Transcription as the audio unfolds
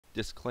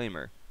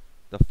Disclaimer.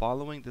 The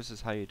following This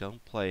Is How You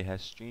Don't Play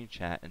has screen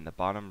chat in the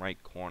bottom right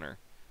corner.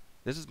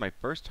 This is my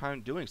first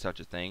time doing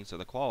such a thing, so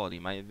the quality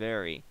might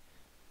vary.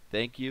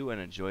 Thank you and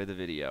enjoy the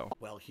video.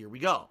 Well, here we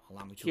go.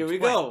 Allow me to Here we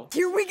explain. go.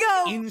 Here we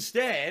go!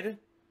 Instead,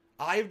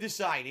 I've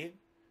decided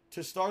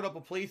to start up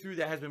a playthrough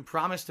that has been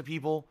promised to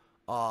people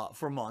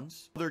for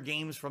months. Other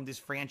games from this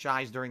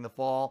franchise during the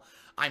fall.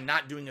 I'm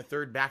not doing a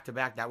third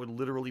back-to-back. That would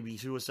literally be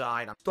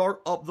suicide.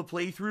 Start up the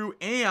playthrough,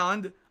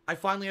 and I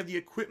finally have the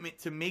equipment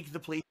to make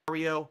the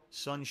Mario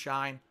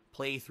Sunshine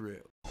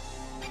playthrough.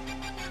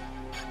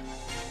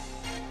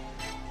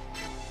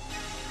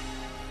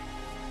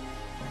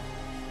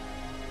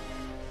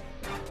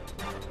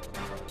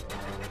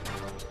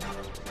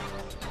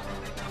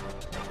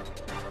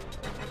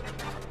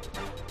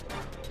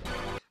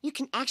 You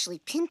can actually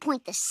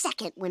pinpoint the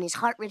second when his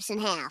heart rips in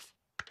half.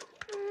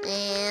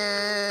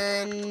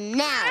 And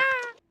now.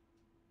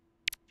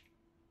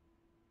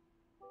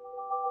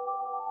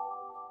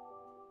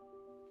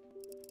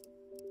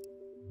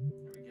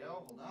 There we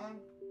go. Hold on.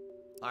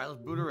 All right,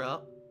 let's boot her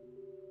up.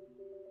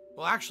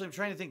 Well, actually, I'm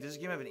trying to think. Does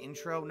this game have an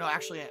intro? No,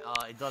 actually, it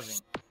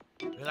doesn't.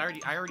 Because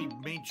I already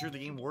made sure the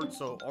game worked,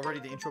 so already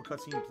the intro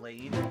cutscene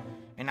played,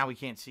 and now we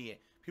can't see it.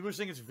 People are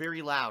saying it's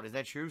very loud. Is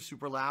that true?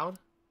 Super loud?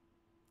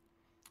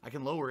 I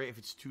can lower it if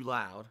it's too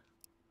loud.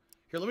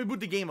 Here, let me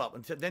boot the game up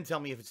and then tell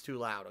me if it's too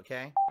loud,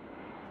 okay?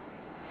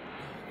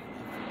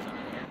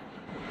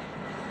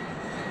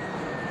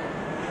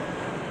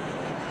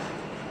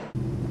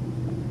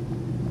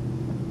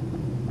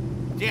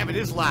 Damn, it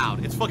is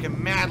loud. It's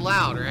fucking mad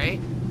loud,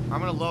 right? I'm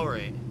gonna lower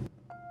it.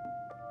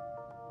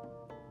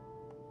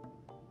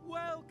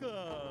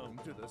 Welcome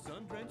to the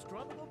sun-drenched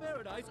tropical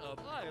paradise of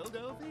Isle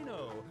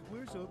Delfino.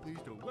 We're so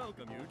pleased to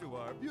welcome you to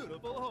our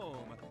beautiful home.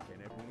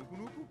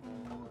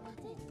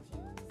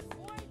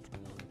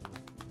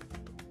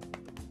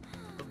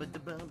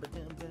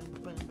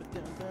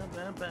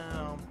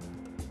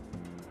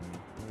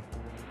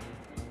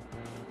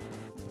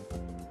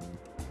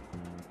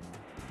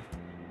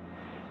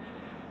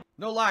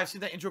 No lie, I've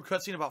seen that intro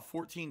cutscene about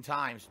 14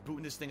 times,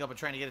 booting this thing up and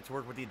trying to get it to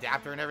work with the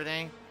adapter and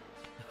everything.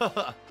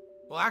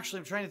 Well, actually,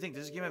 I'm trying to think.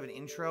 Does this game have an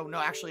intro? No,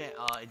 actually, it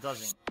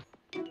doesn't.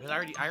 Because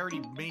I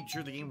already made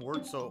sure the game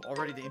worked, so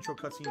already the intro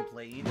cutscene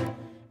played,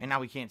 and now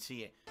we can't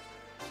see it.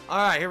 All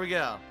right, here we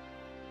go.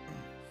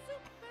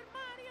 Super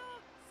Mario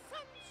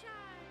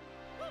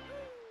Sunshine!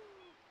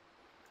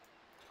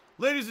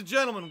 Ladies and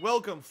gentlemen,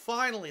 welcome.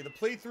 Finally, the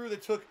playthrough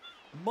that took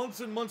months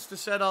and months to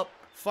set up.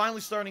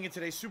 Finally starting it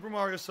today, Super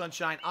Mario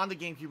Sunshine on the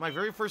GameCube. My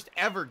very first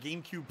ever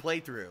GameCube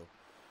playthrough.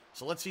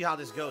 So let's see how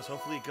this goes.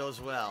 Hopefully it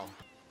goes well.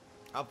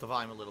 Up the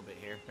volume a little bit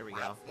here. There we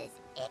go. What's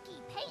this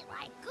icky paint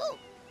like goop?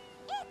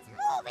 It's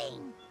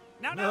moving!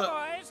 No, no,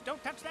 boys!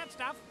 Don't touch that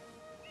stuff!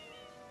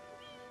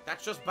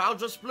 That's just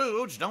Bowser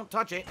Splooge. Don't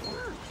touch it.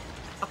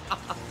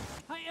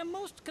 I am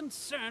most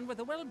concerned with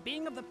the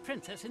well-being of the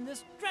princess in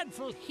this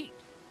dreadful heat.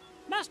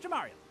 Master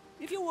Mario,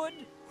 if you would,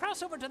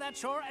 cross over to that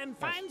shore and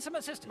find some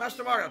assistance.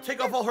 Master Mario,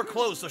 take off all her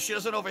clothes so she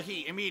doesn't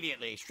overheat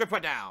immediately. Strip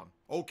her down.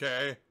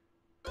 Okay.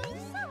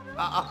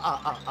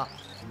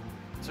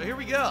 So here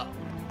we go.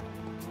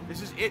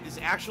 This is it. This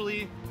is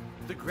actually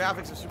the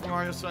graphics of Super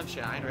Mario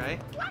Sunshine,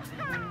 right?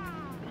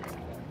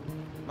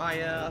 My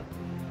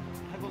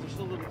headphones are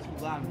still a little bit too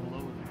loud and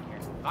below here.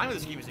 The volume of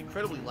this game is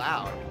incredibly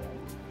loud.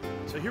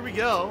 So here we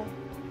go.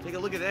 Take a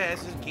look at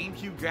this. This is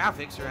GameCube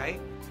graphics,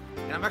 right?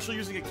 And I'm actually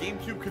using a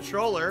GameCube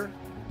controller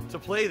to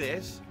play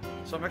this.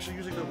 So I'm actually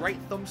using the right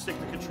thumbstick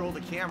to control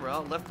the camera.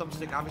 Left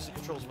thumbstick obviously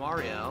controls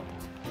Mario.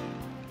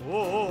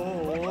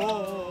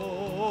 Whoa!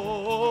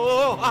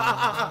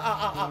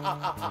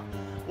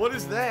 What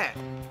is that?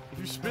 If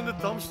you spin the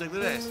thumbstick,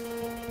 look at this.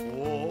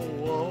 Whoa,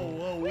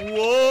 whoa, whoa,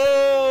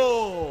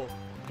 whoa!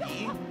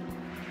 B?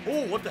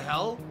 Oh, what the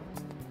hell?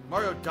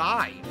 Mario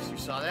dies. You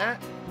saw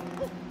that?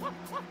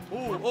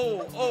 Oh.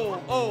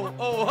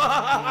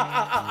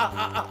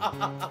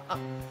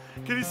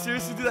 Can he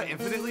seriously do that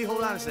infinitely?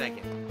 Hold on a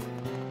second.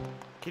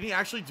 Can he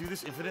actually do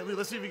this infinitely?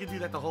 Let's see if he can do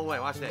that the whole way.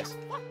 Watch this.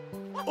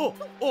 Oh,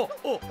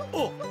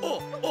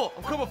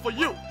 I'm coming for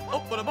you. Oh,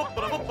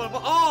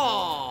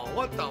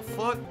 what the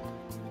fuck?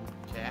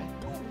 Okay.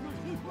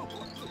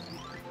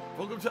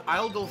 Welcome to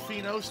Isle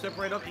Delfino. Step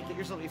right up and get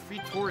yourself a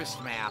free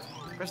tourist map.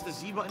 Press the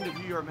Z button to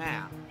view your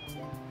map.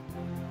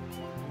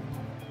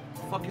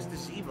 The fuck is the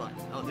Z button?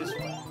 Oh, this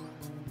one.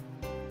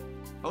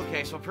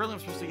 Okay, so apparently I'm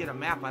supposed to get a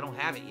map. I don't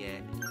have it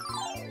yet.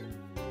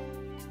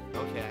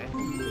 Okay.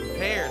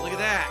 Paired, look at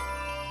that.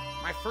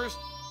 My first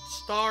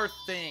star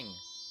thing.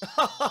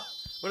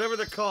 Whatever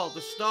they're called,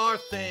 the star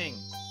thing.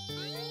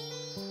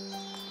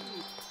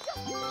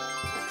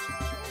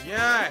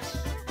 Yes.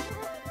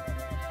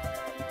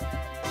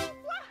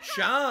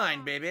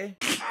 Shine, baby.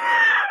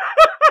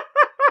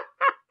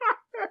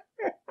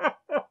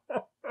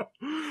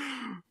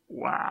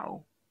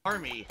 Wow.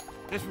 Army.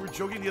 Yes, we were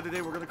joking the other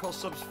day. We're gonna call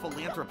subs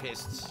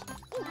philanthropists.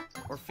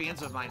 Or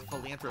fans of mine,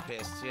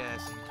 philanthropists,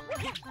 yes.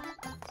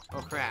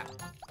 Oh, crap.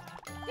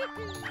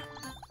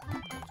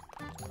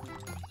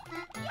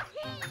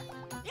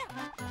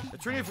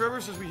 Eternity Forever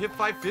says we hit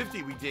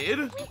 550. We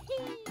did?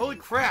 Holy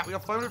crap, we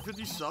got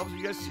 550 subs. Are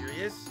you guys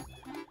serious?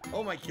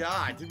 Oh my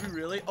god, did we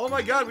really? Oh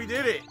my god, we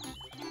did it.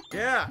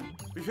 Yeah,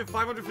 we've hit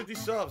 550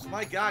 subs.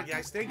 My god,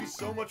 guys, thank you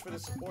so much for the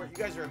support.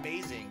 You guys are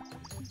amazing.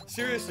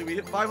 Seriously, we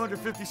hit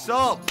 550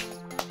 subs.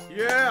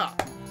 Yeah.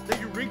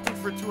 Thank you, Rington,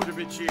 for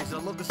 200-bit cheers. I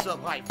love the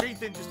sub. Hi,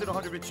 Faithin just did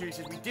 100-bit cheers.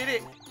 We did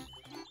it.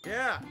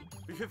 Yeah,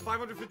 we've hit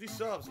 550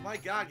 subs. My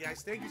god,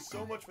 guys, thank you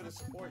so much for the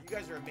support. You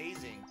guys are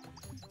amazing.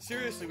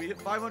 Seriously, we hit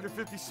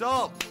 550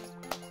 subs.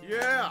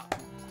 Yeah.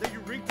 Thank you,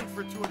 Rington,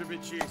 for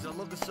 200-bit cheers. I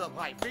love the sub.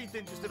 Hi,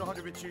 Faithin just did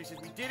 100-bit cheers.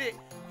 We did it.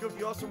 Keep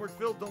the awesome work,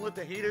 Phil. Don't let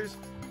the haters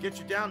get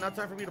you down. Now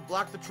time for me to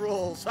block the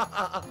trolls.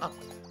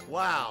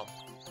 Wow.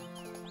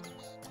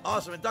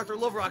 Awesome. And Dr.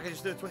 Loverock, I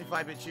just did a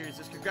 25-bit cheers.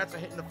 Says, congrats on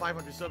hitting the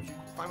 500 subs.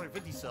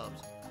 550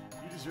 subs.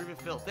 You deserve it,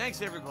 Phil.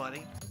 Thanks,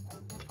 everybody.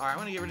 All right, I'm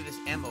going to get rid of this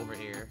M over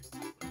here.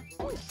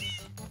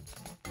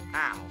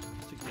 Ow.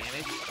 Took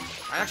damage.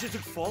 I actually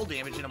took fall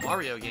damage in a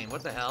Mario game.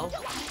 What the hell?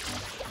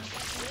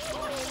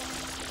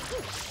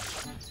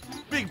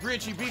 Big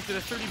Branchy Beef did a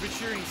 30-bit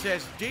cheering.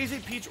 Says, Daisy,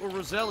 Peach, or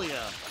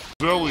Roselia?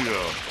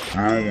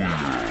 Roselia.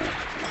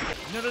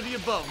 None of the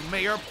above.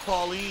 Mayor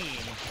Pauline.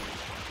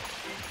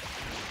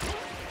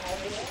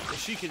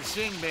 She can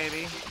sing,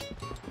 baby.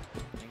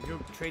 And go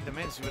trade them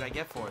in, see what I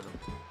get for them.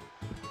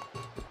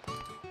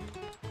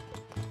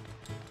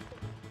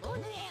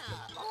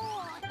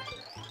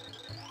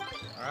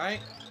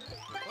 Alright.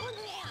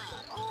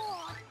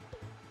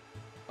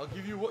 I'll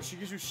give you what? She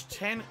gives you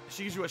 10.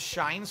 She gives you a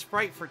shine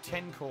sprite for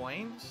 10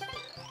 coins?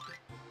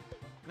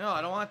 No,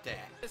 I don't want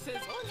that. This is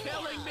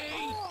killing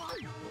me!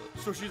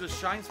 So she's a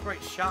shine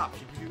sprite shop.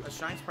 She gives you a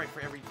shine sprite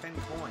for every 10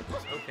 coins.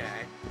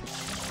 Okay.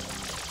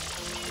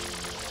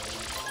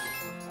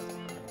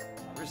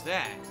 Where's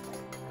that?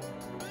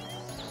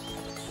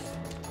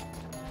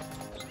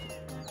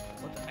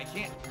 What the, I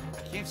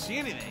can't see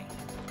anything.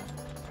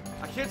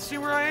 I can't see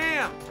where I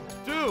am.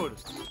 Dude,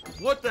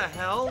 what the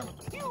hell?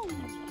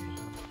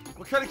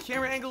 What kind of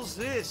camera angle is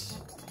this?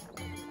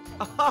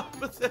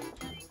 What's that?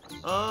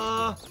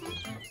 Huh.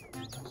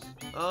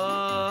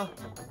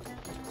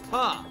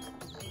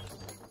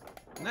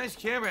 Nice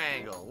camera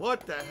angle.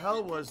 What the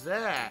hell was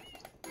that?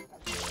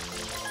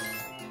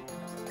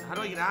 How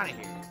do I get out of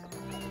here?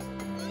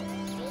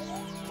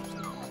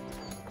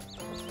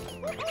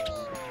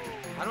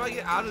 How do I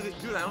get out of it?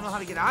 Dude, I don't know how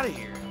to get out of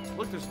here.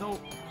 Look, there's no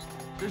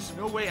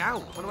way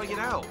out. How do I get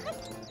out?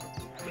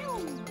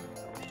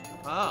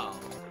 Oh.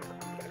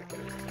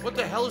 What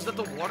the hell is that,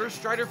 the water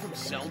strider from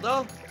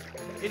Zelda?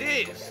 It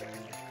is.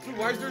 Dude,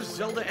 why is there a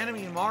Zelda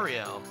enemy in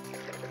Mario?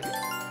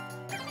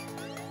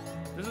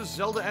 There's a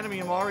Zelda enemy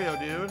in Mario,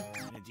 dude.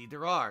 And indeed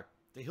there are.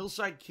 The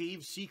Hillside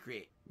Cave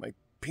Secret. My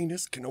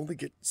penis can only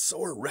get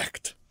so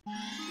erect.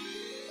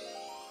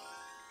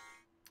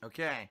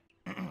 Okay.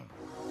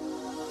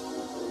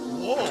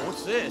 Whoa,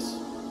 what's this?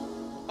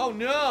 Oh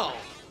no!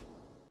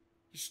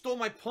 You stole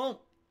my pump.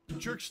 The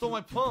jerk stole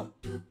my pump.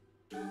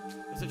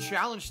 It's a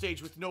challenge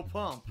stage with no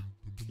pump.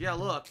 Yeah,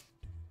 look.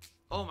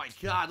 Oh my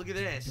god, look at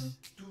this.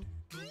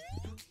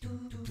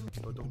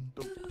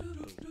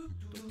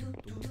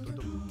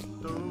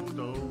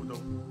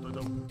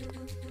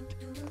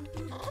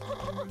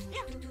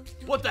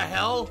 What the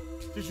hell?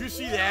 Did you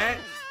see that?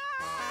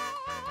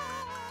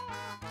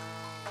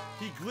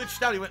 He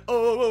glitched out. He went,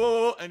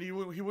 oh, and he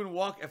wouldn't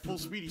walk at full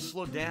speed. He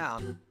slowed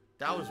down.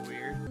 That was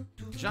weird.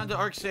 John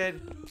d'Arc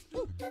said,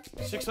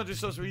 600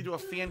 subs where you do a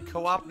fan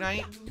co-op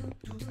night.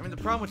 I mean, the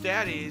problem with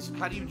that is,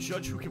 how do you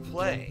judge who can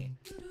play?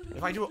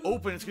 If I do it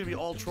open, it's going to be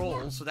all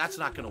trolls, so that's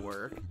not going to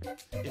work.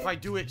 If I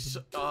do it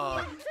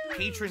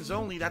patrons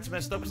only, that's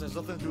messed up because it has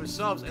nothing to do with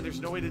subs, and there's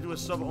no way to do a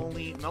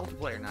sub-only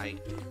multiplayer night.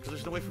 Because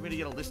there's no way for me to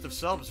get a list of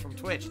subs from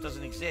Twitch. It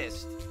doesn't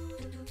exist.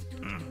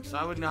 So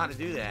I wouldn't know how to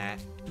do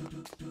that.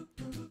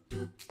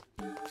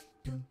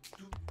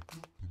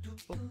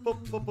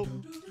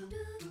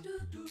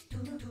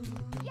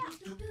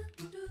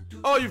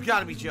 Oh, you've got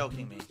to be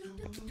joking me.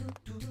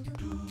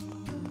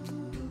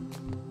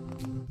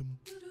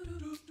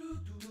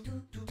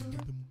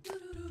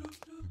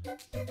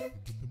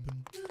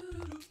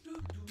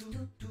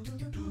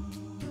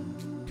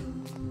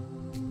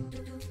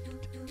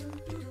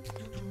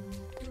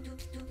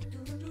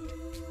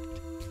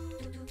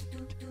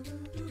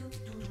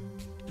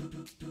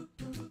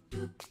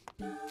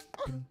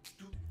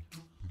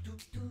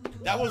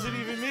 That wasn't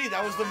even me.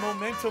 That was the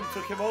momentum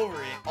took him over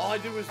it. All I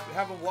did was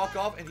have him walk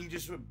off, and he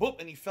just went boop,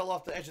 and he fell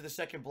off the edge of the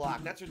second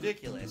block. That's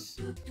ridiculous.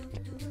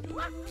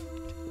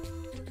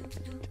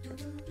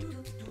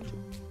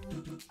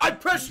 I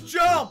pressed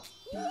jump!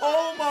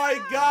 Oh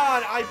my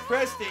god, I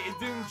pressed it. It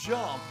didn't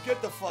jump.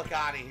 Get the fuck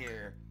out of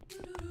here.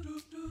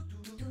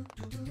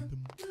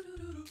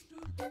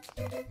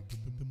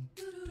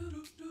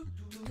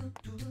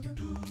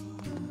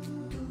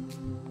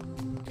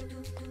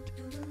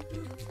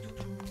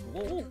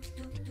 Whoa.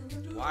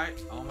 Why?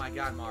 Oh my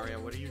god, Mario,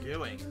 what are you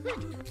doing?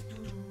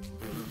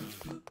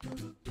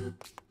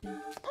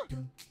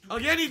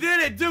 Again, he did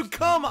it! Dude,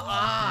 come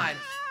on!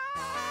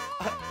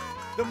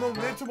 The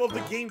momentum of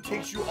the game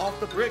takes you off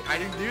the brick. I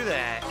didn't do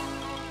that.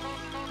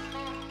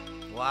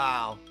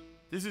 Wow.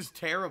 This is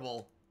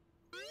terrible.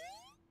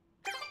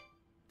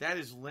 That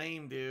is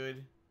lame,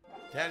 dude.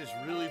 That is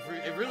really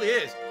it really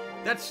is.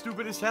 That's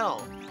stupid as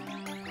hell.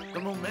 The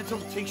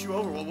momentum takes you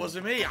over. Well, it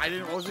wasn't me. I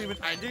didn't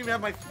even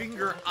have my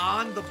finger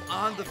on the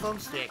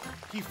thumbstick.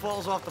 He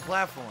falls off the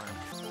platform.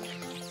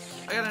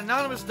 I got an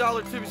anonymous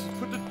dollar tip. He says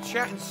put the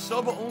chat in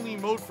sub-only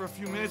mode for a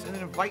few minutes and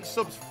then invite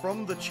subs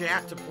from the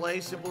chat to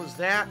play. Simple as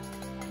that.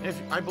 And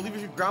I believe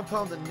if you ground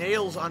pound the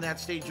nails on that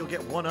stage, you'll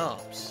get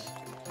 1-ups.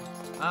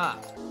 Ah,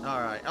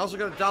 alright. I also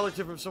got a dollar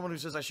tip from someone who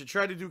says I should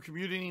try to do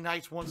community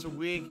nights once a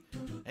week.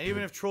 And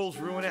even if trolls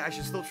ruin it, I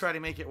should still try to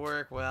make it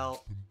work.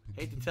 Well,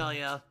 hate to tell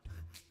you.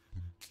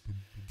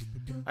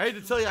 I hate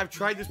to tell you, I've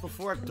tried this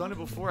before. I've done it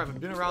before. I've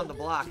been around the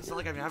block. It's not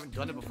like I haven't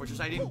done it before. It's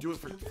just I didn't do it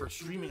for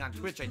streaming on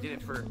Twitch. I did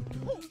it for,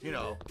 you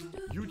know,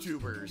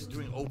 YouTubers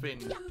doing open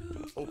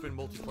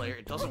multiplayer.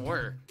 It doesn't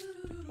work.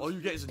 All you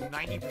get is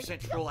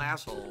 90% troll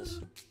assholes.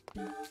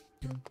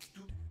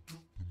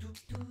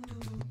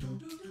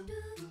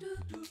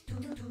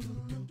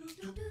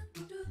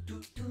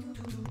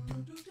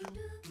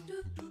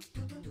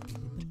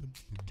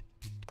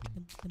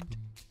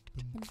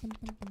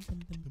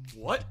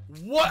 What?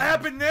 What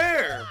happened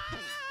there?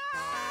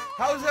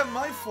 How is that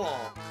my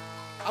fault?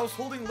 I was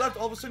holding left,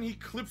 all of a sudden he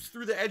clips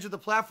through the edge of the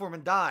platform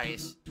and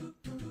dies.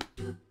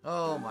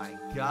 Oh my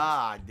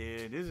god,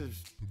 dude. This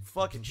is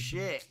fucking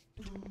shit.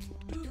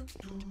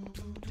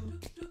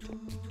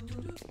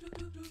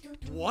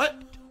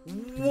 What?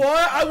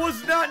 What? I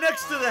was not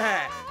next to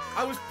that.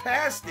 I was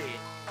past it.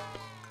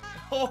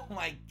 Oh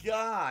my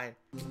god.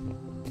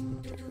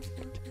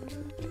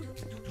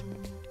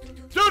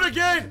 Do it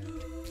again!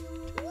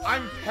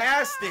 I'm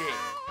past it.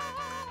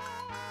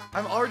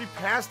 I'm already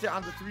past it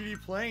on the 3D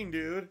plane,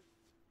 dude.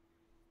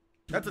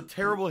 That's a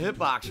terrible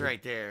hitbox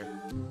right there.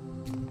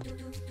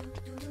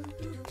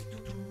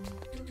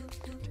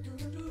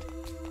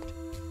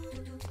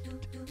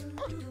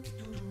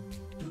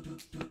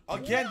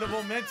 Again, the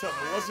momentum.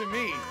 It wasn't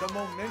me. The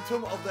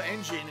momentum of the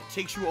engine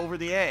takes you over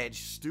the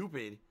edge.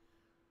 Stupid.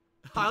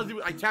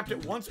 I tapped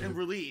it once and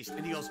released,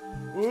 and he goes,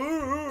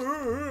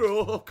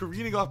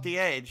 careening off the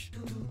edge.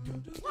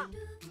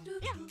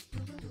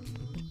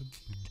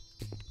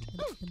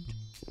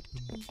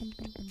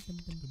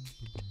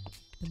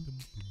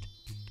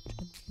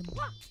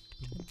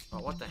 Oh,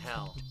 what the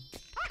hell?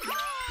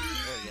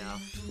 There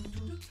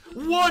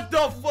we go. What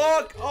the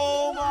fuck?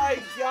 Oh my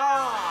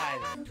god!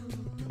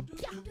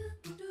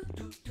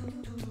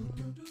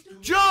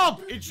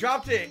 Jump! It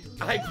dropped it.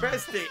 I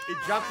pressed it. It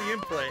dropped the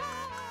input.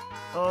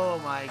 Oh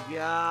my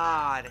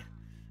god.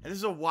 And this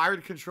is a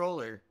wired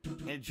controller.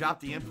 And it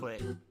dropped the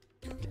input.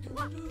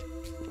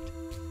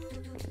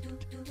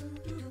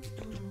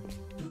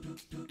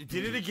 It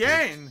did it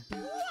again.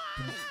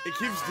 It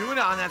keeps doing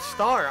it on that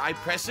star. I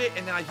press it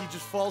and then he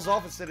just falls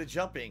off instead of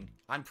jumping.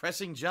 I'm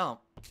pressing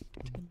jump.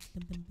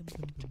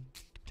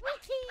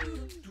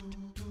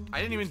 I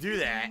didn't even do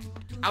that.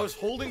 I was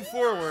holding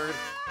forward.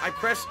 I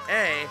press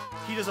A.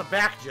 He does a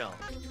back jump.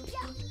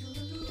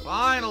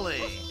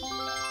 Finally.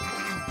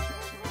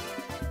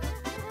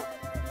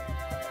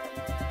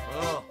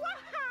 Oh.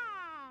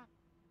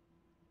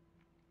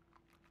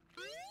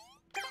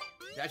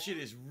 That shit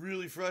is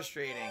really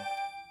frustrating.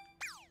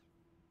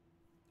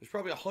 There's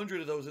probably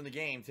 100 of those in the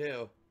game,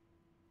 too.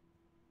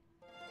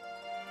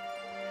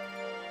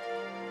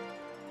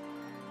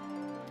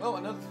 Oh,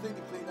 another thing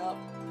to clean up.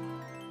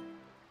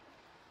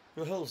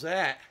 What the hell's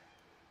that?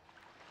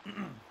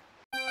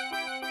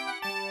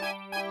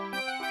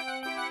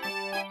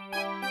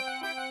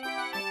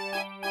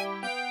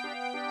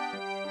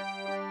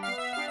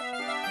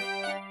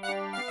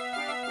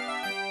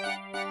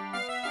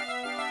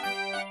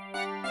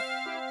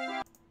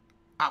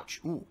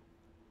 Ouch. Ooh.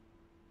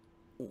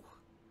 Ooh.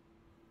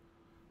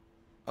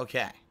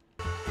 Okay.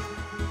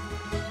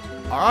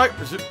 Alright.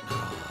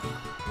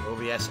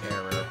 OBS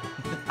error.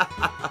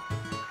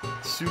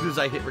 As soon as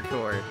I hit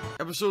record.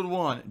 Episode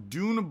 1.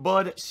 Dune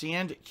Bud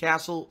Sand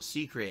Castle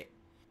Secret.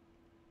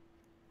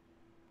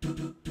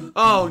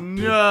 Oh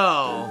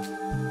no.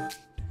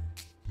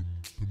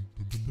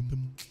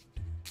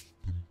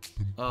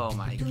 Oh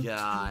my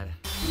god.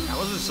 That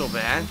wasn't so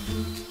bad.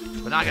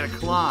 But now I gotta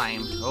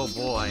climb. Oh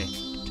boy.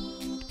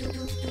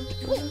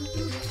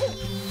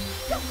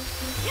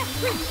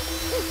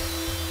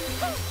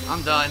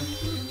 I'm done.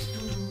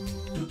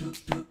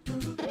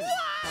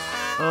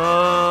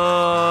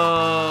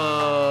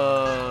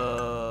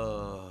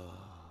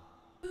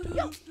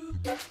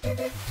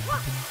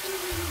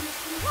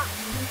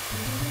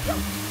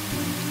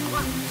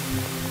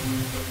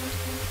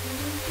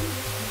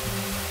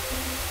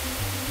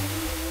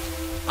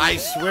 I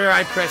swear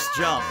I pressed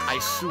jump. I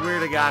swear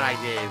to God I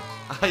did.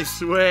 I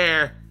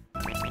swear.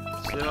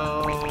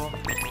 So,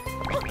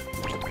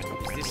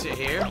 is this it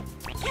here?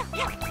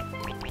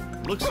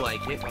 Looks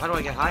like it. How do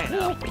I get high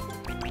enough?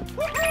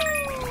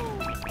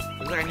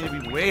 Looks like I need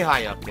to be way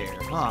high up there,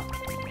 huh?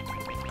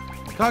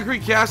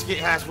 Concrete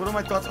Casket asks, what are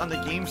my thoughts on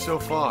the game so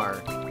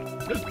far?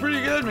 It's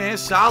pretty good, man.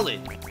 It's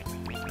solid.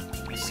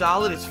 It's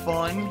solid. It's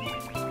fun.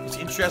 It's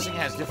interesting. It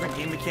has different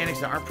game mechanics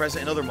that aren't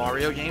present in other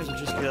Mario games,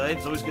 which is good.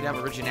 It's always good to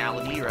have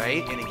originality,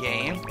 right, in a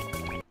game.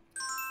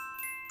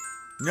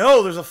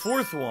 No, there's a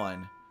fourth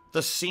one.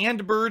 The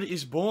Sandbird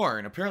is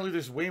Born. Apparently,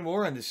 there's way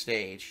more on this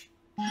stage.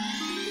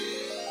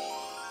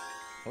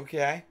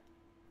 Okay.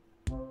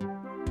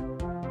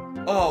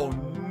 Oh,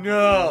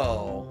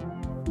 no.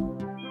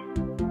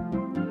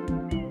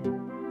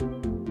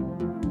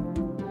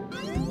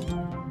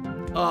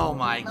 Oh,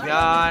 my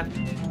God.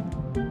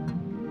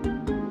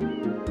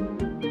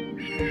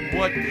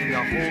 What in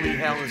the holy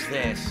hell is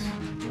this?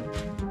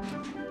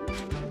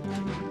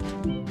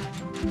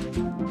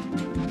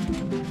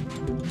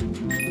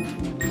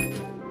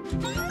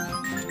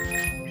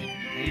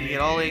 I need to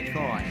get all 8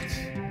 coins.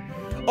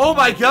 Oh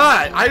my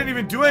God! I didn't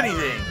even do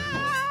anything!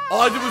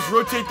 All I did was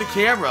rotate the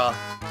camera.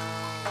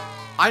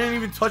 I didn't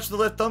even touch the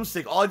left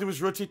thumbstick. All I did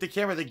was rotate the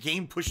camera. The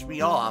game pushed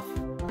me off.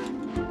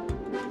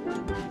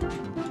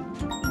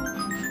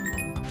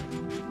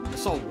 I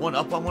saw one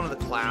up on one of the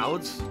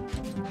clouds.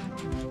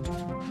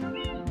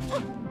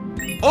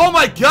 Oh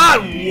my God,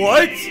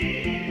 what?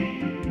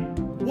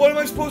 What am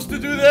I supposed to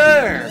do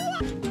there?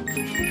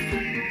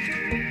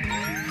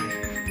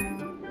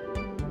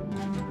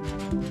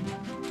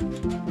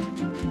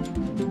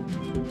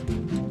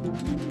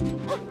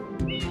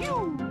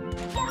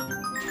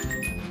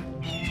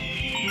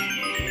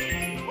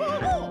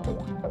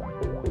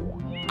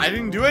 I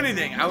didn't do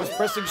anything. I was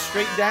pressing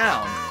straight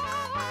down.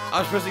 I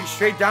was pressing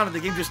straight down and the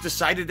game just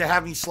decided to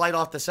have me slide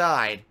off the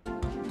side.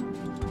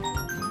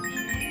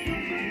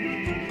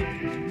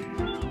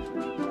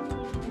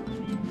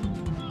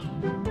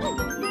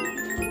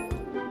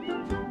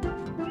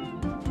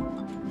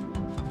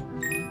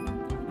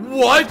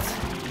 What?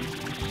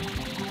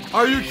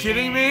 Are you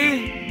kidding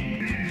me?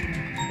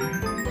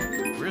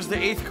 Where's the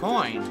 8th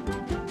coin?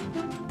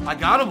 I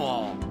got them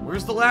all.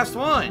 Where's the last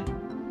one?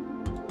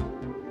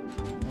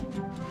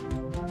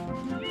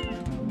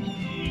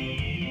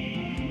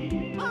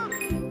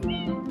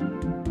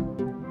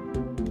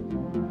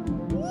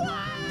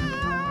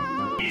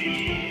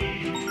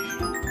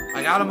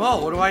 I got them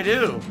all. What do I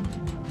do?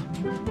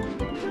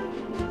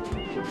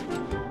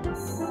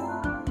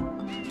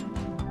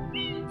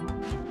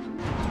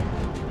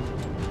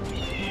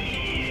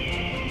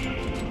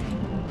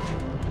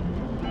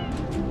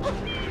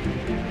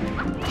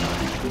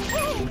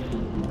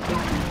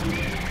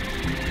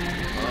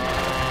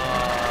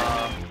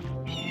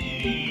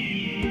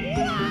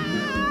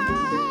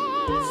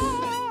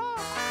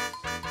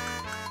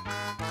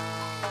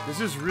 This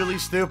is really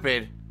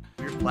stupid.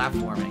 You're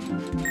platforming.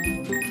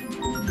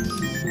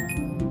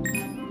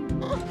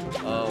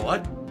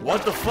 What?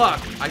 What the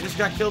fuck? I just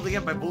got killed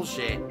again by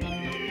bullshit.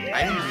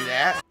 I didn't do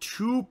that.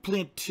 2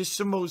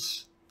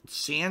 Plantissimos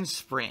Sand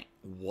Sprint.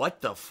 What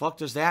the fuck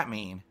does that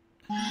mean?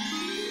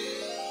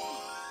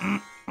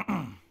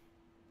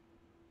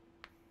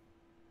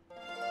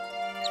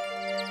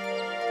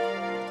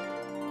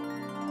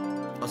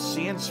 A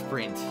sand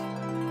sprint.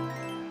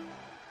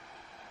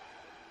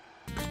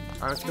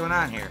 Alright, what's going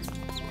on here?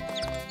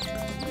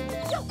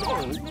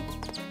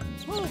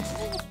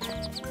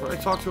 What do I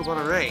talk to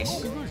about a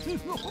race?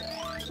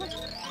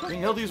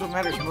 Being healthy is what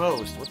matters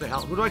most. What the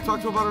hell? Who do I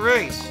talk to about a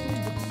race?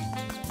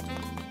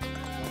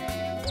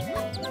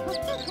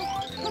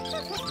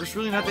 There's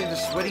really nothing to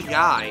sweaty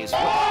guys.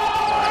 What?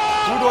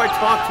 Who do I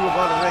talk to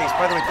about a race?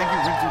 By the way, thank you,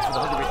 Rindu, for the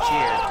 100-bit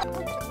cheer.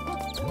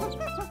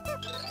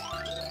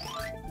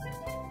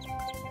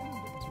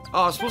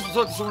 Oh, I was supposed to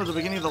talk to someone at the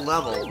beginning of the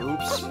level.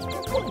 Oops.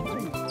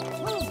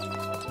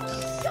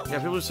 Yeah,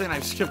 people are saying I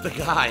skipped the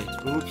guy.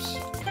 Oops.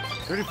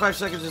 35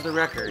 seconds is the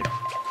record.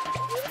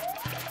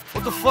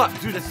 What the fuck?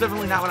 Dude, that's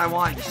definitely not what I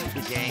wanted, you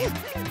stupid game.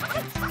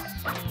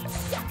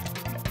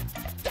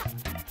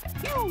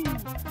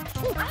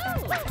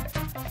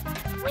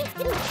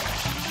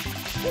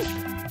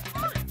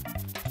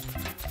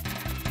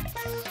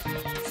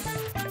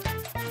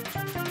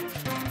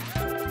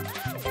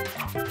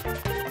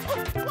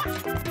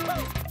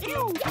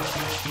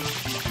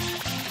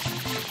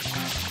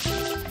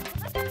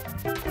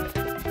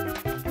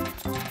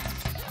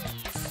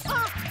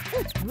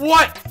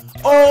 What?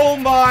 Oh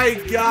my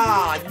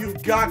God!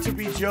 You've got to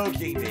be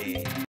joking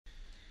me.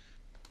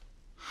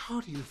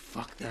 How do you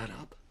fuck that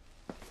up?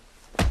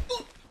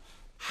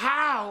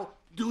 How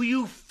do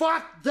you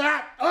fuck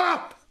that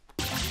up?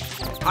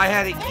 I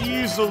had it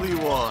easily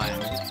won.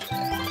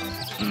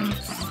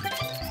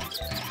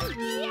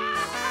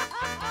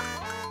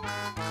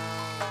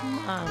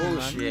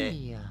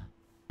 Bullshit.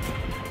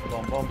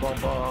 Bum bum bum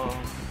bum.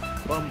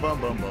 Bum bum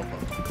bum bum bum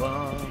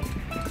bum.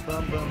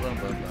 Bum bum bum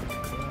bum bum.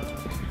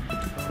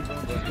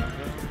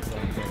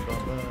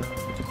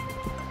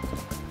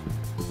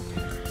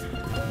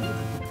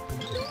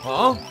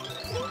 Huh?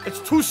 It's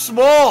too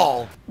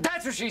small!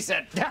 That's what she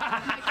said! Nice!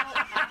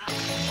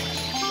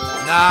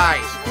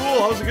 Cool,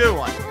 that was a good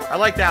one. I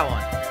like that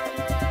one.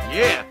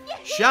 Yeah!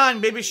 Shine,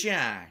 baby,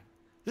 shine.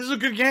 This is a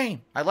good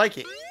game. I like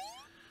it.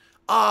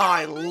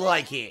 I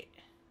like it.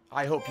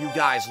 I hope you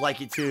guys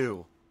like it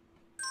too.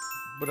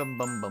 Bum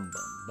bum bum bum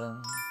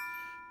bum.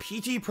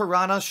 PT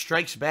Piranha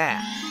Strikes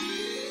Back.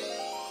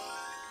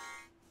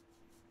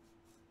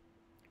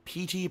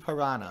 PT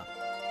Piranha.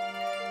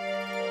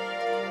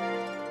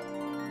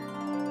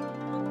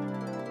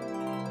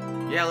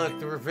 Yeah, look,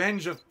 the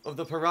revenge of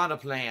the Piranha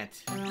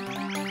Plant.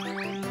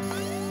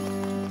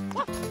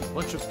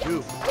 Bunch of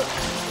goop.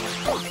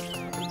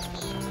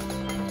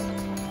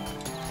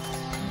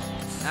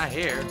 Not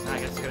here. I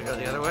guess it's gonna go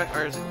the other way.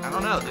 Or is it, I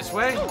don't know, this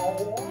way?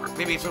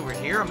 Maybe it's over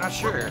here, I'm not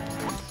sure.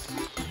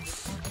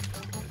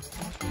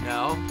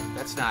 No,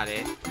 that's not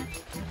it.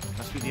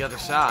 Must be the other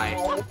side.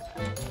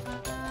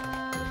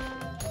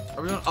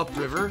 Are we going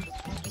upriver?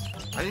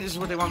 I think this is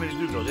what they want me to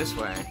do, go this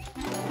way.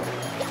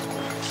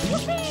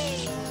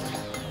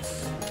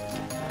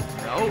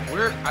 No,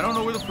 I don't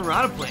know where the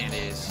Piranha Plant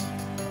is.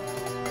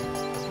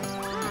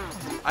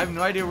 I have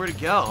no idea where to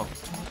go.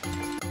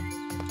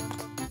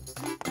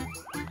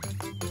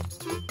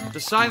 The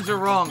signs are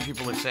wrong,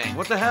 people are saying.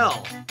 What the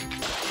hell?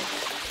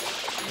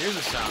 Here's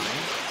a sign.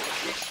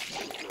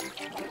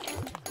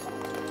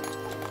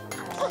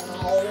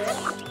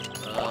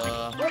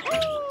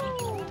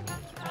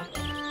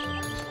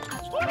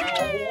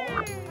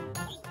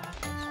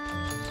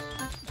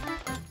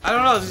 I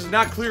don't know, this is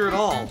not clear at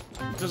all.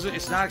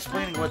 It's not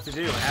explaining what to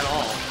do at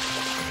all.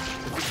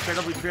 It's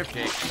incredibly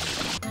cryptic.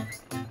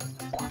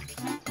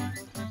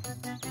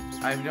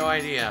 I have no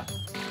idea.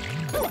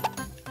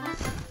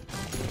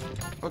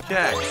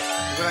 Okay, look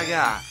what I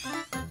got.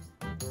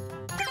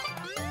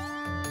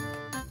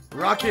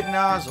 Rocket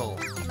nozzle.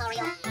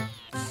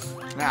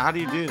 Now, how do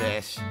you do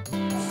this?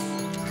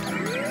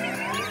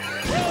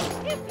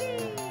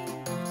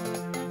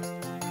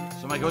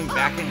 So am I going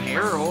back in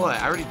here or what?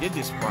 I already did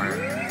this part.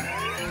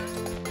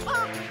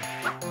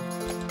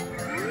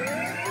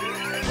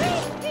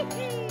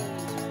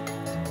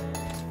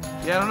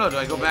 Yeah, I don't know. Do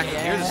I go back in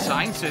here? The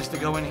sign says to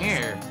go in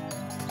here.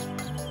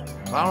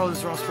 I don't know if this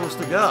is where I'm supposed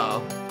to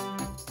go.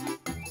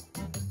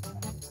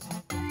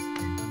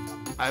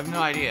 I have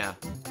no idea.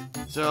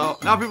 So,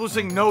 now people are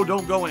saying, no,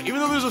 don't go in. Even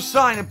though there's a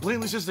sign that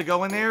blatantly says to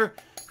go in there,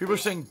 people are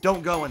saying,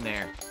 don't go in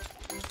there.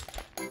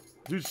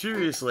 Dude,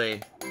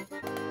 seriously.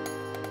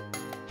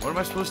 What am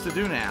I supposed to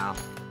do now?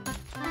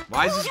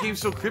 Why is this game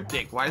so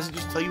cryptic? Why does it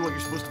just tell you what you're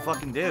supposed to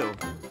fucking do?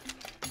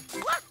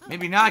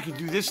 Maybe now I can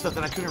do this stuff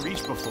that I couldn't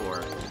reach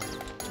before.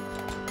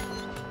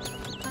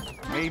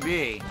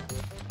 Maybe.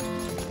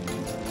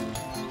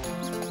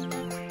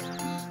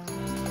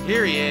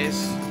 Here he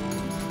is.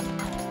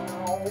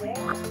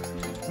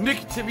 Nick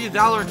tipped me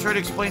 $1 and tried to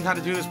explain how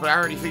to do this, but I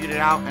already figured it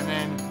out. And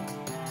then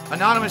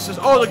Anonymous says,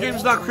 oh, the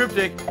game's not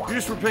cryptic. You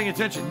just were paying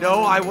attention.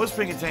 No, I was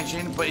paying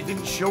attention, but it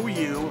didn't show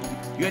you.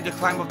 You had to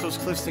climb up those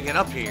cliffs to get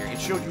up here. It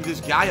showed you this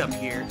guy up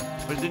here,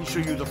 but it didn't show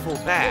you the full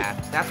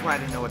path. That's why I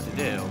didn't know what to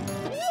do.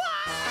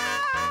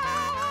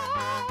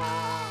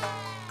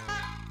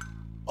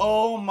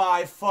 Oh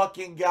my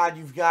fucking god,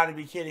 you've got to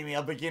be kidding me.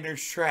 A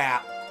beginner's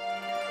trap.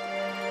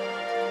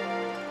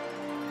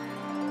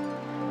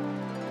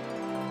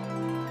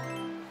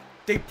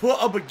 They put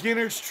a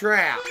beginner's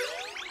trap.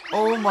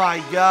 Oh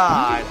my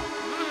god.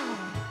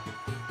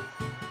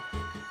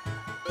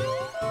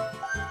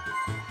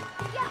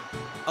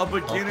 A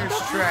beginner's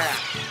trap.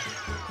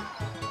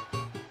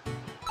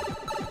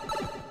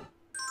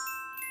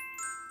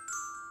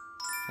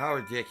 How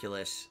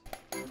ridiculous.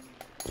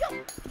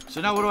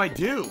 So now what do I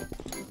do?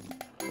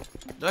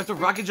 Do I have to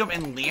rocket jump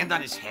and land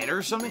on his head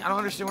or something? I don't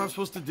understand what I'm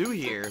supposed to do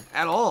here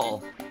at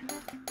all.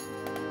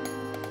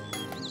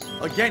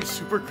 Again,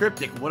 super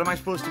cryptic. What am I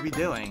supposed to be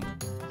doing?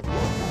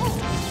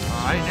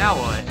 Alright, now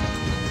what?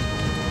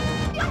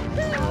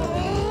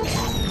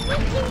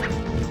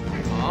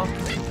 Huh?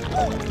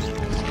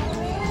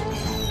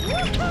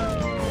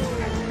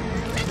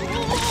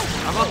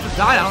 I'm about to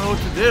die. I don't know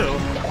what to do.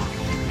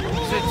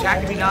 He's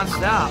attacking me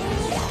non-stop.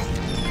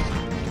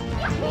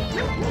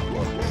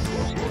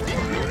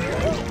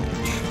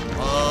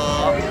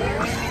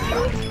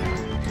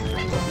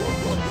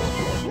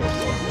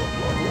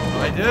 What do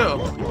I do?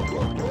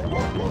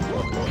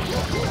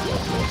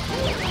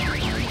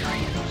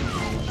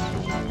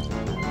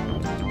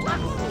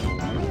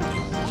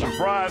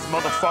 Surprise,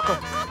 motherfucker.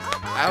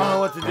 I don't know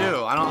what to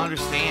do. I don't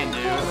understand,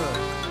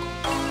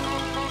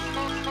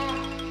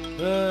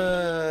 dude.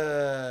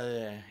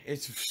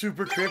 It's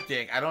super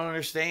cryptic. I don't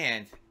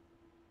understand.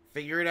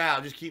 Figure it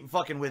out. Just keep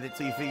fucking with it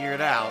till you figure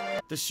it out.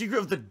 The secret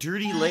of the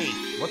dirty lake.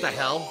 What the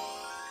hell?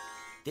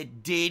 The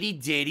dirty,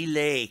 dirty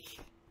lake.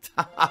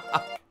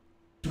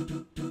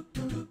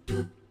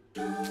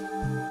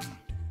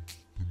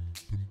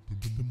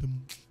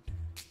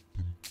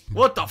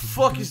 What the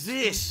fuck is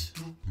this?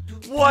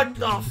 What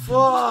the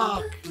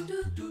fuck?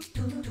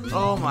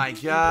 Oh my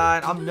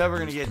god. I'm never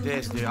gonna get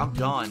this, dude. I'm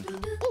done.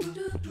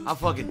 I'm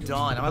fucking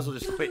done. I might as well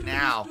just quit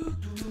now.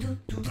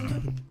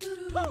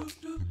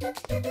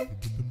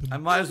 I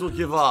might as well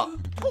give up.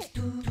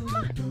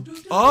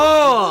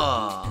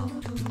 Oh!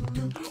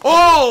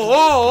 Oh!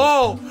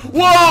 Oh! Oh!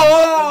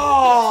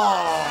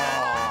 Whoa!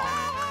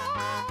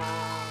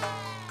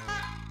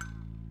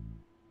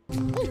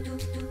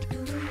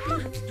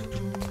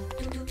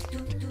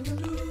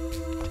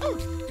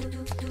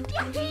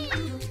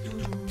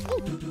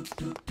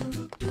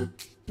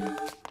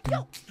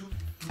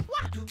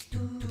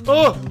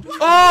 Oh!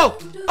 Oh!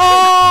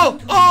 Oh!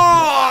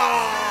 Oh!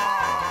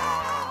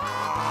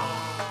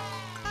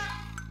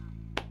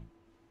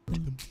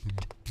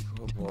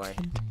 Oh boy.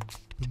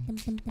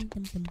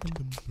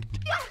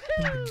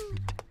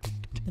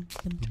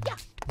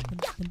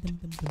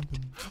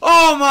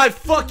 Oh my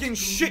fucking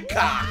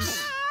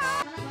shitcocks!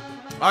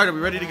 Alright, are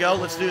we ready to go?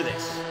 Let's do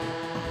this.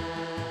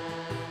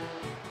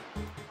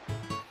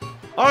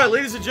 Alright,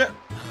 ladies and gentlemen.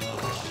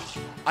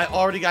 I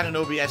already got an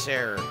OBS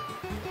error.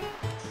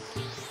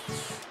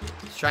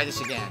 Let's try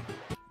this again.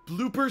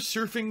 Blooper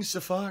surfing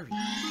safari.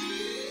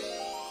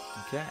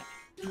 Okay.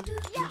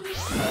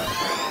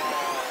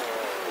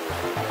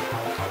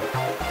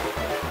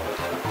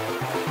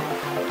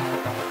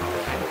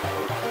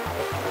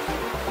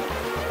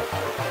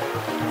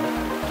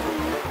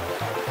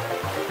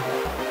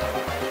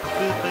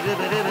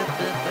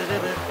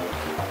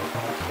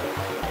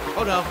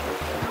 Oh no.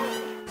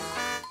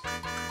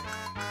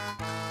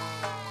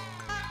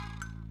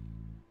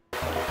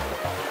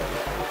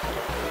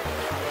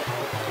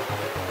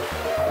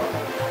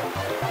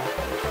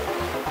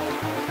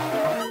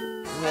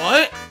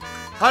 What?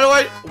 How do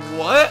I...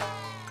 What?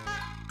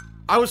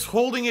 I was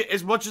holding it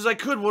as much as I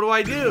could. What do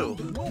I do?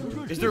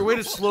 Is there a way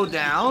to slow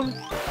down?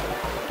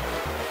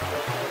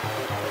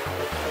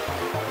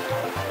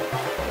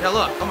 Yeah,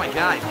 look. Oh my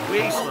god, it's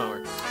way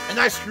slower. And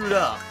I screwed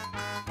up.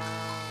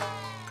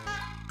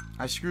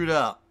 I screwed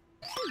up.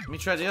 Let me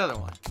try the other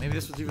one. Maybe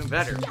this was even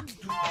better.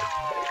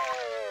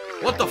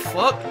 What the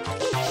fuck?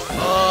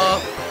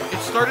 It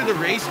started the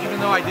race even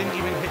though I didn't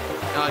even hit,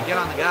 get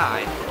on the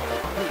guy.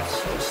 Dude, it's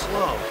so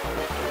slow.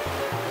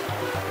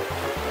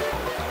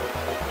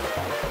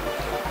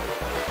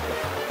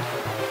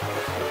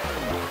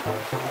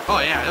 Oh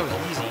yeah, that was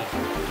easy.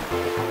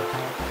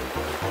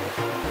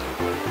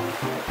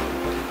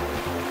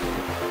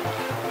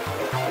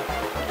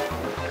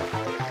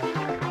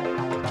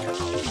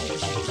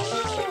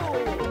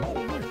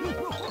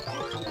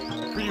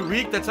 Pretty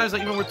weak? That sounds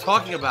like even worth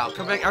talking about.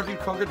 Come back after you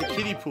conquered the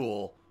kiddie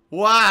pool.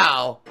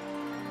 Wow.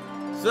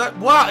 So that,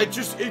 wow, dude,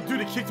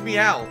 it kicked me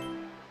out.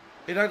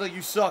 It acted like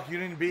you suck, you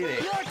didn't beat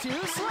it. You're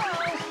too slow.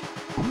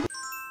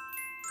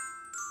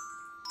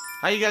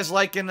 How you guys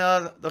liking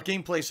the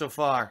gameplay so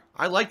far?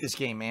 I like this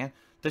game, man.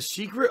 The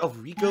Secret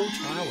of Rico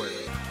Tower.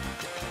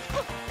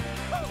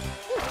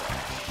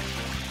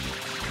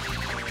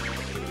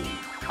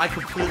 I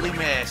completely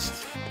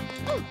missed.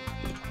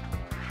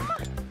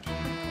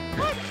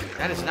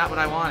 That is not what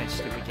I wanted,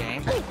 stupid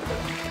game.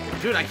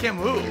 Dude, I can't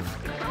move.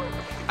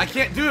 I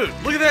can't, dude,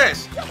 look at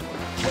this.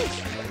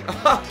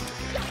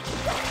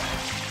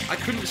 I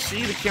couldn't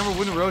see, the camera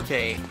wouldn't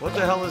rotate. What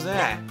the hell is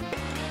that?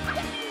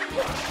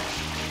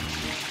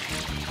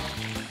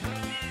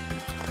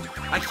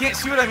 I can't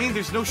see what I mean.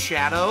 There's no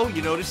shadow.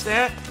 You notice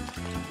that?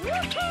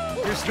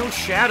 There's no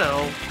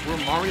shadow where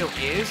Mario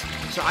is,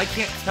 so I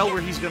can't tell where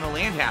he's gonna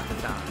land half the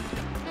time.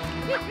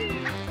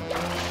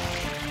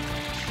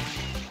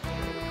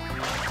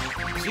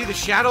 See, the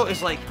shadow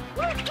is like...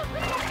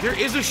 There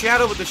is a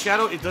shadow, but the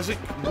shadow, it doesn't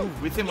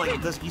move with him like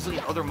it does easily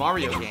in other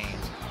Mario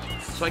games.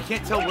 So I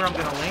can't tell where I'm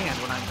gonna land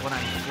when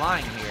I'm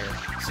flying here.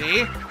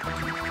 See?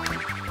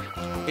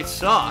 It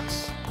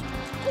sucks.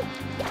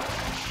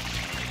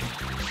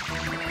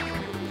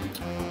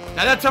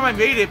 Now that time I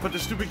made it, but the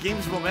stupid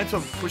game's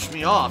momentum pushed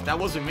me off. That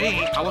wasn't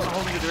me. I wasn't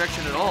holding the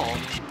direction at all.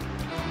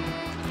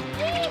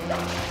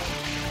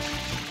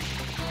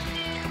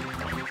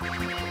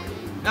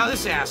 Now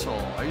this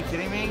asshole. Are you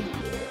kidding me?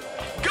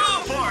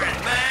 Go for it,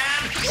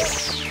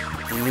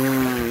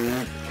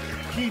 man!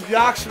 He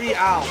knocks me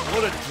out.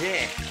 What a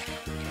dick.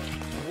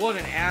 What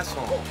an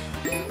asshole.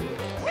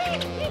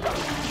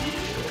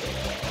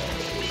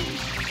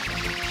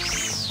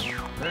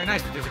 Very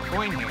nice, but there's a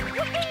coin here.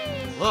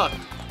 Look.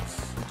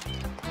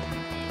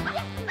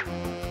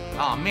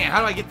 Oh man, how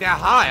do I get that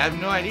high? I have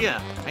no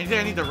idea. I think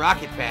I need the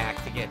rocket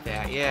pack to get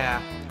that. Yeah.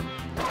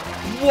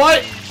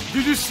 What?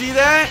 Did you see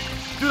that?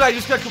 Dude, I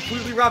just got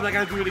completely robbed. I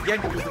gotta do it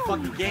again because the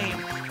fucking game.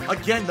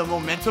 Again, the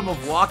momentum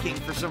of walking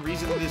for some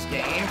reason in this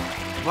game.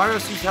 Mario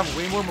seems to have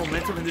way more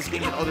momentum in this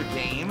game than other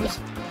games.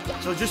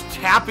 So just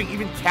tapping,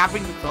 even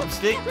tapping the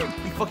thumbstick,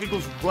 he fucking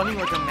goes running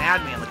like a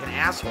madman, like an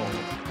asshole.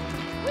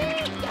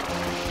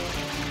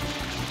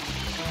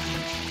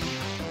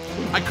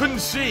 I couldn't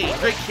see.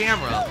 Great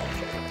camera.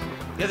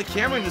 Yeah, the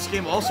camera in this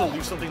game also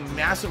leaves something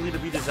massively to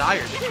be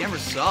desired. The camera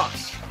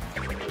sucks.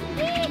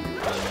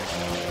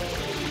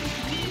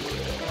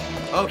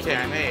 Okay,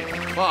 I made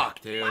it.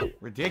 Fuck, dude.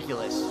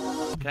 Ridiculous.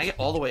 Can I get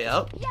all the way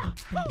up?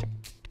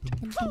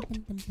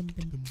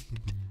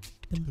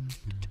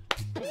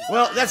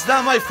 Well, that's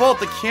not my fault.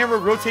 The camera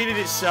rotated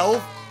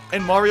itself,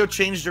 and Mario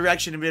changed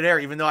direction in midair,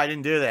 even though I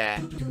didn't do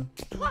that.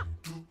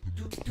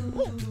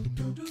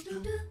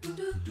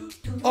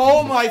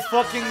 Oh my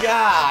fucking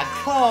god!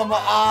 Come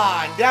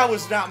on! That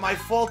was not my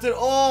fault at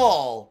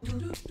all!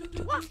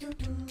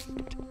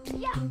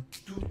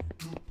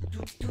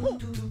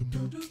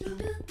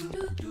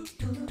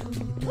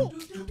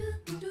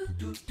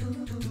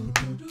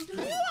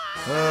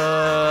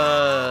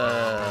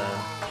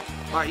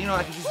 Alright, you know,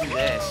 I can just do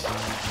this.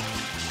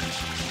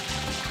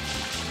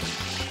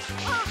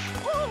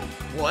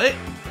 What?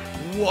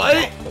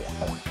 What?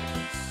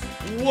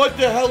 What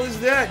the hell is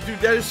that? Dude,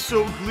 that is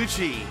so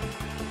glitchy.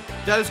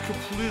 That is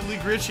completely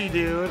glitchy,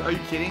 dude. Are you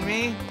kidding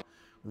me?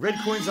 Red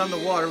coins on the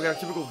water. We got a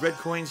typical red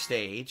coin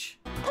stage.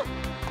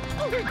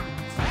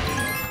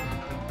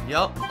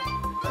 Yup.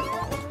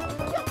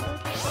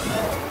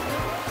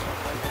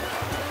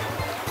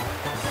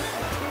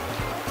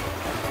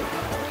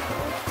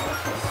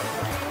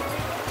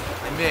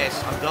 I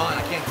miss. I'm done.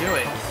 I can't do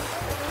it.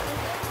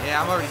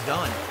 Yeah, I'm already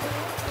done.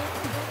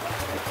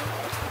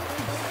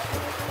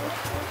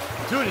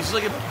 Dude, this is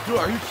like dude,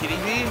 are you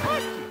kidding me?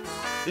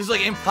 This is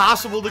like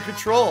impossible to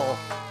control.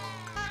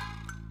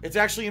 It's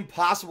actually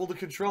impossible to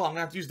control. I'm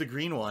gonna have to use the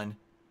green one.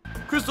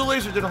 Crystal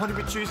Laser did 100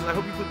 bit chooses. I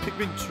hope you play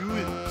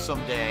Pikmin 2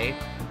 someday.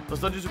 Those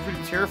dungeons are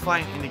pretty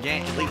terrifying in the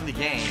game, late in the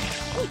game.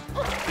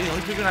 The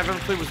only Pikmin I've ever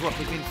played was what,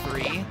 Pikmin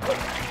 3?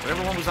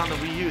 Whatever one was on the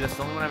Wii U, that's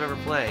the only one I've ever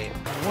played.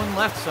 One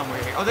left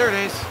somewhere here. Oh, there it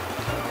is.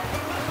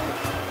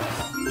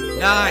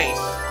 Nice.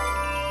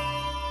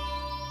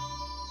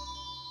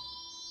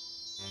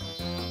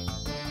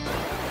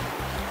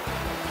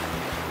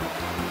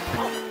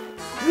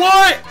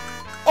 What?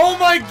 Oh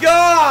my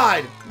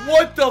god!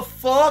 What the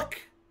fuck?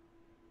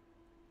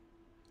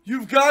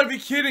 You've got to be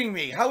kidding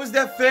me. How is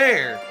that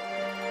fair?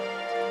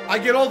 I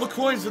get all the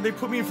coins and they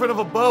put me in front of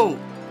a boat.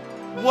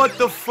 What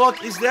the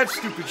fuck is that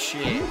stupid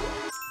shit?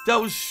 That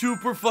was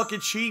super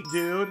fucking cheap,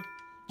 dude.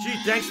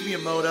 Gee, thanks,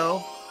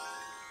 Miyamoto.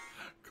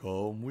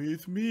 Come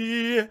with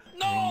me,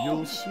 and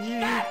you'll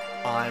see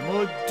I'm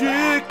a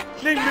dick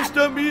named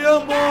Mr.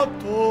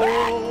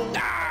 Miyamoto.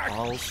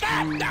 I'll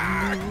screw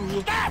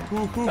you.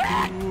 Hoo, hoo,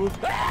 hoo.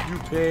 You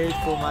paid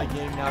for my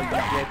game, now you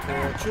get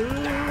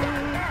tortured.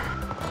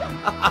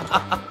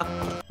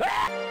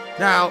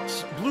 Now,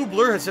 Blue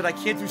Blur has said I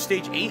can't do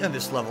stage 8 on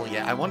this level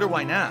yet. I wonder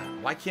why not.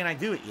 Why can't I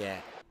do it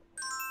yet?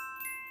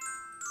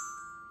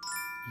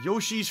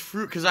 Yoshi's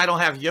fruit, because I don't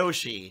have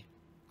Yoshi.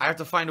 I have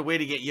to find a way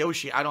to get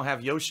Yoshi. I don't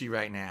have Yoshi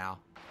right now.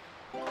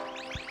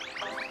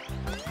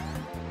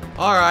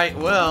 Alright,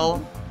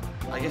 well,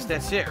 I guess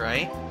that's it,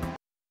 right?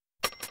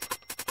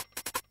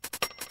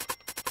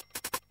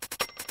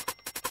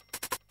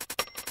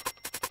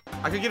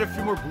 I could get a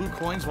few more blue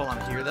coins while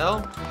I'm here,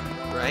 though.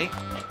 Right?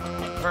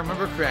 If I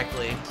remember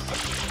correctly.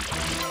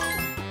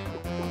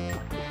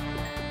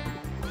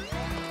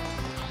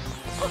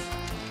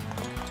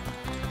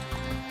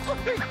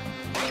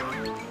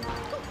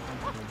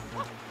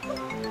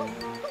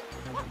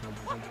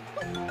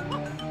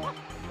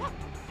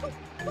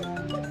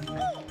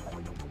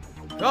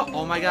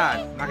 Oh my god,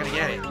 I'm not gonna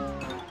get it.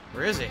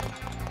 Where is it?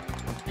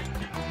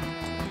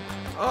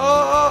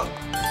 Oh!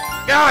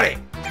 Got it!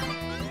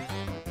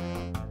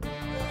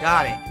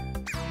 Got it.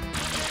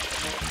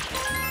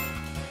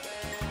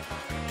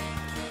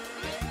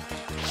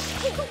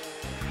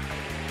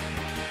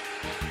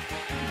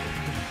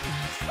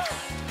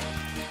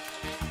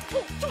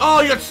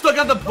 Oh, he got stuck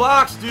on the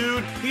box,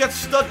 dude! He got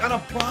stuck on a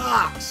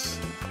box!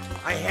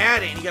 I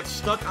had it, and he got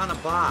stuck on a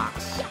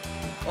box.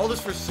 All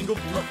this for a single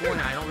blue coin.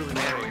 I don't really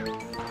matter here.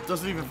 It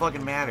doesn't even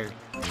fucking matter.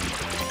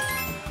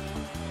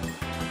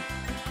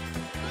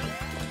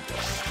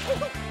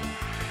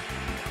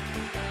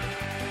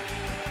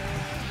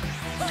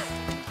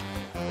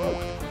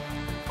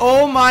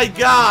 Oh my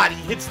god!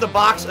 He hits the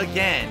box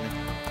again.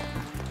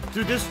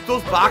 Dude,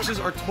 those boxes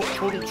are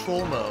total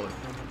troll mode.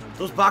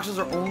 Those boxes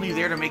are only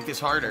there to make this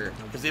harder,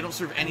 because they don't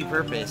serve any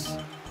purpose.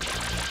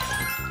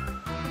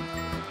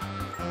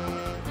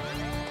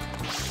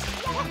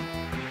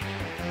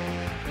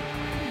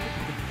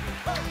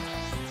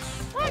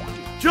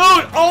 Dude,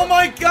 oh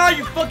my god,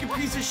 you fucking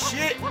piece of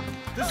shit!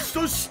 This is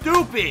so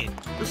stupid!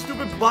 The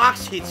stupid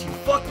box hits you,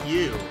 fuck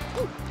you!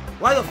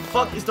 Why the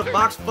fuck is the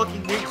box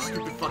fucking made,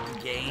 stupid fucking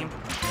game?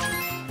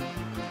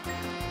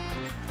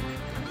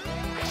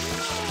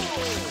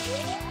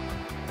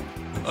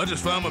 I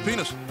just found my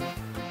penis.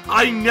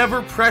 I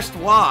never pressed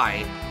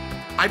Y.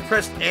 I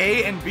pressed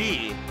A and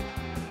B,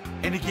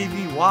 and it gave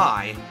me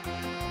Y.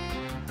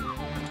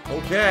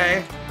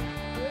 Okay.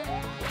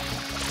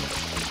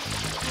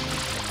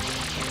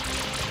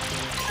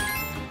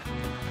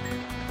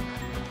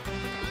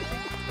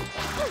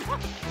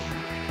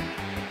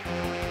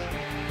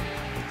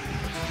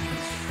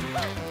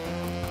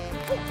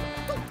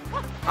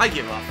 I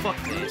give up. Fuck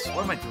this.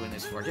 What am I doing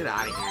this for? Get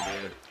out of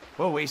here, dude.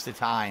 What a waste of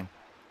time.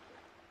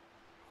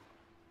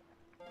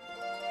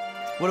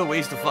 What a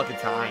waste of fucking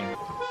time.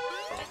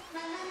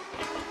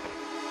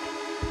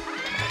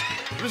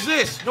 What is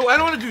this? No, I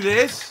don't want to do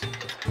this.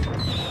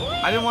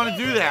 I didn't want to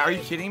do that. Are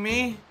you kidding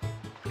me?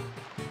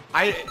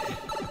 I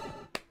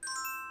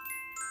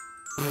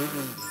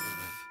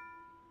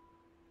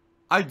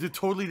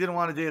totally didn't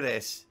want to do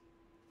this.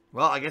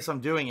 Well, I guess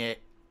I'm doing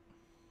it.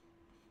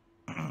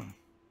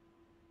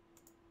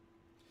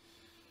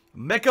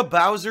 Mecha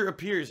Bowser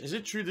appears. Is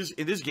it true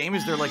in this game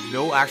is there like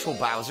no actual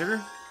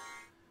Bowser?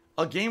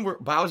 A game where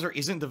Bowser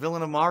isn't the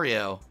villain of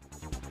Mario.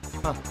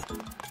 Huh.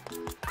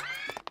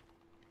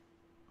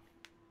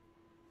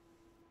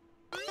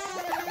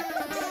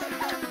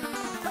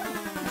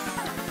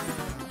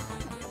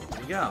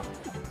 go?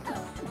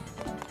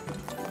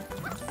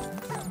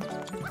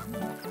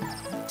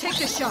 Take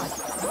the shot.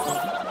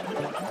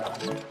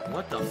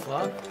 What the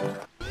fuck?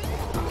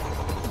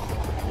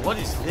 What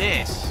is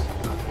this?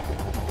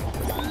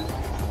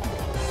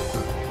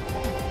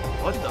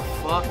 What the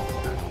fuck?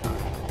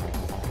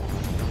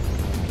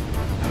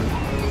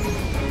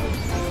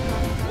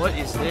 What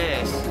is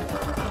this?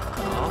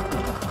 Oh.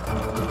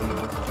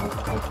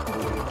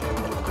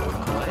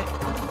 What?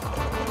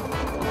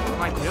 What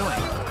am I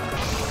doing?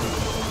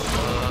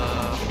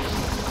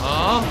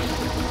 Oh,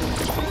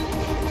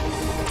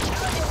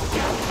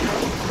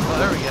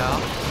 there we go.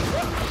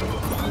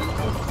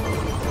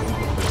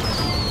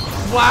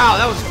 Wow,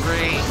 that was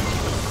great.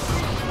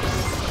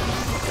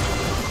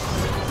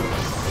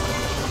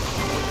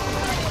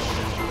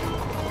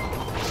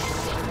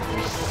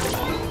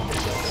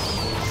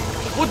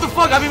 What the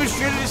fuck? I've even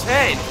straight at his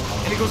head.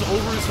 And it goes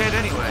over his head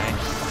anyway.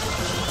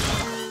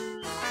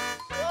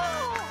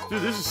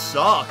 Dude, this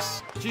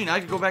sucks. Gee, now I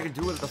can go back and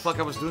do what the fuck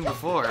I was doing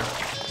before.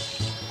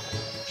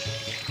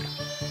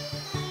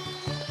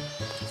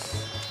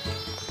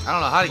 I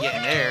don't know how to get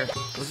in there.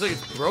 Looks like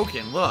it's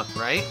broken. Look,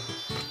 right?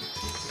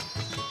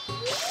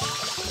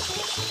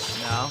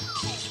 No.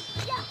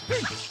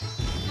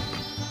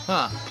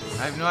 Huh.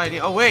 I have no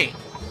idea. Oh, wait.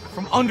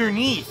 From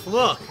underneath.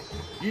 Look.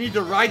 You need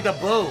to ride the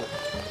boat.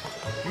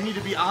 You need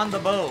to be on the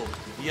boat.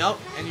 Yup.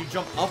 And you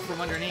jump up from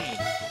underneath.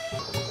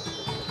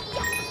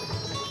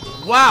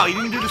 Wow, he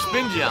didn't do the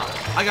spin jump.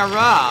 I got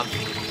robbed.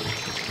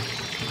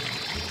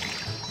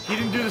 He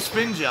didn't do the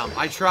spin jump.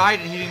 I tried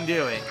and he didn't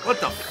do it. What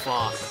the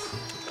fuck?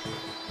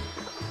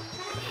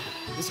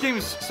 This game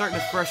is starting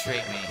to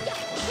frustrate me.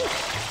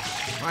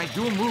 Alright,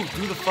 do a move.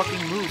 Do the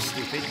fucking move,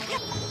 stupid.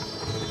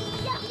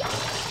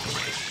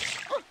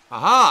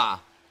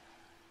 Aha!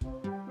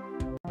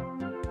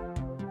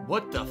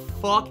 What the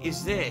fuck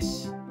is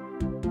this?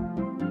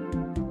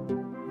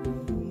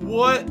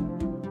 What?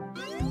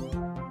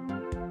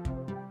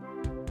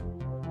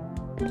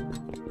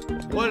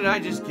 What did I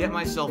just get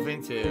myself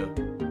into?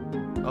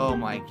 Oh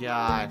my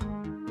god.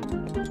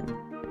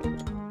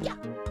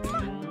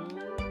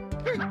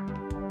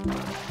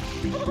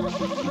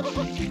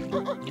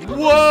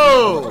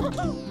 Whoa!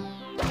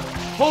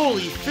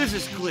 Holy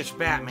physics glitch,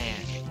 Batman.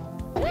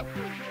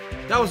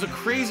 That was a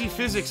crazy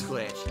physics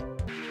glitch.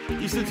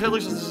 Easton Taylor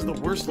says this is the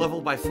worst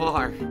level by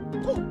far.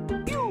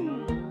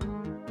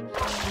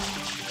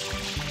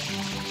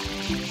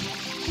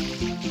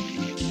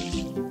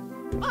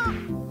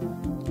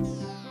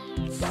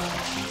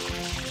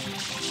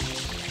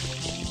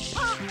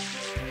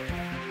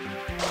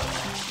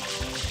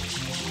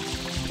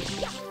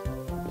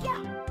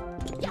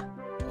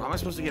 How am I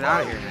supposed to get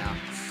out of here now?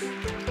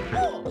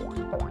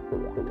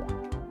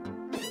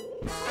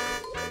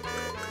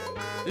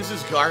 This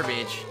is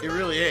garbage. It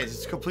really is.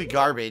 It's complete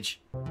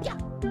garbage.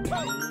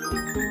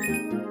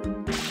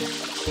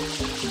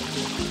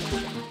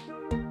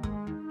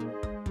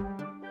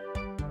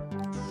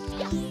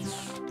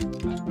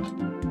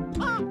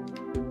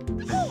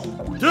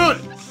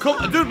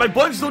 Dude, my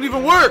buttons don't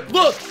even work.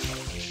 Look,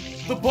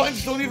 the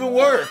buttons don't even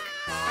work.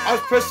 I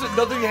was pressing it,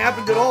 nothing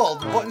happened at all.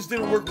 The buttons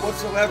didn't work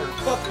whatsoever.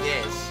 Fuck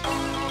this.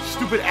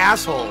 Stupid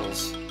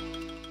assholes.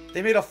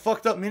 They made a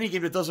fucked up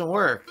minigame that doesn't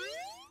work.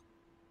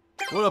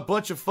 What a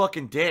bunch of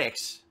fucking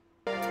dicks.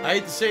 I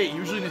hate to say it,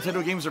 usually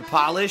Nintendo games are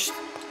polished.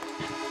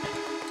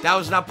 That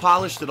was not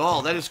polished at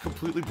all. That is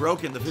completely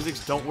broken. The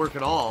physics don't work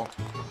at all.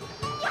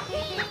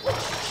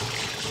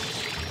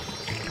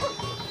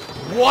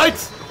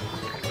 What?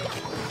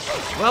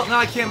 Well, now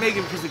I can't make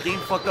it because the game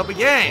fucked up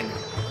again.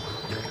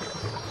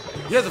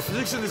 Yeah, the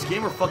physics in this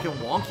game are fucking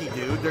wonky,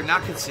 dude. They're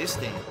not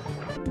consistent.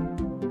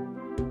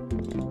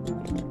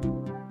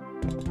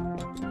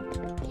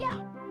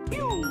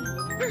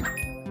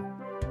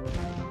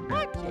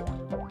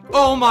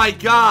 Oh my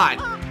god!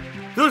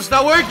 Dude, it's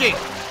not working!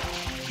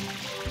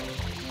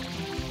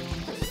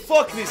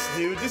 Fuck this,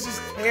 dude. This is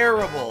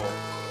terrible.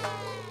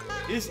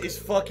 This is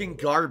fucking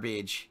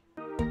garbage.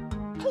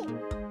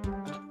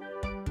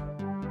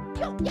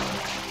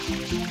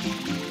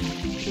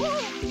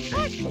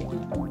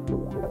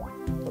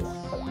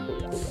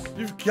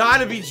 You've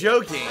gotta be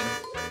joking.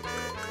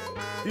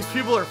 These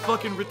people are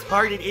fucking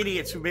retarded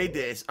idiots who made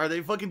this. Are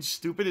they fucking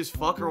stupid as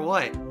fuck or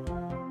what?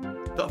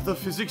 The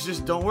physics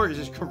just don't work. It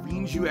just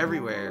careens you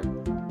everywhere.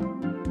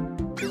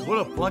 What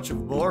a bunch of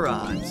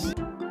morons.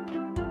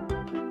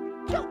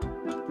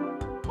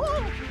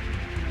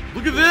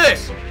 Look at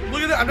this!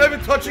 Look at that! I'm not even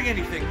touching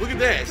anything. Look at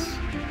this.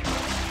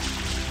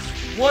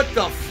 What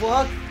the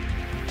fuck?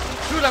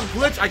 Dude, I'm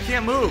glitched. I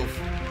can't move.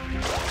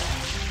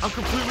 I'm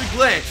completely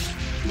glitched.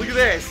 Look at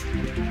this.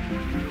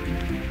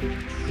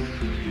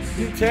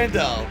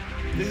 Nintendo.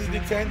 This is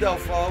Nintendo,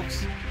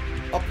 folks.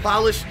 A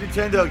polished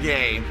Nintendo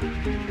game.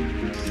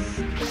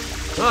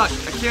 Look,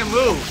 I can't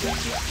move.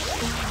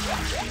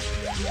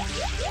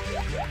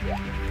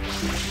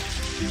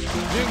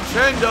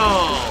 Nintendo!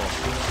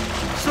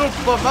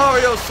 Super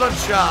Mario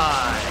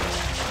Sunshine!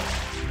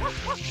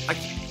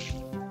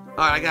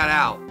 Alright, I got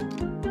out.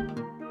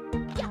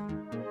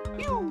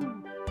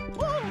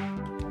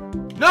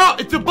 No,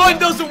 the button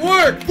doesn't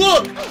work.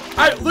 Look,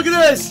 look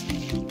at this.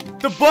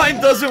 The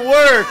button doesn't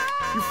work.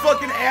 You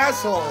fucking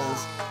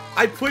assholes.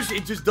 I push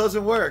it just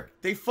doesn't work.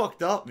 They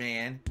fucked up,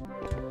 man.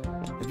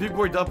 The big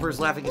boy Dumper is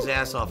laughing his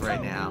ass off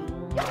right now.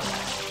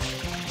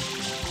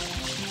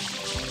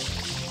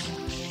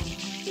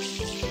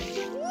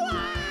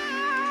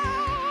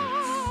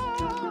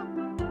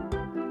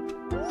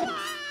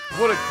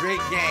 What a great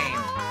game.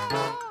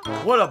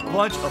 What a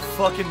bunch of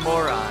fucking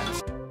morons.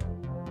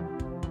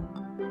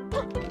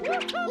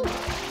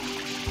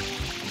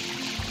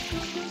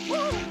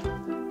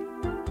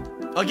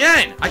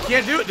 Again, I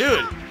can't do it,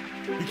 dude.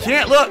 You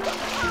can't, look.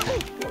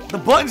 The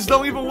buttons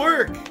don't even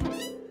work.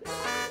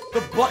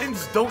 The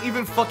buttons don't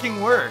even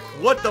fucking work.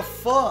 What the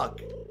fuck?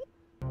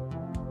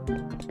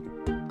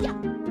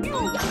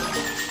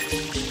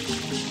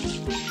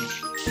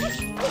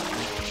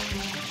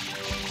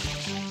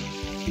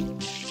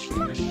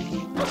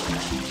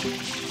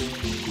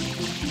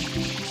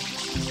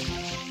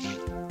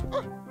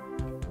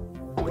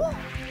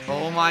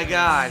 Oh my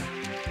god.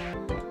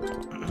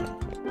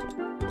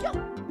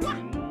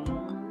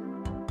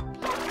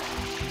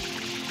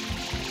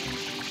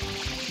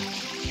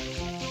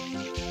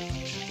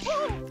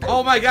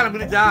 Oh my god, I'm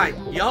gonna die.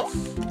 Yup.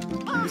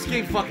 This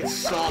game fucking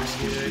sucks,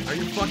 dude. Are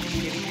you fucking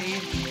kidding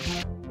me?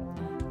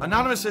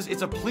 Anonymous says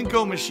it's a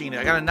Plinko machine.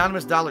 I got an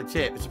anonymous $1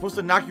 tip. It's supposed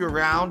to knock you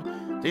around.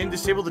 They didn't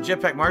disable the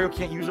jetpack. Mario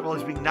can't use it while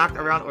he's being knocked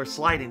around or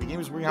sliding. The game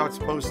is working how it's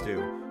supposed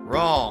to.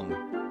 Wrong.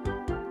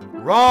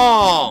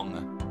 Wrong!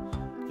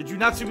 Did you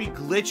not see me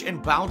glitch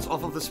and bounce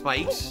off of the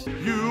spikes?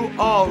 You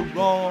are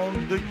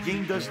wrong. The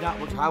game does not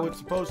work how it's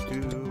supposed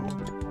to.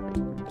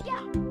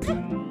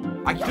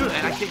 I can do it,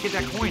 and I can't get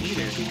that coin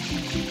either.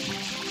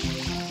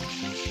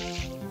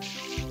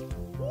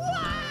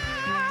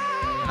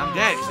 And I'm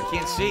dead because I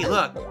can't see.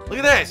 Look. Look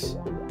at this.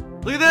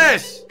 Look at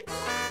this.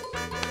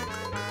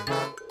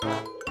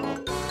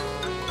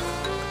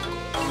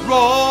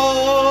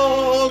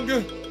 Wrong.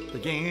 The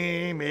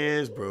game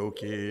is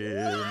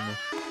broken.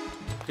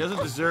 He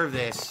doesn't deserve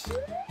this.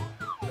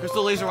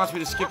 Crystal Laser wants me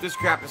to skip this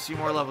crap and see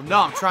more level. No,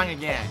 I'm trying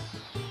again.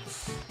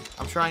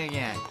 I'm trying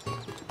again.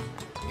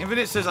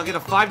 Infinite says I'll get a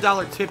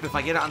 $5 tip if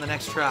I get it on the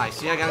next try.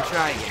 See, I gotta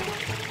try again.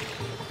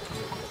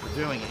 We're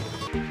doing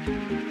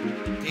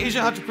it. The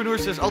Asian Entrepreneur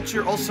says I'll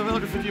cheer all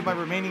 750 of my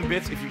remaining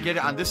bits if you get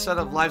it on this set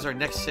of lives our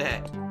next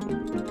set.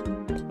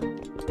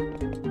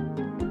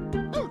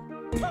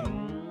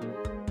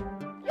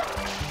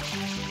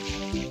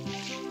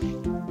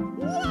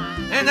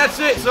 And that's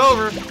it. It's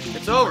over.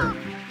 It's over.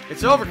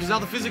 It's over because now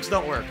the physics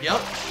don't work. Yep.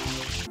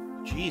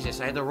 Jesus,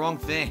 I had the wrong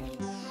thing.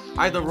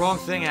 I had the wrong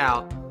thing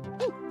out.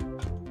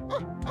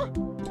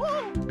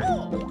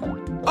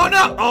 Oh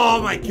no!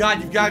 Oh my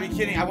god, you've got to be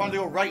kidding. I wanted to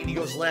go right and he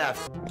goes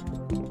left.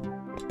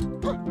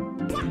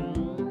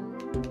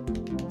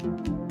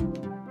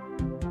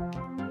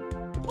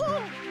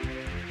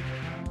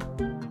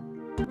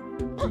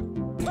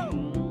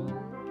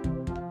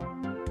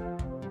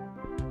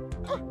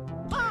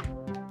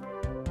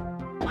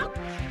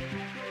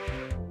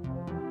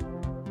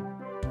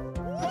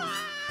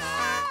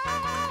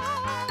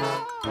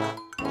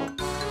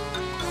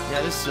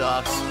 Yeah, this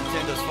sucks.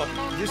 Nintendo's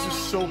fucking... This is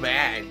so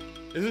bad.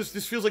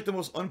 This feels like the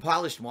most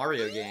unpolished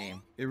Mario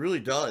game. It really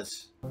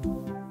does.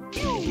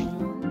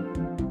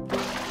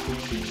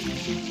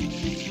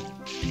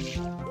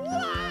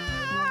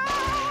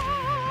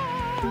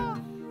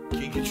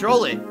 Can't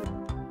control it.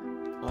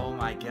 Oh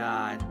my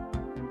god.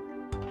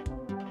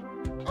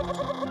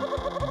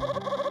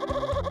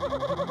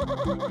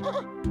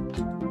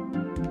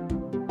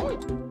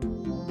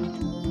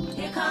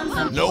 Here comes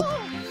the... Nope.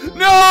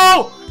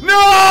 No!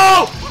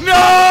 No! No!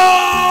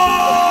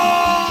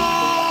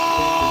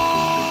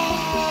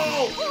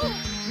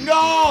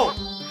 No!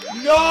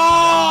 No!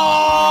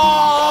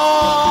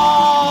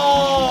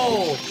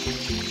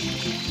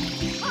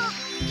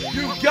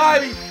 You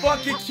gotta be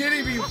fucking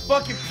kidding me, you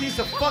fucking piece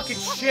of fucking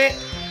shit!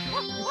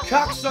 You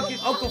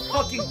cocksucking Uncle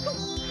fucking...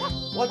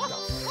 What the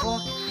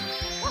fuck?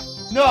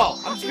 No,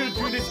 I'm just gonna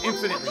do this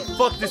infinitely.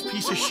 Fuck this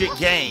piece of shit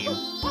game.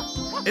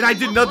 And I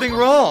did nothing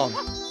wrong.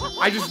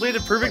 I just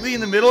landed perfectly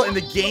in the middle and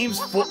the game's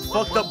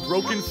fucked up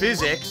broken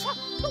physics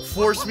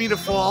forced me to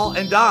fall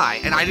and die.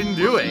 And I didn't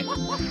do it.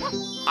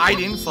 I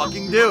didn't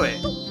fucking do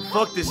it.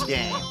 Fuck this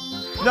game.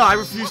 No, I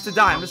refuse to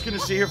die. I'm just gonna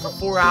sit here for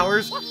 4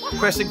 hours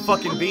pressing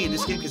fucking B.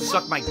 This game can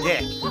suck my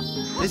dick.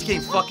 This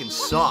game fucking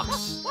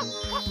sucks.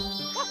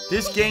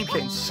 This game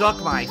can suck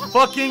my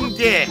fucking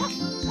dick.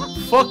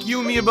 Fuck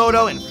you,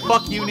 Miyamoto, and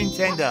fuck you,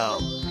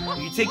 Nintendo.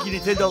 You can take your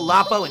Nintendo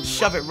Lapo and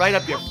shove it right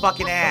up your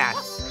fucking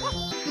ass.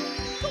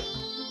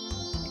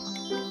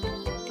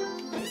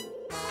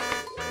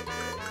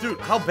 Dude,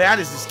 how bad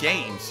is this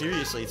game?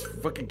 Seriously, it's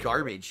fucking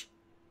garbage.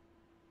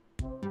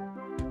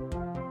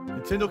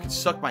 Nintendo can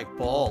suck my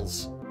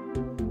balls.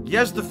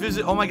 Yes, the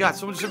physics... Oh my god,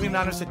 someone just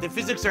anonymous said the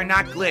physics are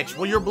not glitched.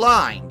 Well, you're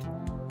blind.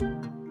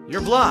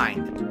 You're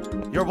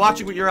blind. You're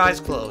watching with your eyes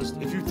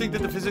closed. If you think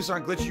that the physics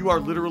aren't glitched, you are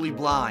literally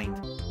blind.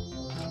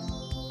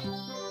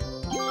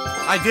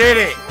 I did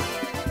it!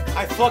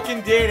 I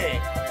fucking did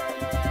it!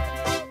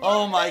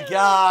 Oh my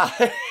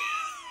god.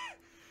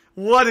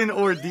 What an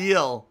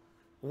ordeal.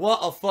 What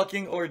a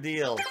fucking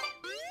ordeal.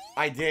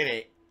 I did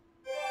it.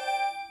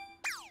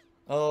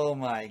 Oh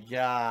my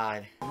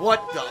god.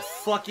 What the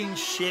fucking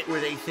shit were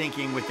they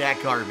thinking with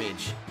that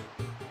garbage?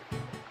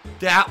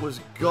 That was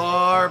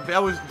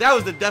that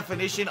was the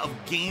definition of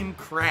game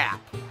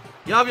crap.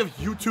 You know how you have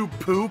YouTube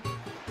poop?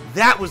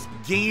 That was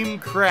game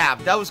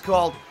crap. That was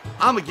called,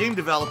 I'm a game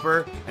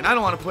developer, and I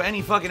don't want to put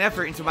any fucking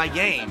effort into my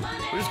game.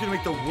 We're just gonna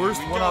make the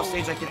worst one-off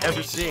stage I can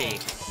ever see.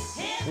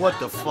 What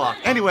the fuck?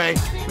 Anyway,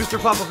 Mr.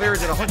 Papavera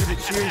did 100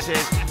 cheer. He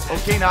says,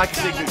 okay, now I can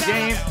say good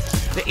game.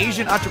 The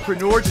Asian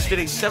entrepreneur just did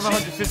a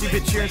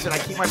 750-bit cheer and said, I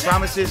keep my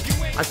promises.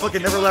 I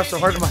fucking never laughed so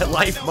hard in my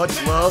life. Much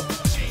love.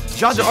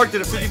 John the Arc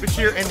did a 50-bit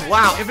cheer, and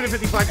wow, Infinite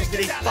 55 just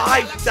did a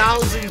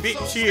 5,000-bit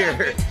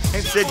cheer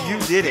and said, you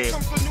did it.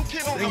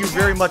 Thank you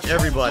very much,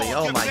 everybody.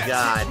 Oh my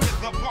god.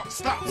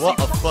 What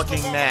a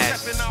fucking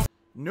mess.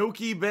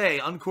 Noki Bay,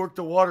 uncork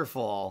the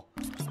waterfall.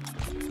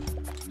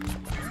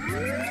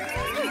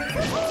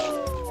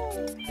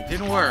 It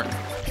didn't work.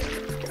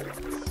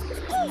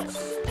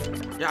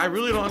 Yeah, I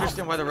really don't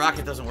understand why the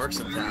rocket doesn't work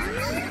sometimes.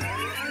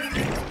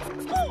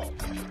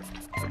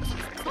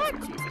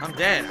 I'm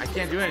dead. I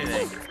can't do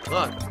anything.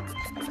 Look.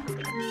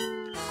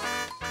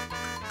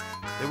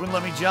 They wouldn't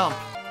let me jump.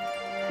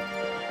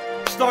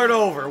 Start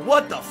over.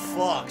 What the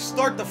fuck?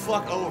 Start the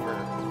fuck over.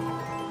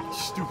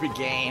 Stupid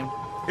game.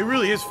 It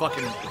really is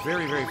fucking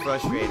very, very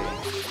frustrating.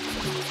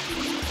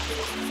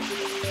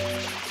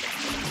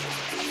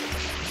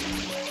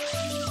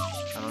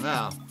 I don't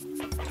know.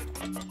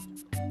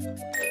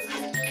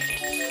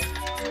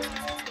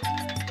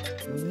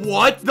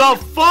 What the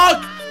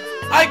fuck?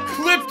 I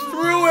clipped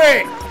through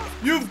it!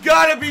 You've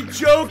got to be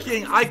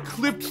joking! I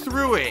clipped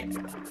through it.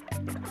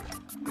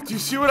 Do you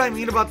see what I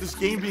mean about this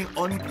game being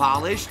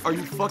unpolished? Are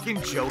you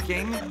fucking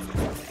joking?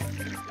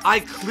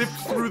 I clipped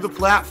through the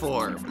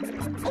platform.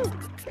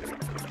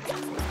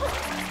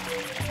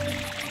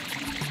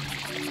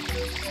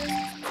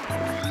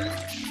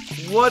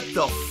 What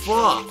the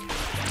fuck?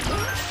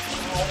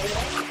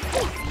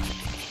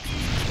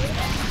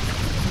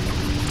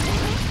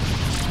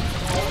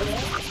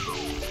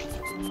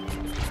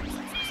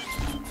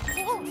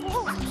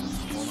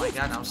 Oh my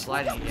god, now I'm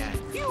sliding again.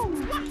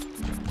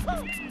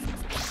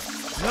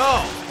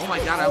 No! Oh my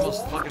god, I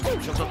almost fucking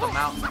jumped up the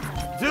mountain.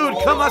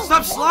 Dude, come on,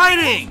 stop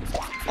sliding!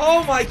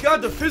 Oh my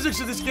god, the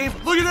physics of this game.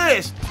 Look at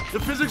this! The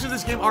physics of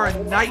this game are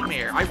a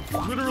nightmare. I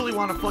literally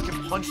want to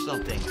fucking punch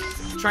something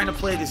trying to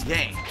play this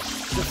game.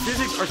 The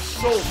physics are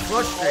so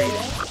frustrating.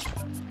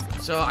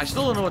 So, I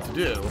still don't know what to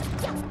do.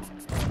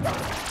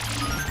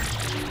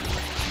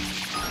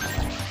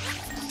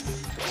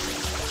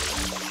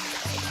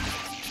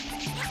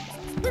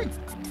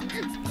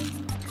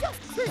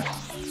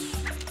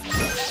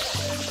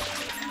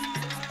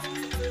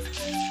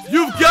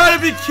 You've got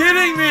to be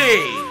kidding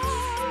me!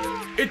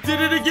 It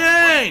did it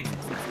again!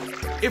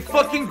 It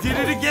fucking did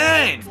it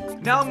again!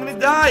 Now I'm gonna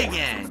die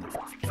again!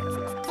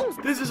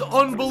 This is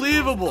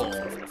unbelievable!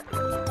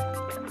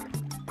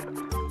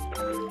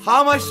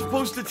 How am I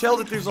supposed to tell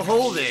that there's a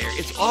hole there?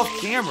 It's off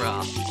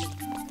camera.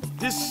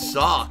 This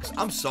sucks.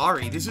 I'm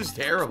sorry. This is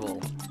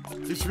terrible.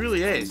 This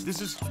really is.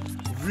 This is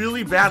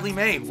really badly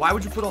made. Why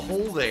would you put a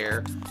hole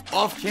there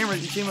off camera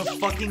that you can't even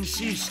fucking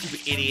see,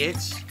 stupid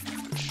idiots?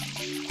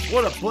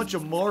 What a bunch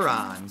of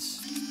morons.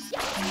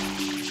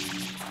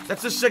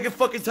 That's the second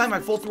fucking time I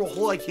fall through a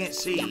hole I can't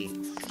see.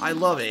 I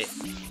love it.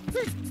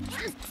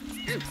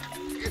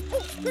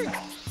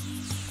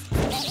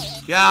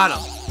 Got him.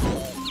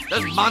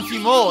 That's Monty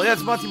Mole. Yeah,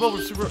 it's Monty Mole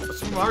from Super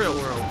Mario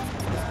World.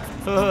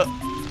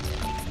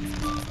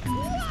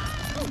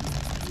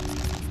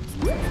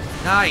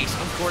 Nice.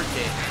 Uncorked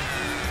it.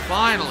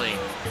 Finally.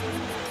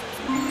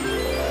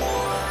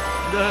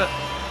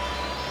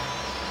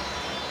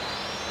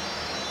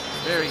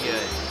 Very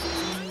good.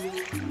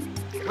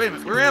 Wait a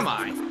minute. Where am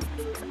I?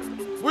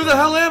 Where the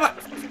hell am I?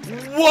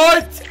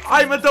 What?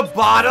 I'm at the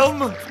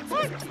bottom?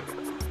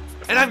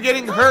 And I'm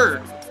getting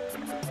hurt.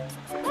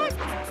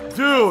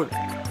 Dude.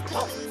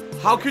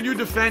 How could you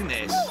defend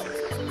this?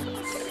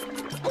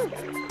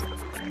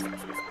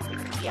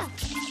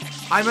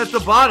 I'm at the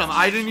bottom.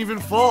 I didn't even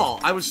fall.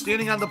 I was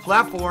standing on the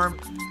platform.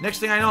 Next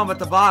thing I know, I'm at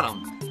the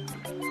bottom.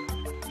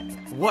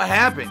 What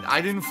happened? I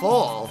didn't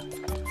fall.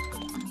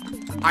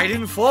 I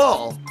didn't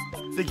fall.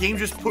 The game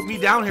just put me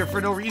down here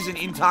for no reason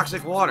in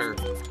toxic water.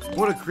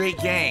 What a great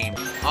game.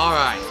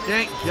 Alright,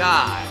 thank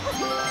God.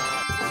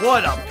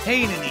 What a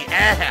pain in the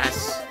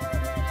ass.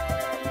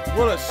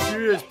 What a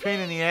serious pain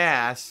in the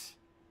ass.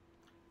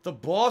 The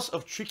boss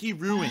of Tricky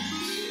Ruins.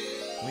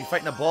 We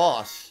fighting the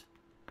boss.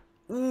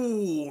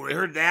 Ooh, I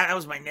heard that? That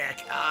was my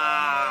neck.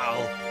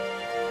 Ow.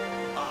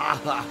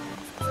 Ah.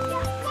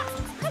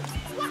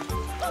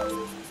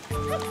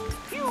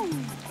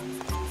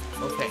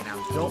 Okay,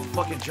 now don't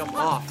fucking jump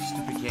off,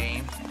 stupid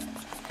game.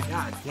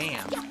 God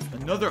damn.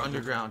 Another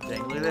underground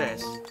thing. Look at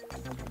this.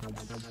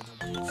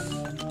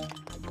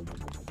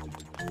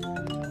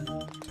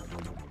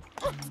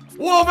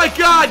 Oh my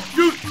god,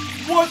 dude!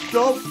 What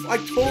the f— I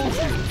told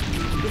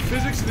you. The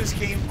physics of this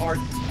game are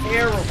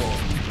terrible.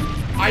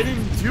 I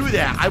didn't do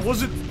that. I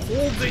wasn't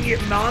holding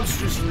it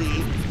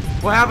monstrously.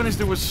 What happened is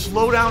there was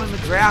slowdown in the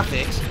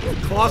graphics,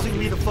 causing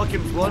me to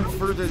fucking run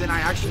further than I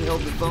actually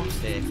held the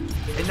thumbstick.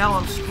 And now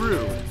I'm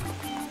screwed.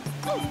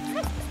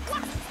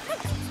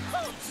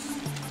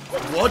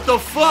 What the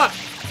fuck?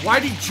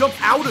 Why'd he jump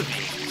out of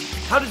it?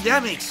 How did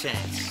that make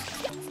sense?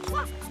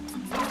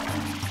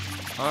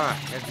 Alright, I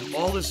have to do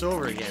all this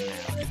over again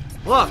now.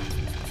 Look!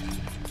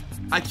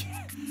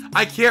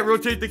 I can't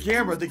rotate the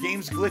camera. The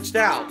game's glitched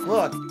out.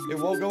 Look, it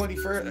won't go any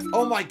further.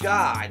 Oh my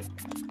god.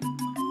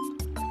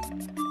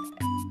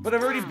 But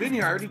I've already been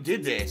here. I already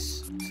did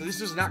this. So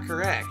this is not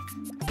correct.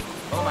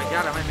 Oh my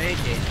god, I made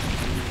it.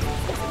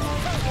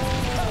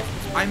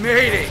 I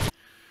made it.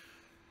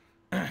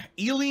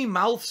 Eely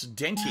Mouth's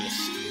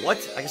Dentist. What?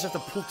 I guess I have to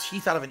pull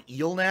teeth out of an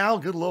eel now?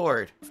 Good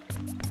lord.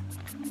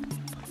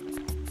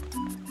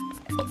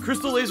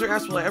 Crystal Laser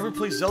asked, will I ever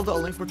play Zelda A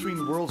Link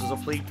Between Worlds as a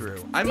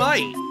playthrough? I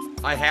might.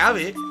 I have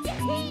it.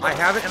 I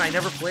have it and I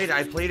never played it.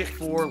 I played it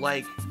for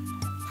like,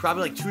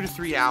 probably like 2 to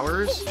 3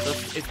 hours. So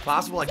if it's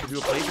possible I could do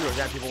a playthrough of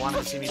that. People wanted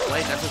to see me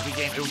play. That's what the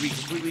game, it would be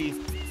completely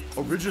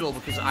original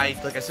because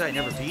like I said, I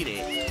never beat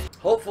it.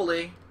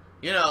 Hopefully,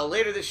 you know,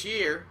 later this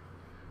year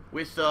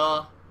with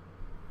the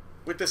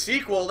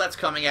sequel that's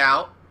coming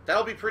out,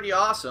 that'll be pretty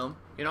awesome.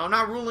 You know, I'm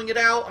not ruling it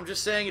out. I'm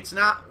just saying it's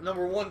not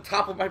 #1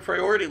 top of my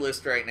priority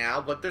list right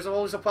now, but there's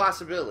always a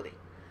possibility.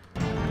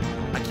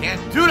 I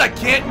can't, dude, I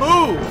can't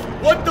move!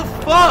 What the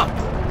fuck?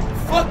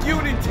 Fuck you,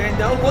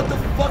 Nintendo. What the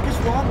fuck is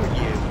wrong with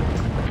you?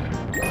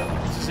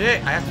 This is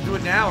it. I have to do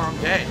it now or I'm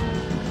dead.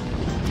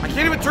 I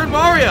can't even turn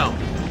Mario!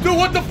 Dude,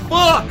 what the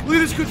fuck? Look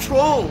at his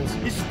controls.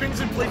 He spins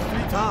in place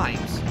 3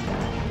 times.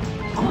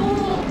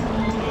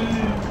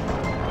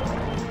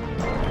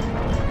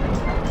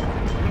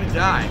 I'm gonna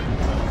die.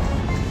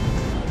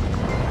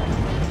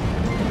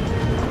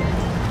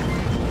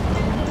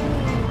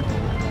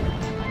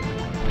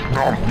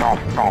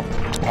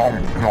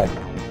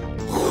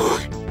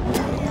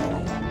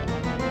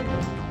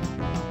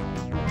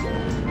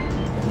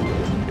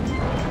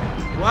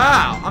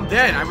 Wow, I'm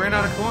dead. I ran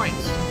out of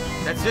coins.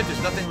 That's it.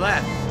 There's nothing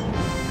left.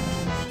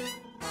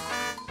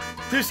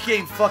 This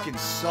game fucking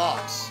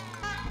sucks.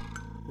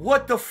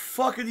 What the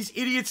fuck are these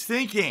idiots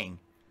thinking?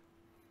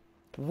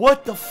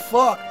 What the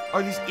fuck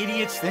are these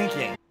idiots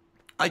thinking?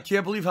 I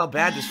can't believe how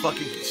bad this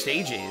fucking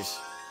stage is.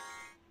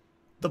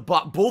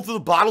 Both of the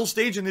bottle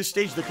stage and this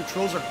stage, the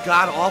controls are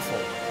god-awful.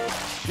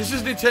 This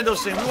is Nintendo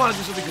saying, we want to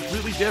do something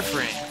completely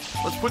different.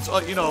 Let's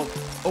put, you know,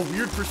 a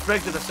weird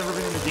perspective that's never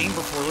been in the game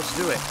before. Let's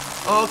do it.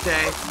 Oh,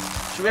 okay.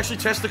 Should we actually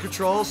test the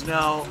controls?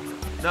 No.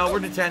 No,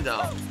 we're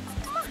Nintendo.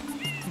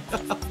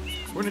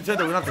 We're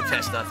Nintendo. We don't have to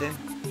test nothing.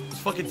 Let's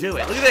fucking do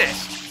it. Look at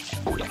this.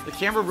 The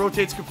camera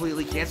rotates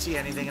completely. Can't see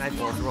anything, and I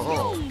fall through a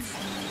hole.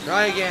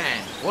 Try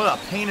again. What a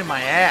pain in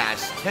my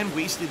ass. 10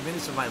 wasted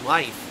minutes of my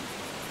life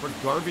for a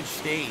garbage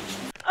stage.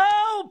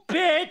 Oh,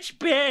 bitch,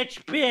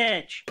 bitch,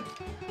 bitch.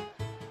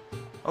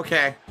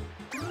 Okay.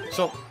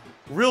 So,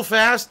 real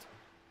fast,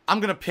 I'm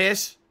gonna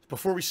piss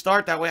before we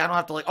start. That way I don't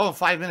have to like, oh, in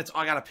 5 minutes, oh,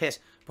 I gotta piss.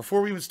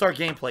 Before we even start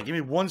gameplay, give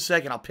me 1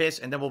 second, I'll piss,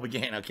 and then we'll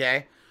begin,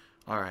 okay?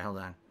 Alright, hold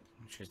on.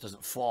 Make sure it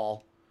doesn't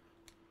fall.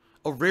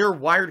 A rare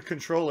wired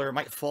controller. It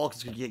might fall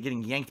because it's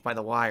getting yanked by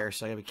the wire,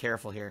 so I gotta be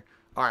careful here.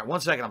 Alright,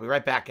 1 second, I'll be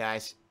right back,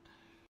 guys.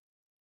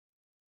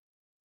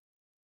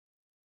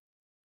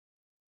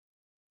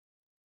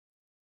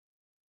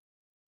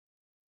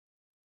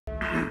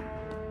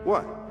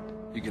 What?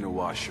 You gonna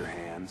wash your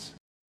hands?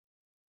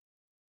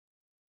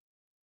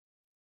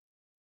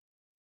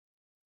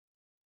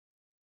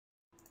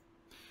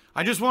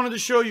 I just wanted to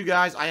show you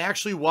guys, I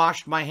actually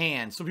washed my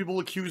hands. Some people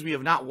accuse me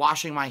of not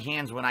washing my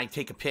hands when I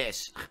take a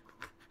piss.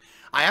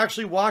 I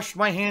actually washed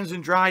my hands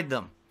and dried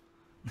them.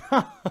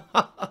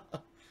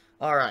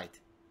 Alright.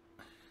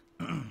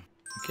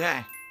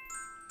 Okay.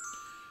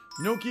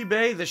 Noki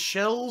Bay, the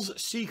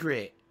Shell's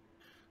Secret.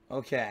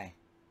 Okay.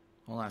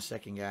 Hold on a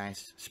second,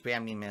 guys.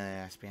 Spam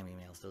emails.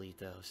 Delete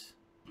those.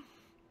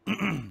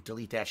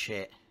 Delete that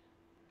shit.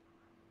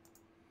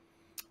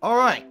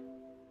 Alright.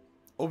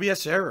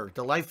 OBS error.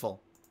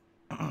 Delightful.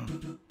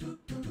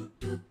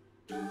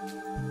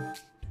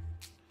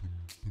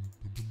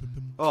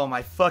 Oh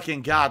my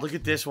fucking god. Look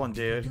at this one,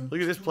 dude.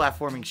 Look at this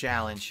platforming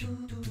challenge.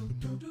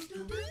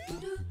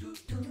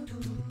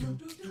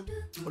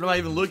 What am I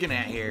even looking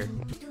at here?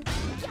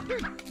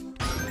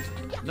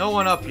 No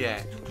one up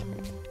yet.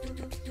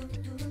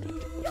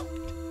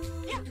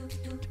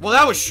 Well,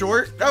 that was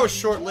short. That was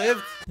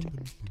short-lived.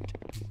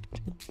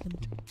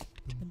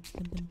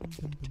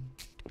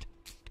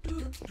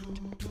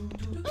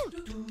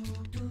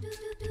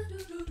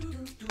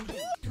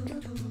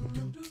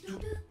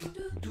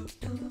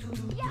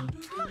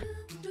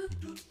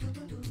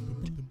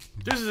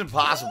 This is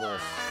impossible.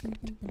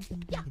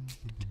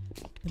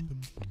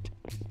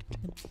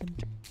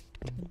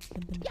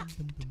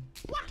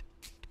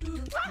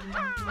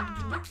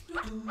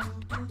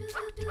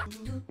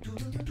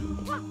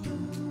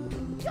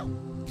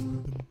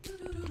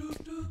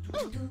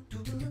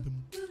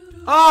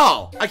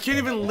 Oh! I can't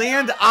even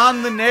land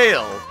on the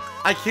nail.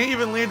 I can't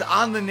even land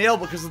on the nail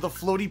because of the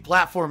floaty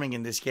platforming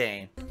in this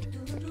game.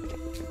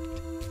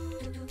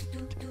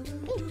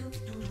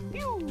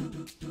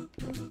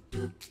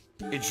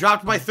 It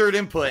dropped my third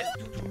input.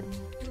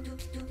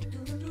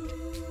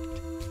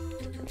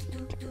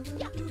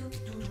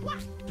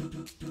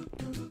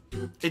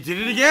 It did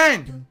it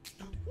again!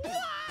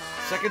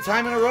 Second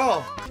time in a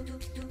row.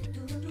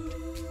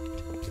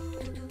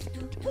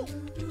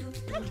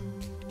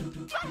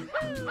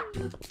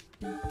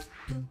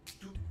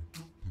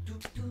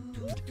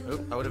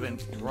 Oop, that would have been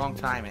wrong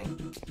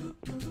timing.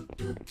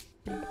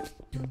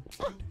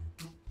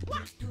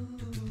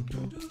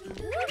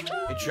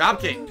 It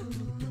dropped it.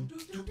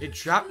 It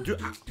dropped.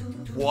 Dude,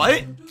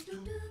 what?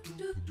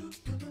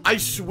 I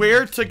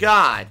swear to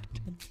God,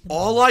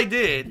 all I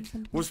did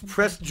was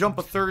press jump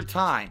a third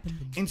time.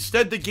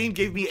 Instead, the game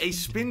gave me a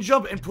spin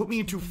jump and put me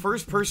into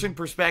first-person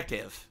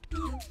perspective.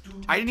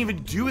 I didn't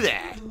even do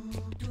that.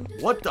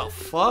 What the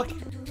fuck?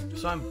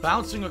 So I'm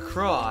bouncing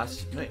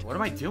across. Wait, what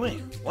am I doing?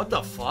 What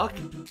the fuck?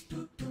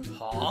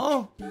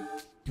 Huh?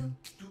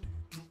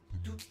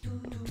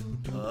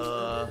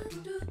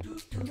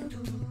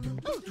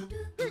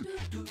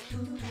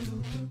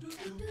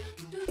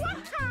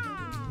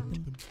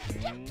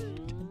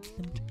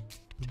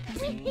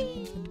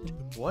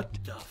 What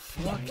the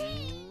fuck?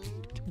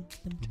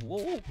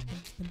 Whoa.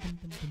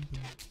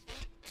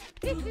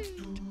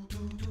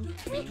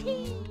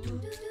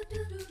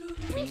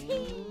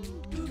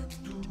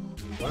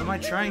 What am I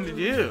trying to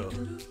do?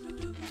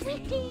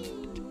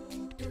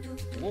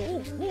 Whoa,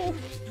 whoa.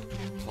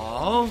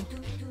 Huh?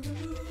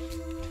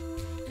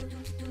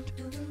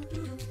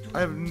 I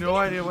have no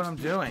idea what I'm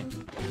doing.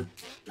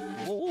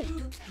 Whoa.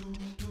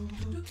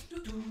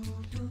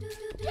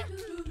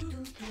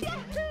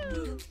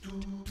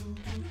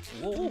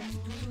 Whoa.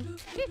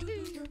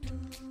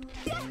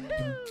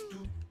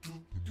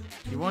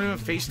 He won't even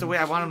face the way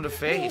I want him to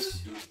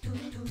face.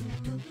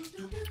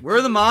 Where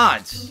are the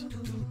mods?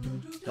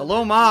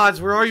 Hello,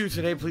 mods. Where are you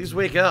today? Please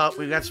wake up.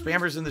 We've got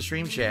spammers in the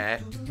stream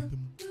chat.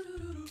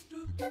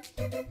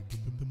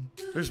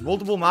 There's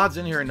multiple mods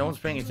in here and no one's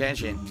paying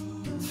attention.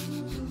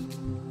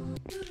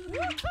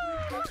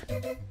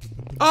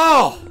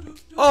 Oh!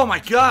 Oh my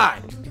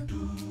god!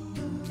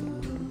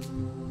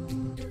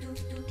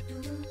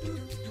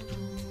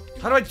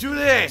 How do I do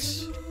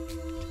this?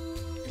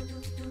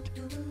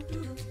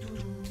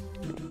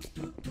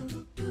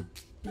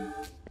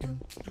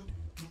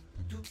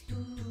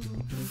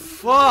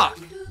 Fuck!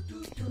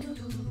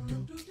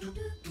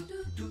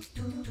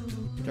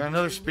 Got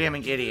another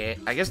spamming idiot.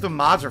 I guess the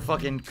mods are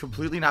fucking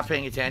completely not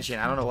paying attention.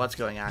 I don't know what's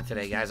going on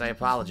today, guys. I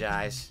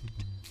apologize.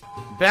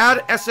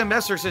 Bad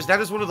SMSer says that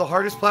is one of the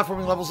hardest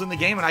platforming levels in the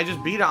game, and I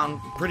just beat on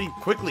pretty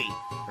quickly,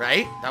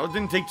 right? That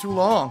didn't take too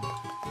long.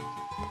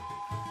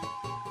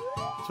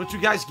 That's what you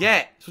guys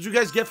get. That's what you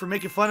guys get for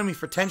making fun of me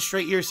for 10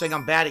 straight years saying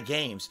I'm bad at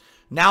games.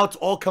 Now it's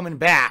all coming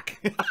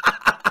back.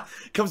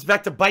 Comes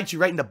back to bite you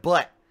right in the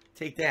butt.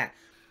 Take that.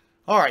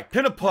 Alright,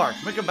 pin a park.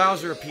 Mega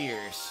Bowser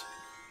appears.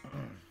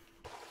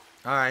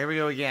 Alright, here we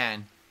go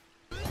again.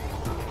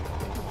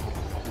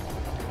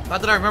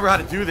 Not that I remember how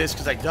to do this,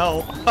 because I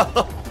don't.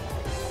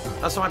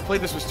 Last time I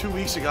played this was 2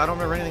 weeks ago. I don't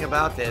remember anything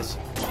about this.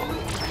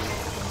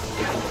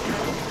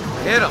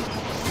 Hit him.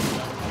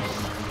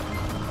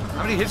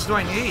 How many hits do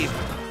I need?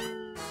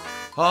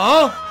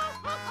 Huh?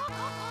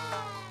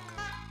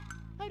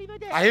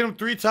 I hit him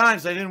 3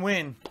 times. I didn't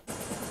win.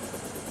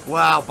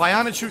 Wow.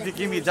 Bionichu that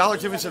gave me $1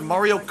 tip and said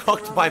Mario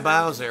cucked by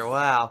Bowser.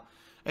 Wow.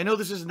 I know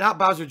this is not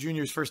Bowser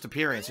Jr.'s first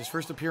appearance. His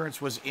first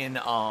appearance was in,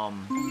 God,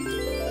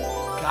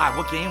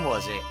 what game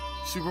was it?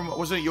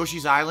 Was it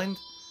Yoshi's Island?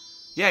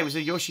 Yeah, it was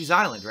at Yoshi's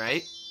Island,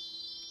 right?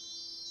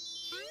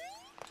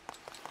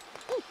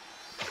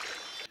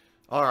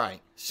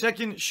 Alright.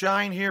 Second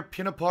shine here,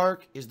 Pinna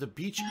Park, is the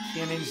Beach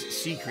Cannon's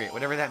secret,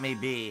 whatever that may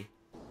be.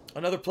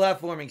 Another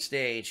platforming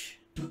stage.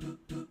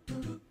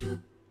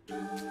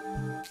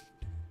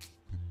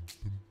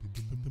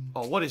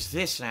 Oh, what is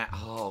this now?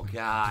 Oh,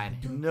 God.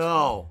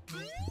 No.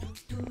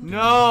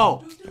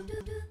 No!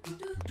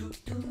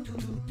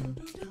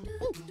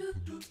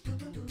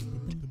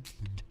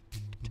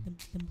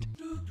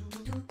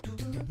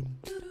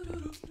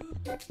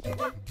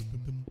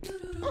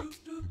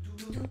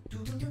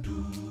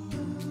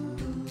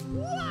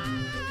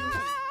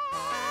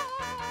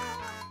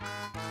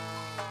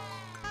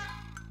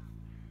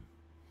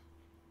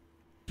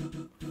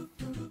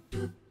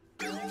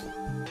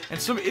 And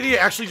some idiot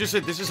actually just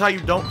said, this is how you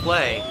don't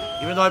play.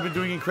 Even though I've been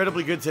doing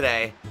incredibly good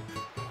today.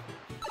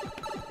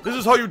 This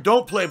is how you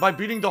don't play, by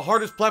beating the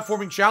hardest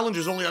platforming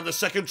challenges only on the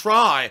second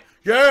try.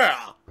 Yeah!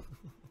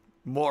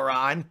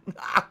 Moron.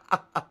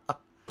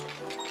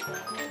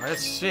 Alright,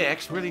 that's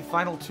 6. Where are the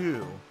final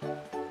 2?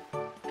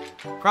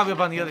 Probably up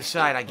on the other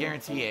side, I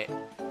guarantee it.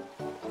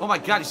 Oh my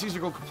god, these things are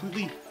going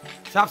completely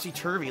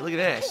topsy-turvy. Look at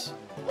this.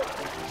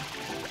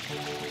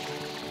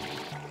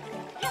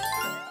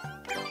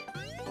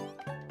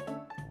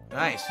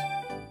 Nice.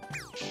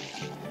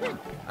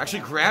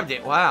 Actually grabbed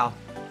it, wow.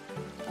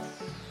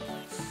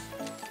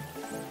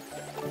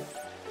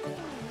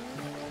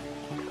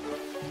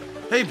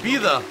 Hey, be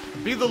the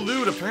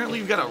Lewd. Apparently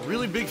you've got a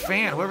really big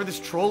fan. Whoever this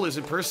troll is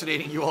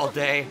impersonating you all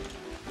day.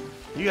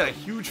 You got a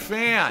huge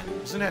fan.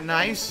 Isn't that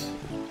nice?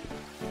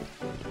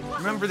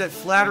 Remember that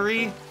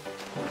flattery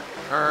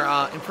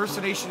or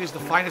impersonation is the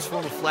finest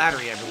form of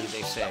flattery, I believe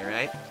they say,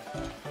 right?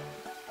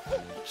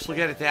 Just look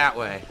at it that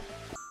way.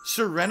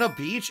 Serena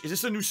Beach? Is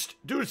this a new...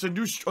 Dude, it's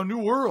a new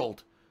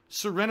world.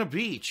 Serena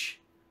Beach.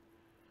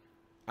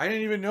 I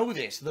didn't even know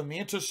this. The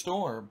Manta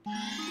Storm.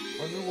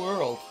 A new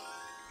world.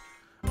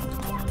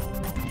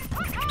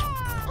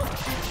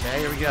 Okay,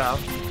 here we go.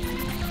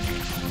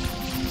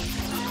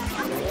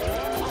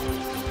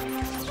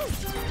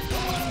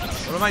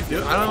 What am I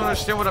doing? I don't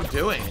understand what I'm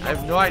doing. I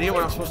have no idea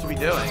what I'm supposed to be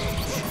doing.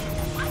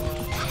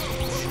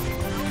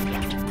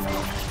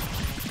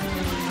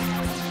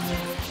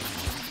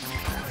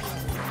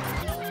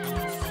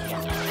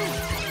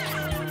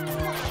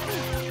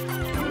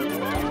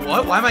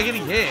 What? Why am I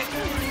getting hit?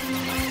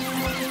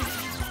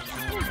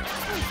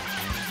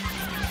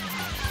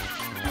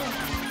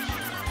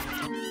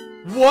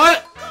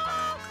 What?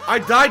 I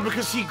died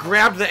because he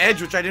grabbed the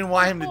edge, which I didn't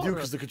want him to do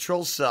because the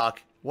controls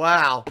suck.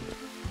 Wow.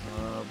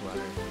 Oh,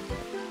 brother.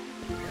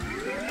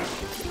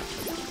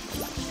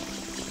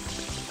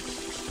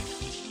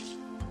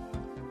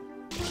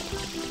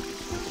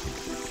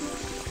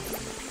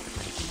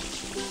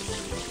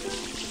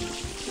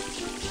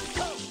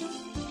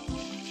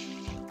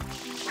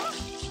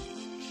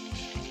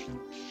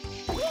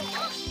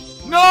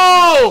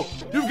 No!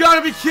 You've got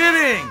to be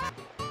kidding!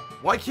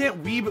 Why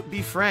can't we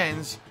be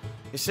friends?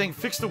 It's saying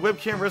fix the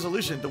webcam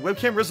resolution. The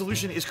webcam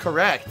resolution is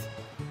correct.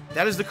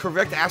 That is the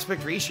correct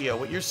aspect ratio.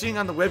 What you're seeing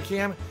on the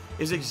webcam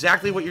is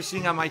exactly what you're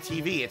seeing on my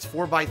TV. It's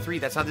 4:3.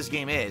 That's how this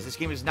game is. This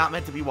game is not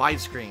meant to be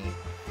widescreen.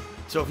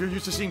 So if you're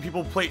used to seeing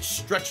people play it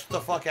stretched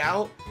the fuck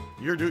out,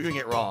 you're doing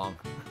it wrong.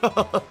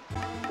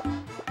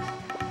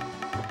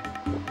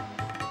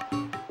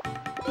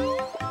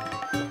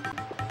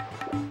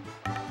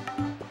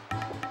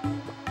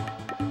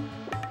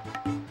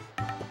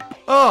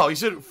 Oh, you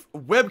said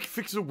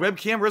fix the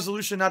webcam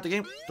resolution, not the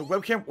game. The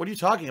webcam. What are you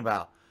talking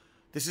about?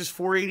 This is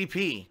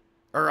 480p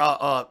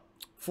or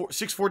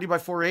 640 by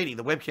 480.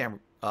 The webcam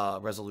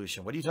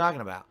resolution. What are you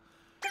talking about?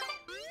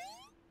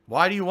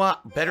 Why do you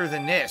want better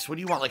than this? What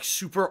do you want? Like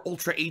super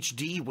ultra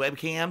HD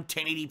webcam,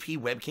 1080p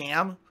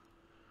webcam?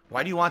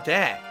 Why do you want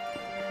that?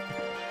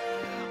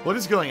 What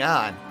is going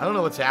on? I don't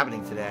know what's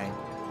happening today.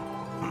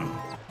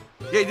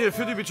 Yeah, you did a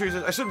 50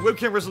 picture. I said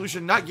webcam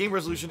resolution, not game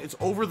resolution. It's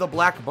over the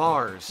black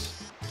bars.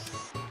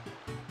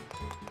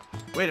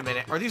 Wait a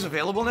minute, are these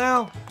available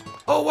now?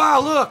 Oh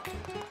wow, look!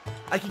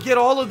 I can get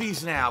all of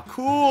these now,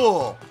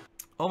 cool!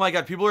 Oh my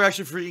god, people are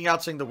actually freaking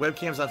out saying the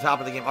webcam's on top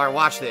of the game. Alright,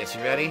 watch this,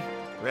 you ready?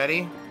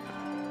 Ready?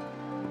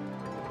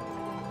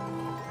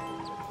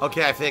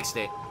 Okay, I fixed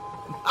it.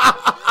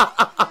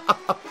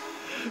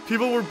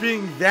 People were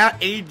being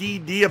that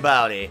ADD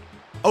about it.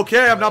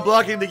 Okay, I'm not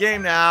blocking the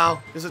game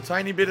now. There's a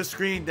tiny bit of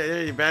screen,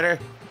 there, you better.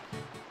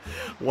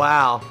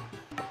 Wow.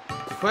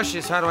 The question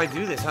is, how do I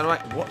do this? How do I...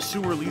 What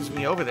sewer leads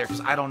me over there?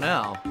 Because I don't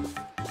know.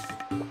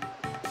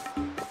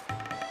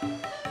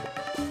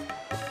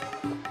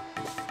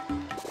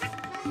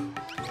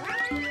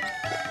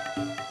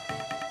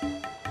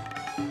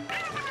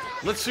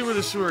 Let's see where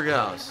the sewer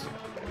goes.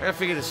 I gotta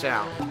figure this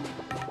out.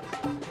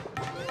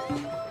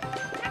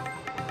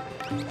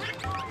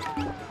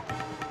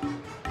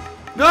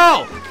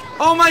 No!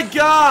 Oh my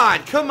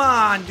god! Come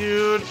on,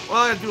 dude! Well,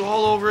 I gotta do it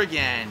all over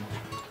again.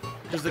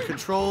 Because the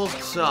controls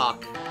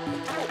suck.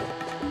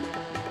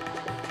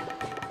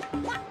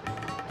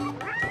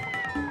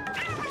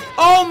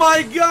 Oh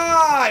my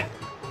god!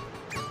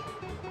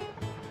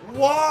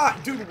 Why?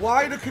 Dude,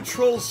 why are the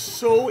controls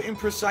so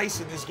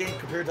imprecise in this game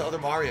compared to other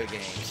Mario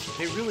games?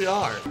 They really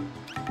are.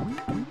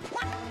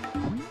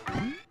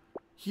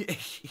 He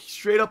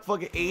straight up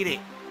fucking ate it.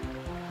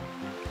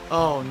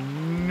 Oh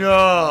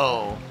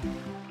no.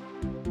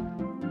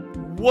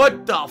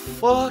 What the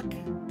fuck?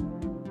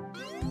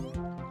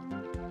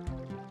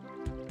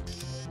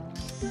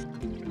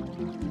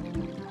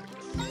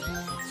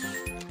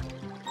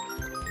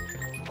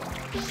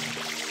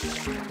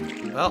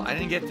 Well, I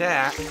didn't get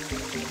that.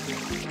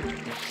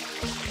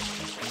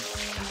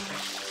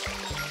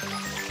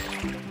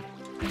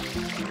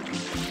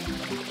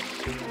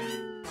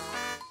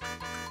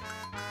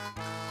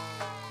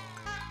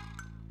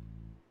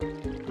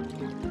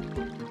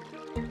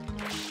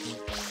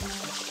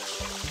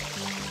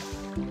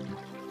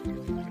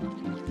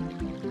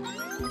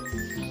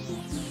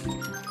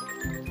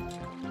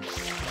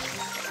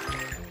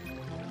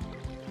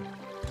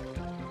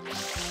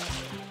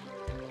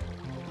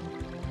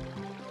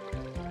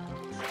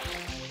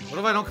 What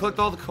if I don't collect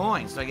all the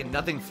coins? Do I get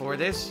nothing for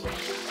this?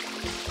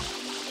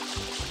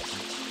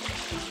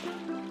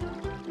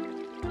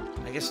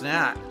 I guess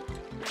not.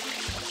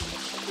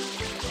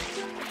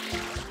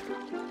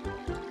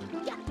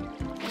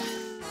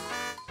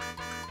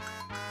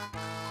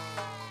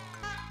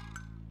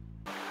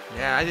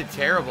 Yeah, I did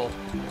terrible.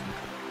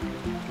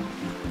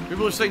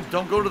 People are saying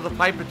don't go to the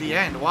pipe at the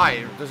end.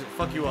 Why? Does it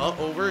fuck you up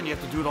over and you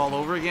have to do it all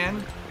over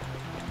again?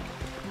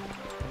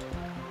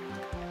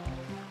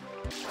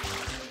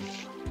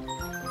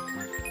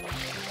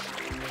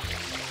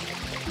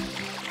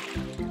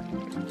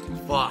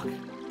 fuck.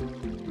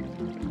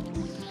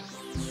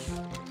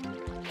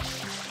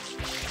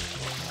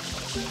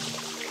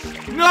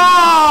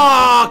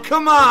 No!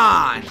 Come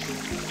on!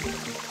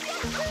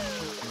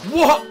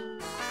 What?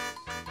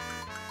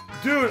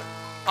 Dude,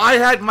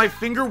 my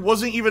finger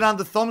wasn't even on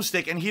the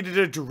thumbstick and he did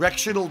a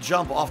directional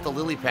jump off the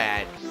lily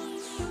pad.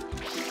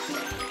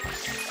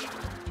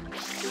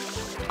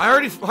 I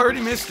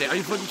already missed it. Are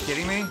you fucking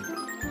kidding me?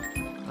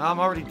 No, I'm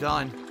already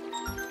done.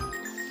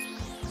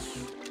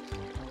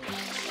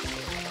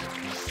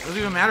 Doesn't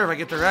even matter if I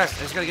get the rest.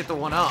 I just gotta get the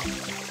one up.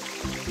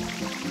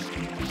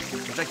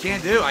 Which I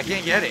can't do. I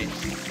can't get it.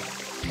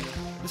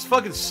 This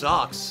fucking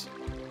sucks.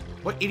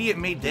 What idiot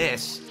made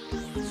this?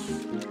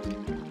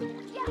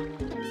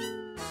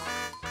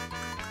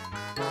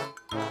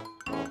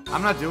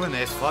 I'm not doing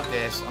this. Fuck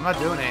this. I'm not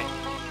doing it.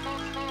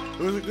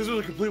 This was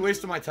a complete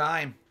waste of my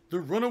time. The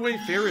runaway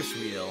Ferris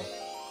wheel.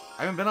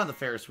 I haven't been on the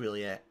Ferris wheel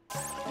yet.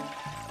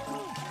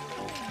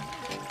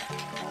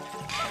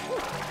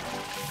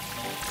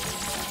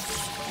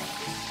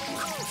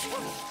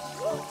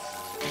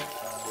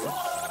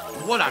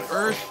 What on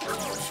earth?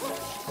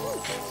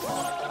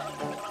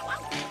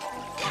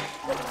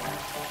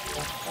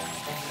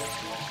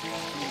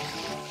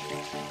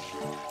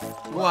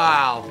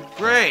 Wow,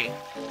 great.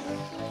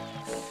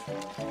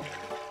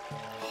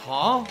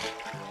 Huh?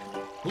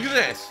 Look at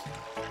this.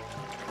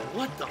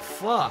 What the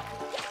fuck?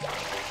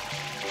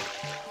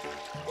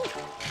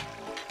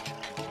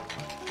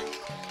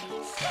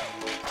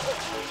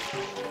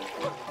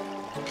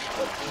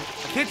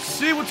 I can't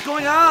see what's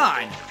going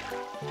on.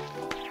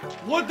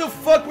 What the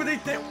fuck were they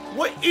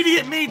what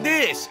idiot made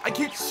this? I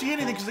can't see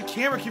anything because the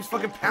camera keeps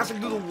fucking passing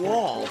through the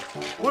wall.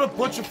 What a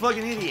bunch of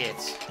fucking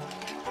idiots.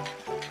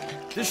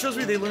 This shows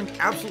me they learned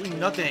absolutely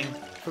nothing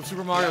from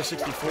Super Mario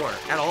 64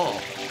 at all.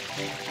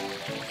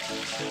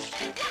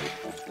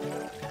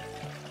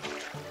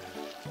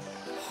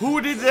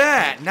 Who did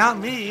that? Not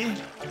me.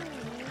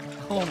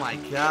 Oh my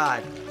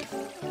god.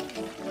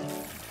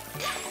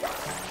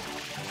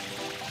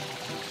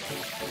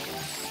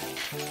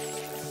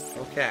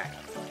 Okay.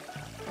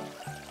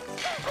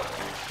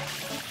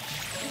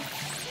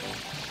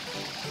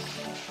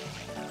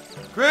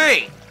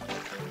 Great!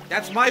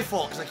 That's my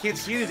fault, because I can't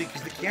see anything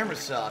because the camera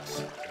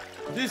sucks.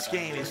 This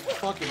game is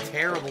fucking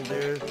terrible,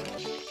 dude.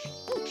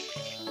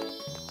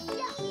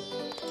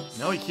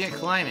 No, you can't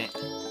climb it.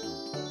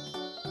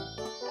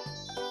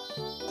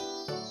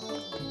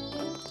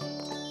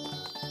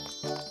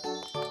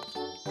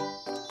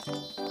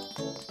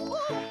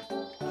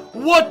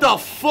 What the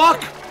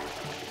fuck?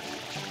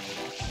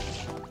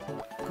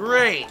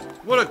 Great.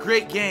 What a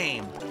great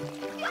game.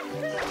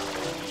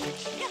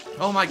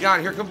 Oh my god,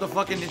 here come the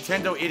fucking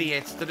Nintendo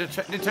idiots. The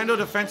Nintendo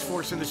Defense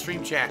Force in the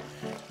stream chat.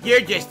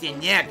 You're just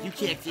inept. You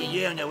can't see.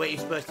 You don't know what you're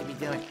supposed to be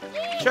doing.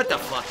 Shut the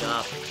fuck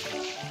up.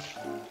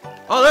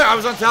 Oh, there, I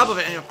was on top of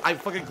it, and I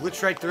fucking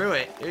glitched right through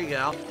it. There you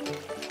go.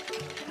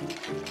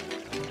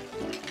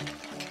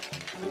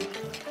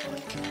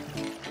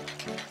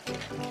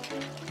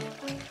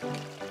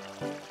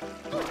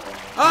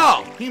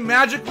 Oh, he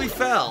magically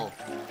fell.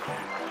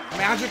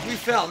 Magically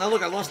fell. Now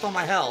look, I lost all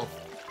my health.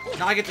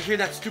 Now I get to hear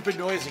that stupid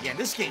noise again.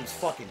 This game's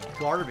fucking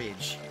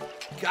garbage.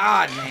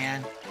 God,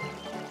 man.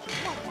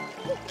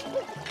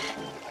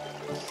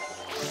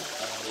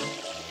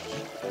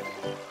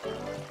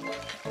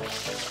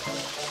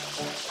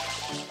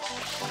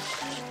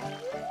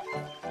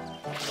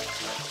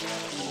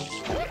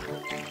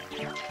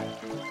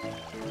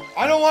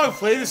 I don't want to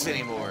play this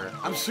anymore.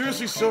 I'm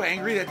seriously so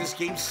angry that this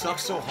game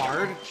sucks so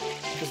hard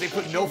because they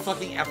put no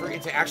fucking effort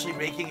into actually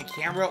making a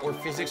camera or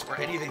physics or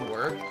anything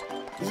work.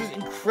 This is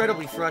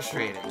incredibly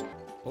frustrating.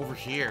 Over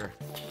here.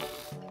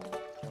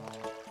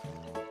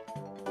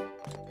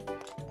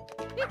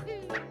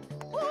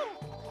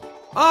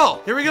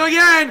 Oh, here we go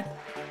again!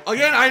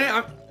 Again, I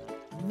didn't...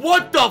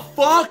 What the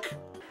fuck?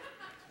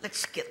 Let's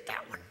skip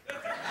that one.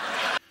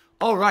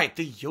 Alright,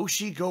 the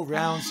Yoshi Go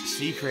Rounds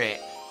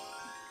secret.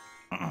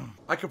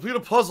 I complete a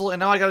puzzle and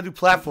now I gotta do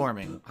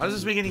platforming. How does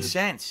this make any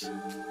sense?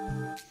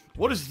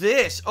 What is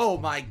this? Oh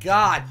my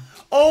god.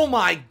 Oh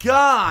my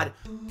god!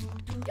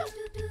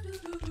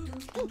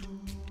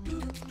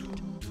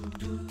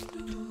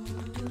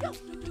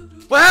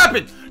 What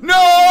happened?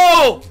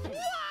 No!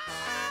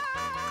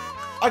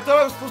 I thought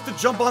I was supposed to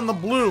jump on the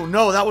blue.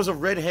 No, that was a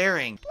red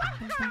herring.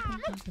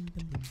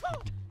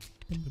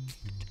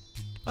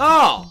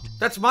 Oh,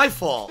 that's my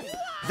fault.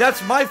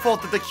 That's my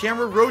fault that the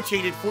camera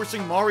rotated,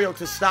 forcing Mario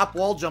to stop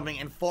wall jumping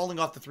and falling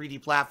off the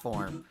 3D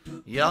platform.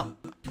 Yup.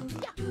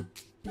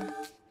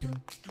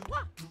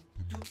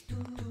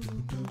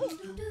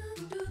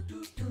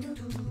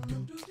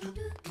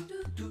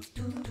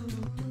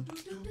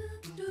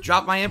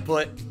 Dropped my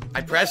input.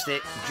 I pressed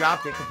it.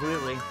 Dropped it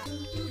completely.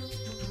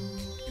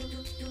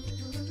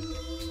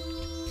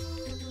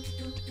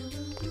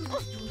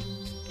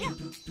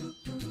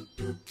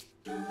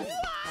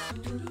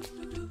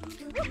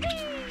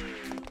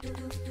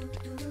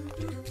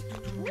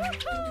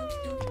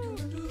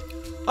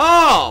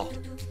 Oh!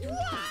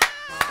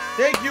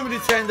 Thank you,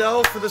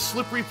 Nintendo, for the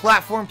slippery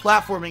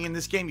platforming in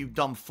this game, you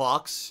dumb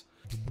fucks.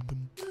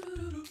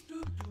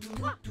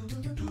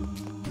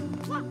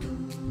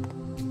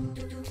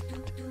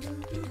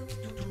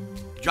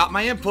 Drop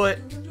my input.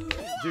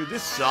 Dude,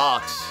 this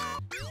sucks.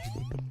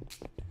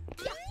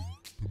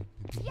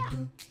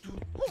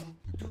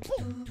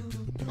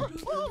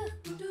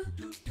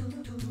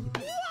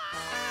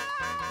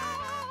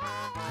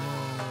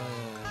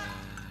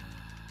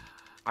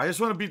 I just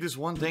want to beat this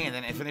one thing and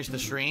then finish the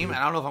stream. And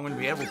I don't know if I'm going to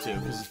be able to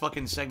because this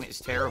fucking segment is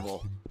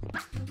terrible.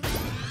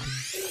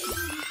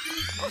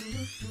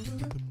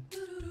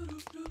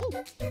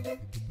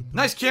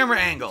 Nice camera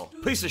angle.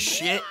 Piece of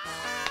shit.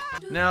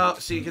 No,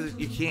 see, because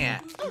you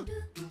can't.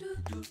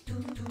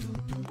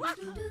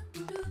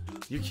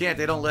 You can't.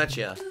 They don't let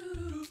you.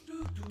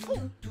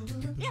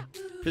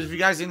 Because if you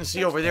guys didn't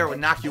see over there, it would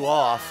knock you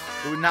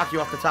off. It would knock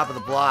you off the top of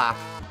the block.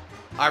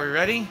 Are we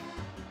ready?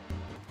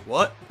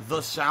 What?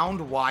 The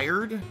sound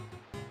wired?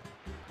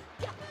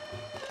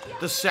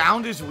 The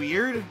sound is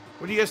weird?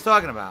 What are you guys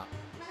talking about?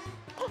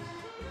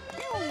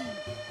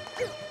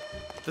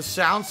 The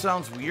sound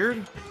sounds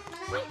weird?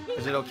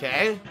 Is it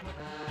okay?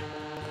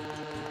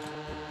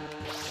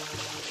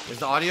 Is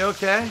the audio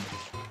okay?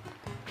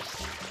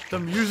 The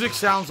music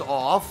sounds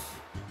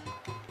off.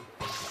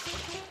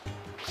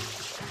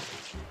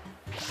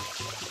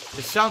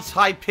 It sounds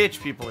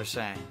high-pitched, people are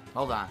saying.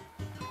 Hold on.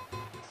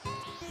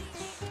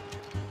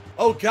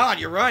 Oh, God,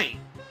 you're right.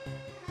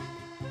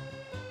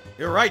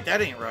 You're right,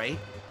 that ain't right.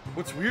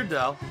 What's weird,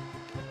 though?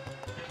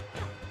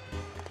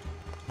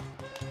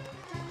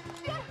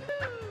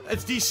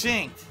 It's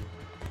desynced.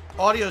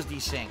 Audio's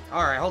desynced.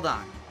 Alright, hold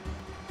on.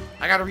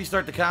 I gotta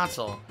restart the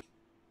console.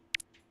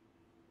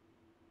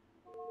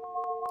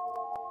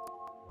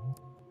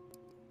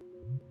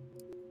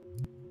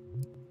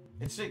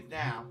 It's synced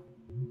now.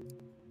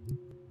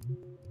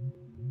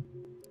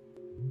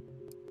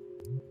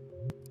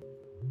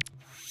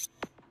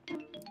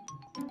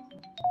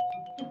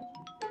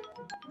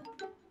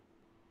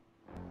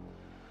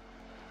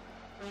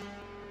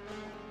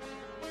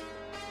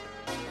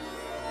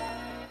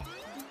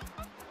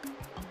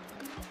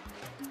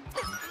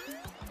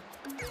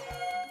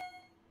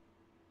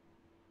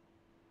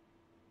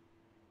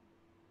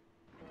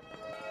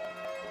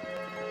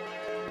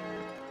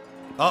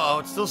 Uh-oh,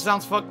 it still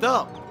sounds fucked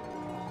up.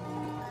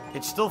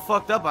 It's still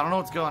fucked up. I don't know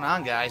what's going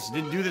on, guys.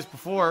 Didn't do this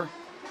before.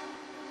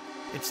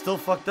 It's still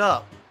fucked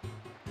up.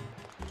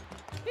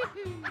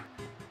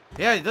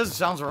 Yeah, it does. It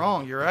sounds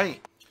wrong. You're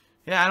right.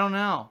 Yeah, I don't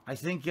know. I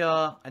think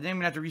I'm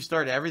gonna have to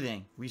restart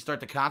everything.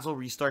 Restart the console,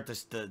 restart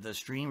the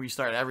stream,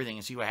 restart everything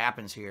and see what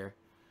happens here.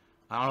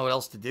 I don't know what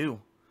else to do.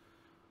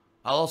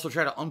 I'll also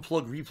try to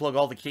unplug, replug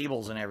all the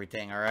cables and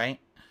everything, alright?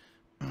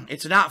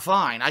 It's not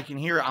fine. I can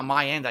hear it on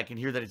my end. I can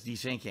hear that it's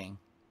desyncing.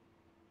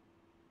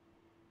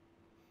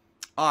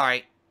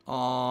 Alright.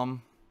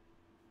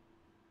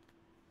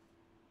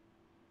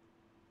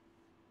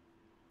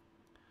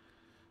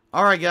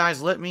 Alright,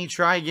 guys, let me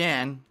try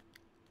again.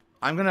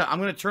 I'm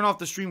gonna turn off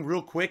the stream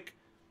real quick,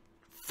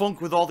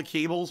 funk with all the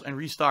cables, and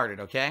restart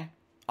it, okay?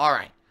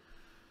 Alright.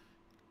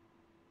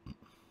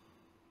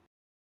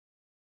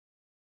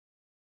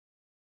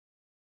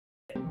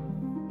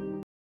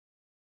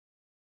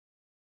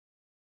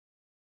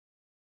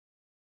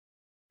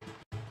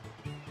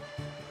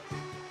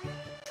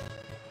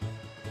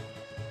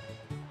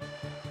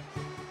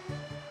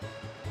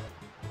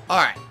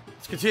 Alright,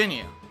 let's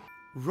continue.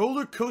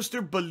 Roller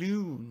coaster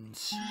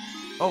balloons.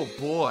 Oh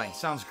boy,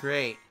 sounds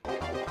great.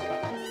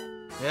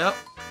 Yep.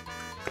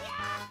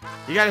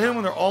 You gotta hit them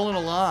when they're all in a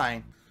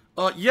line.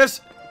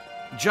 Yes,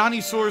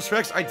 Johnny Saurus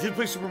Rex, I did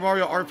play Super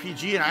Mario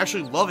RPG and I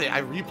actually love it.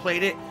 I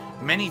replayed it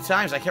many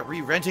times. I kept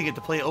re-renting it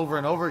to play over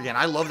and over again.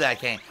 I love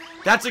that game.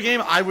 That's a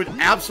game I would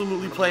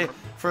absolutely play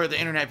for the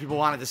internet. People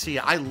wanted to see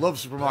it. I love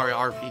Super Mario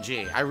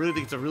RPG. I really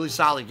think it's a really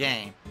solid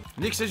game.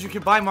 Nick says you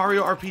can buy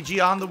Mario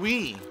RPG on the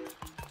Wii.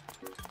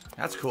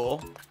 That's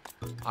cool.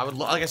 I would,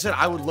 like I said,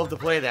 I would love to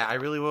play that. I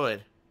really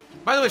would.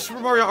 By the way, Super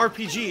Mario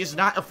RPG is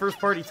not a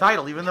first-party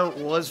title, even though it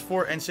was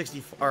for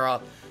N64 or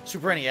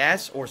Super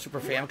NES or Super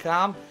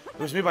Famicom. It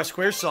was made by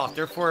Squaresoft,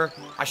 therefore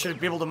I should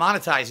be able to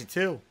monetize it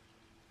too.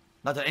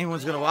 Not that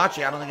anyone's gonna watch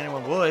it. I don't think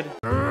anyone would.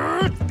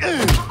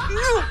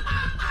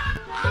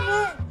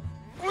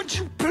 Would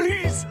you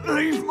please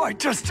leave my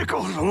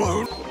testicles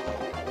alone?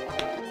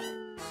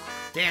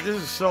 Damn,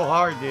 this is so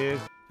hard, dude.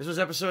 This was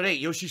episode 8,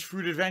 Yoshi's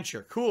Fruit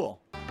Adventure.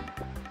 Cool.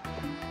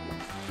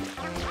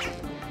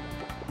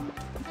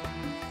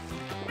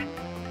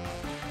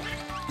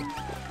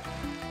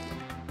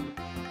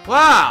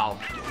 Wow!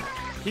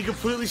 He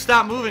completely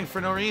stopped moving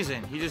for no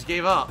reason. He just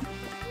gave up.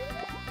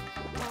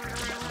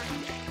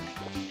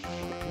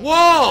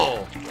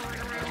 Whoa!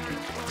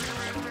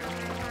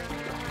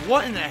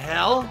 What in the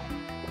hell?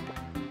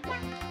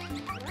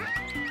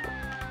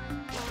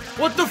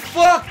 What the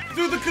fuck?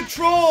 Dude, the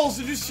controls!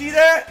 Did you see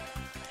that?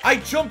 I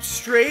jumped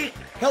straight,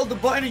 held the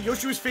button, and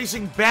Yoshi was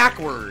facing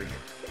backward.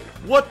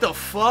 What the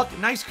fuck?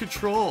 Nice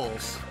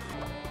controls.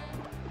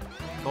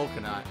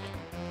 Coconut.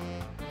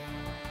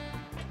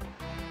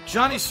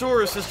 Johnny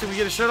Soros says, can we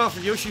get a shout out for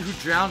Yoshi who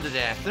drowned to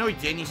death? No, he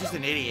didn't. He's just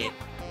an idiot.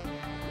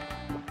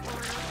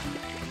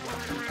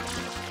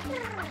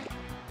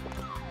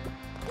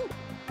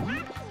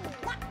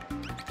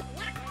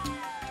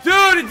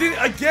 Dude, it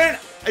didn't, again,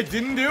 I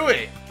didn't do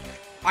it.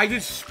 I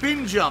did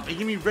spin jump. It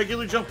gave me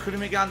regular jump, couldn't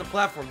make it on the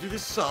platform. Dude,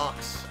 this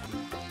sucks.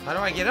 How do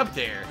I get up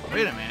there?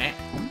 Wait a minute.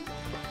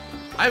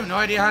 I have no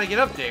idea how to get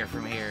up there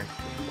from here.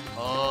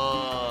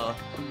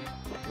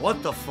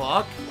 What the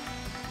fuck?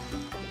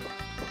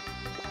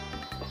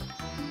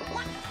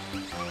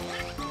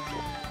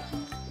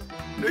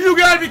 You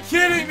gotta be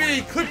kidding me!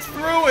 He clipped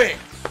through it!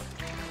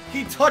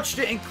 He touched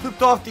it and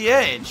clipped off the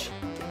edge.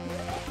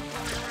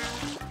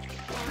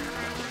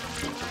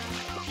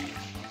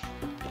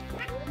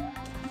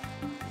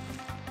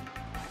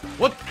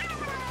 What?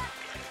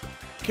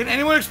 Can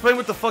anyone explain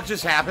what the fuck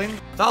just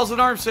happened? Thousand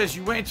Arms says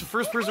you went into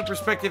first-person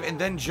perspective and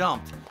then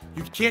jumped.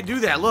 You can't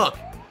do that, look.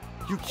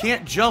 You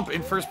can't jump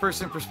in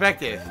first-person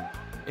perspective.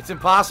 It's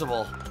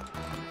impossible.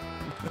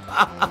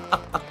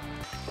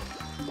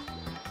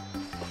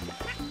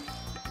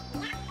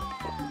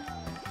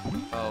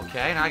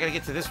 Okay, now I gotta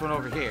get to this one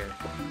over here.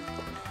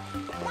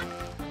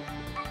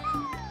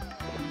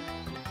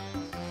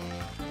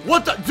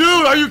 What the?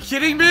 Dude, are you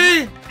kidding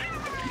me?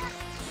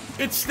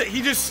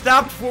 He just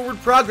stopped forward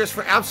progress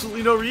for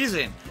absolutely no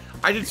reason.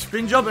 I did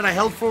spin jump and I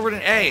held forward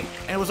an A,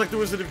 and it was like there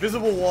was an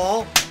invisible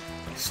wall.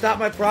 Stopped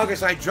my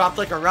progress and I dropped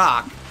like a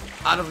rock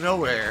out of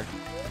nowhere.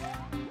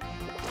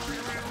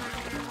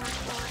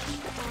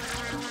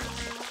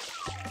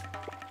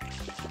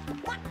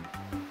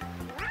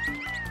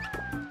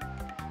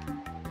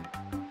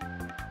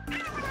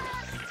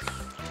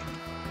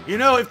 You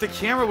know, if the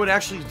camera would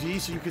actually be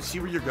so you could see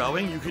where you're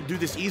going, you could do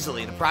this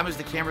easily. The problem is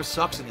the camera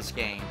sucks in this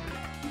game.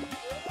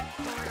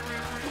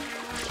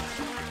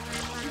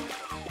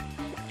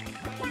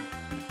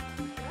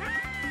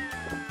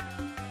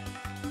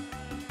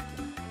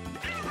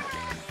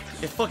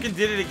 It fucking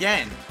did it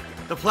again.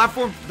 The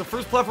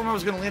first platform I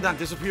was gonna land on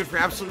disappeared for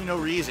absolutely no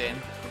reason.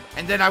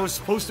 And then I was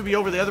supposed to be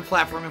over the other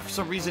platform and for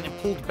some reason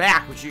it pulled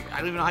back, which I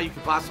don't even know how you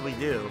could possibly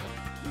do.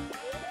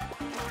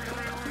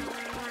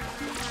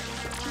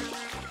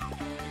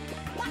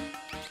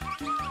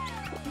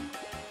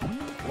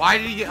 Why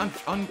did he get I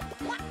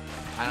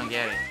don't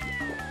get it.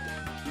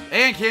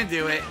 And can't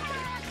do it.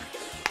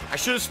 I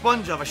should have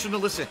spun jump. I shouldn't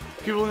have listened.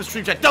 People in the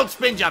stream chat, don't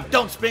spin jump,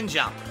 don't spin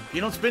jump. If you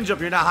don't spin jump,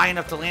 you're not high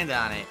enough to land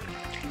on it.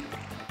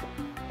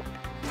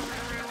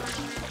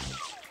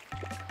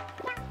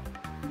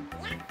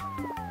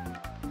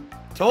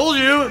 Told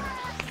you!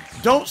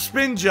 Don't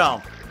spin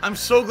jump. I'm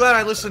so glad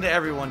I listened to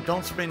everyone.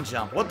 Don't spin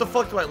jump. What the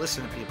fuck do I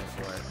listen to people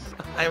for?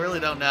 I really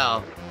don't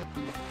know.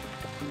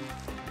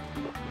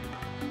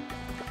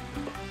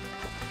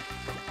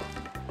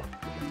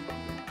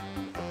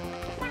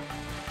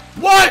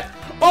 What?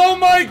 Oh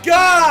my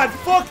god!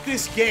 Fuck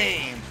this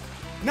game!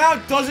 Now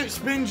it doesn't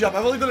spin jump.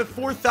 I've only done it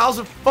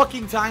 4,000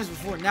 fucking times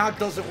before. Now it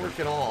doesn't work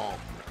at all.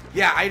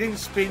 Yeah, I didn't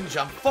spin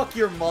jump. Fuck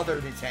your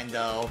mother,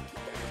 Nintendo.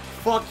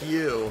 Fuck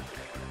you.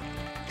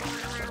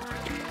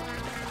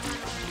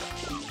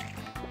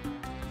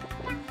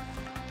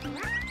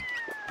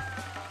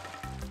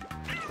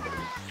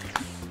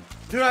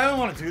 Dude, I don't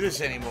want to do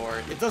this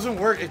anymore. It doesn't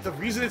work. The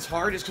reason it's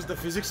hard is because the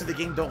physics of the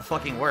game don't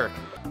fucking work.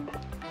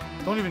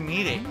 Don't even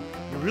need it.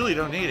 You really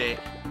don't need it.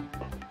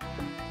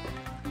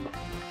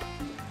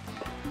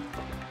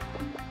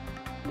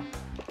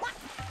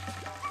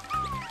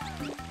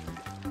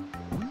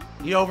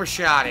 He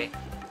overshot it.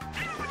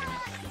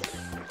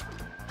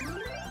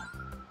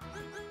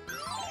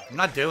 I'm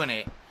not doing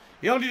it.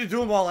 You don't need to do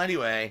them all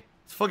anyway.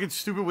 It's a fucking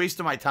stupid waste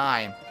of my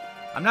time.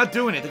 I'm not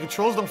doing it. The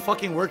controls don't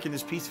fucking work in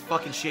this piece of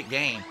fucking shit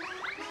game.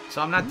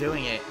 So I'm not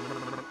doing it.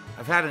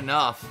 I've had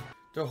enough.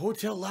 The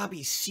hotel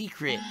lobby's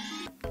secret.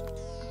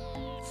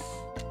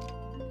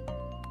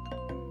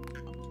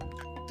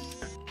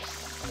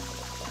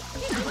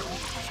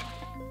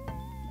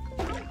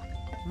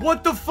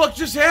 What the fuck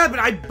just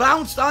happened? I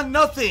bounced on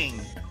nothing.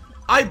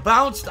 I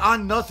bounced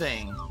on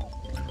nothing.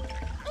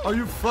 Are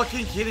you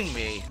fucking kidding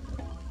me?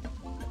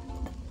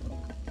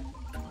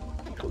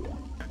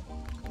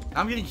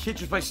 I'm getting hit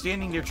just by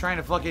standing there trying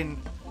to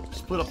fucking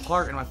split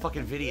apart in my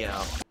fucking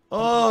video.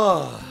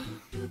 Oh,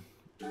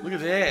 look at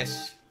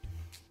this.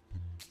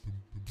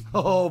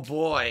 Oh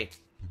boy.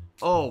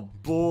 Oh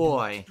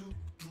boy.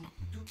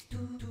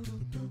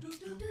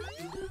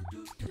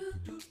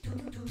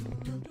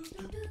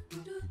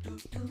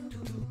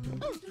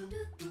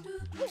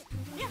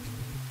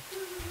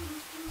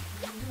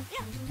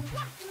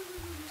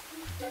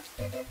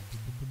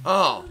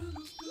 Oh.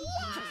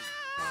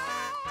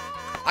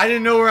 I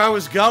didn't know where I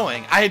was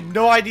going. I had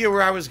no idea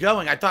where I was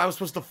going. I thought I was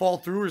supposed to fall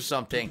through or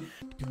something.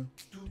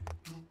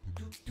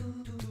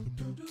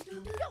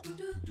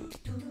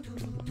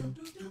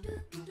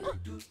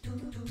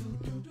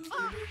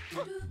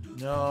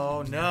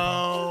 No,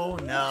 no,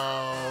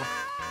 no.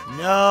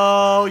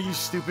 No, you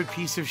stupid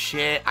piece of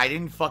shit. I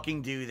didn't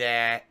fucking do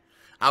that.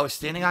 I was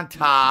standing on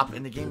top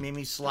and the game made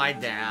me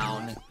slide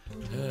down.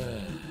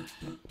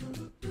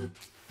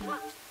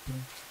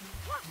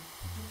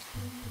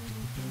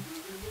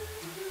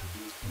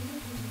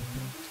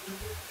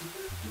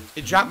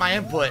 It dropped my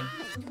input.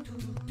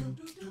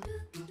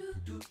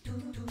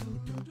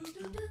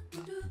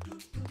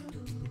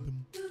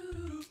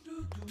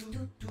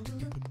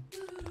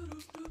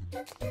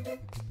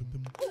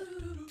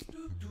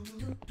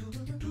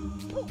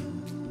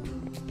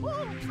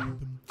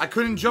 I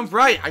couldn't jump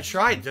right. I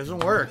tried. It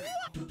doesn't work.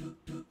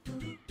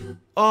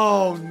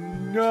 Oh,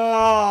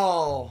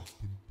 no.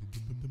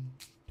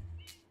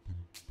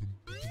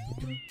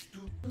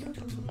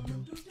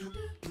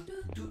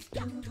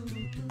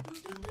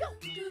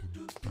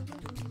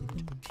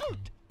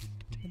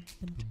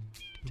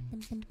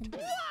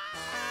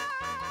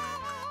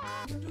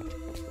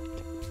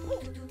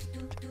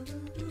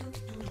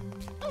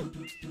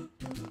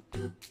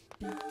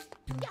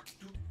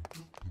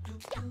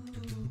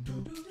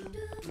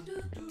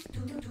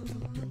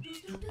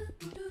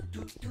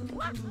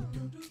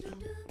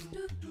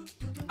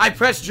 I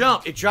pressed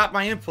jump. It dropped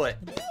my input.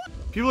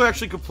 People are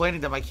actually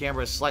complaining that my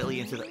camera is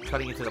slightly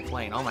cutting into the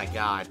plane. Oh my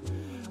god.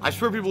 I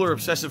swear people are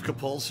obsessive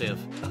compulsive.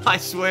 I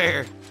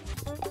swear.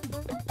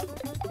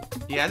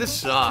 Yeah, this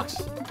sucks.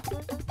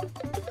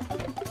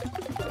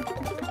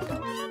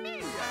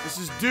 This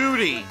is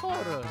duty.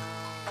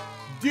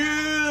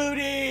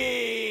 Duty!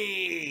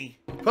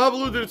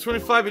 Pablo did a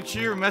 25-bit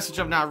cheer, message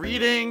I'm not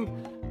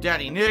reading.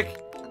 Daddy Nick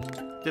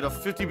did a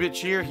 50-bit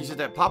cheer. He said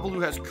that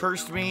Papalu has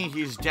cursed me.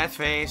 He's death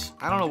face.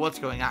 I don't know what's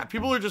going on.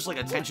 People are just like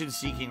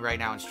attention-seeking right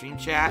now in stream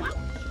chat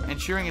and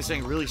cheering and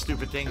saying really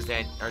stupid things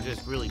that are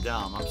just really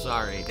dumb. I'm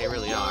sorry. They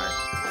really are.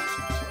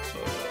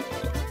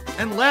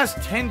 And last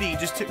Tendy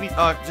just did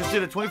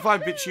a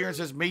 25-bit cheer and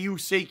says, may you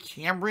say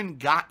Cameron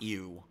got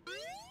you.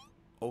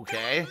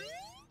 Okay.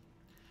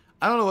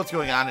 I don't know what's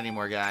going on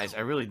anymore, guys. I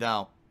really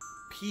don't.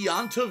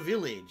 Pianta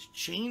Village.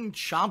 Chain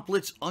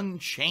Chomplets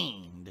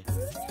Unchained.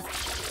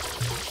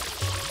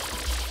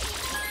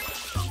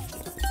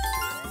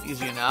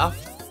 Easy enough.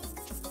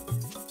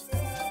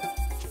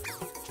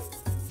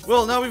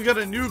 Well, now we've got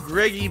a new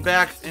Greggy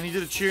back, and he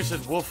did a cheer,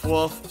 said woof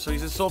woof, so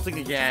he's insulting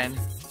again,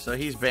 so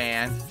he's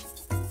banned.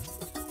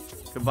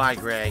 Goodbye,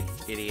 Greg,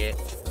 idiot.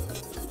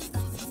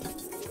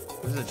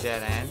 This is a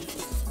dead end.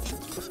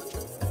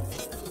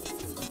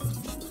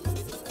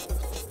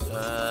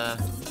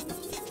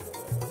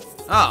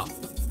 Oh.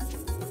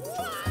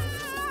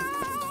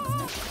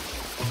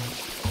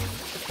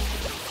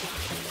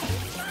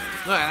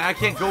 Look, and I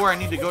can't go where I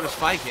need to go to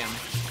spike him.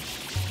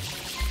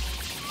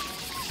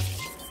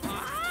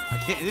 I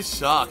can't. This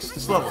sucks.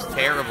 This level's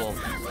terrible.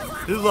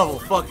 This level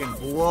fucking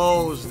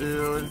blows,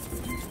 dude.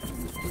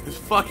 This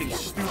fucking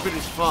stupid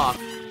as fuck.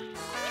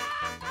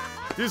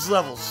 This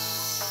level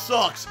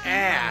sucks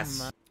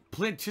ass.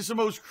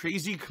 Plantissimo's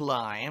Crazy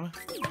Climb.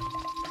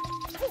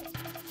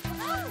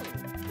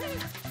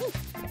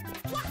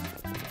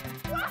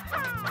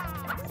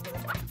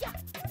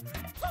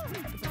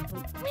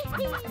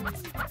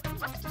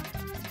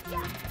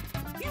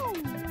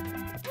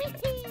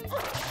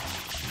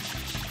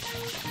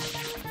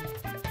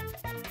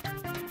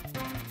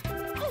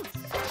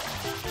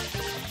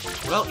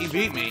 Well, he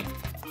beat me.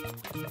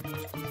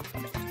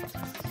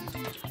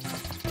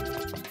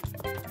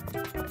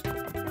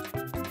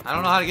 I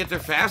don't know how to get there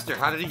faster.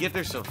 How did he get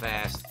there so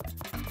fast?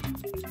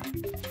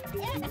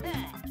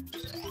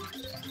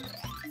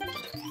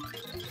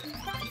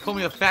 He called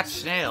me a fat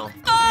snail.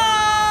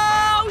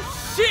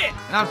 Oh, shit!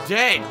 And I'm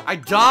dead. I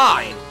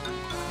died.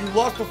 You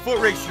lost the foot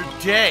race. You're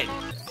dead.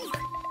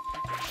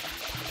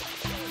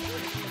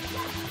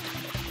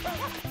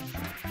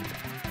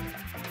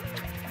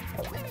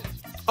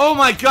 Oh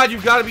my god,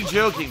 you've got to be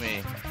joking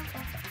me.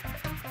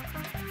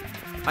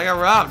 I got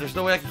robbed. There's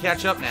no way I can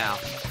catch up now.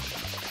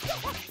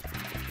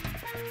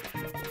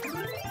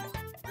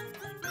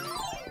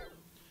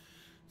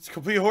 It's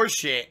complete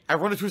horseshit. I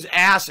run into his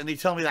ass and they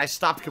tell me that I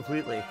stopped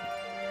completely.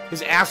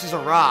 His ass is a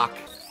rock.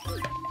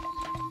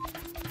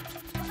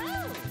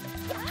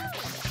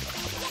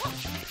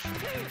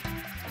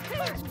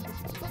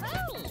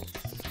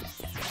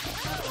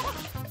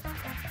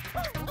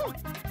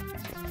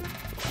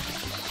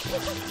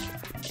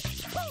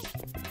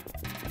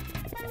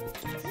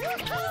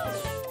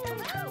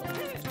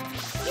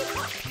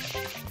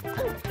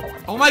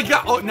 Oh my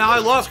god! Oh, now I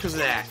lost because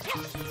of that.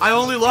 I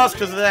only lost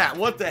because of that.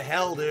 What the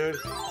hell, dude?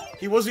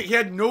 He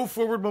had no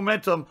forward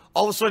momentum.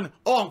 All of a sudden,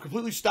 oh, I'm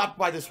completely stopped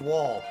by this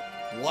wall.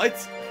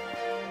 What?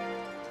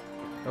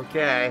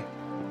 Okay.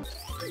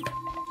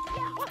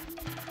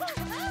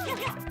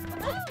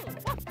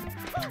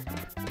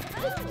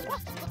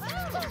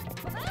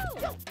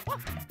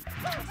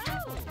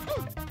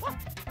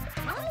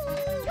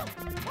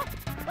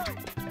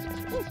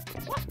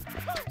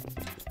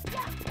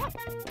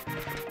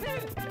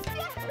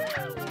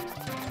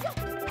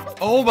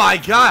 Oh my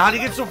god, how'd he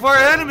get so far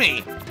ahead of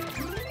me?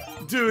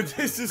 Dude,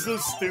 this is so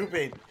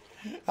stupid.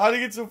 How'd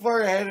he get so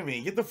far ahead of me?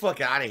 Get the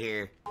fuck out of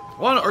here.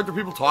 What on earth are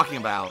people talking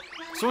about?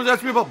 Someone's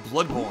asking me about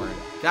Bloodborne.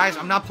 Guys,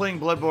 I'm not playing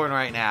Bloodborne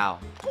right now.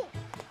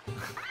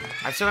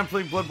 I've said I'm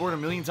playing Bloodborne a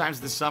million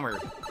times this summer.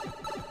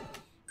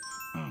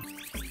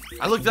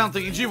 I looked down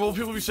thinking, gee, what will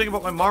people be saying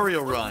about my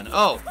Mario run?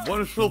 Oh,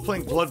 what if people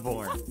playing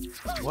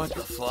Bloodborne? What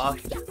the fuck?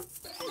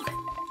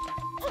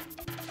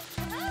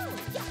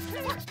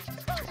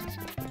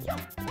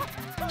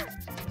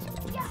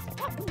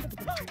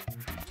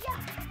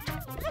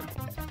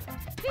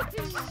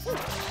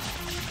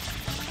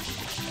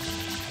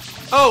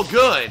 Oh,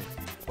 good.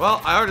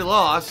 Well, I already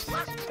lost.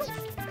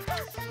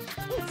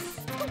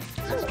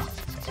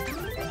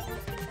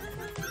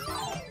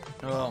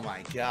 Oh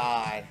my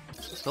god.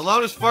 The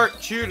loudest fart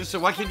cheered and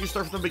said, why can't you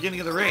start from the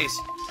beginning of the race?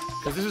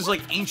 Because this is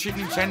like ancient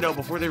Nintendo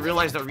before they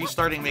realized that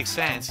restarting makes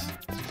sense.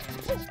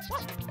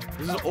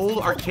 This is old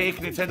archaic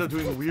Nintendo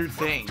doing weird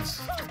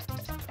things.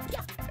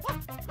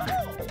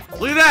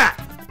 Look at that!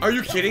 Are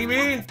you kidding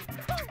me?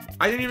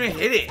 I didn't even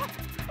hit it.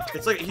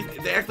 It's like,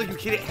 they act like you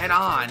hit it head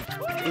on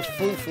with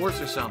full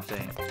force or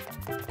something.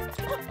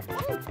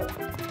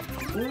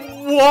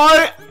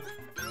 What?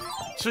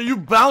 So you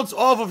bounce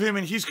off of him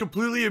and he's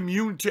completely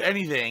immune to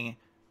anything.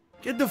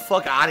 Get the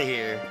fuck out of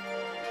here.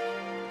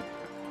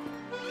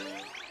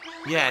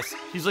 Yes,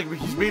 he's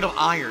made of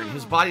iron.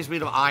 His body's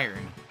made of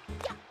iron.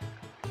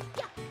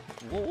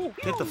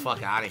 Get the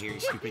fuck out of here, you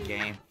stupid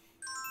game.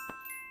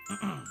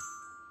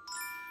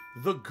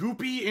 The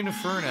Goopy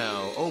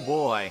Inferno. Oh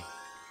boy.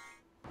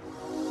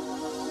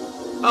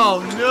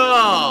 Oh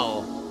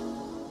no!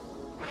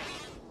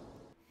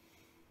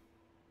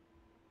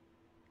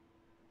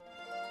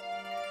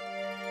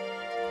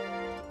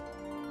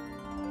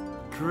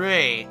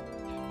 Great.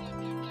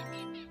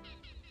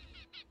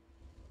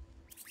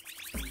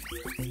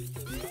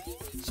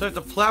 So I have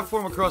to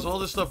platform across all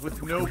this stuff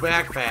with no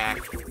backpack.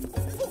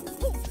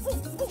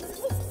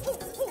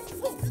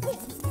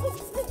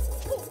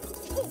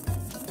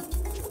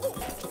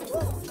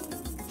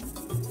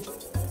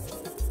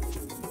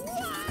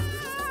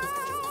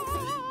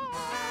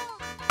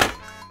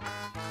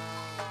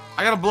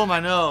 I gotta blow my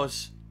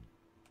nose.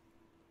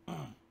 I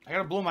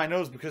gotta blow my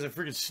nose because I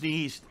freaking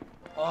sneezed.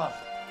 Ugh.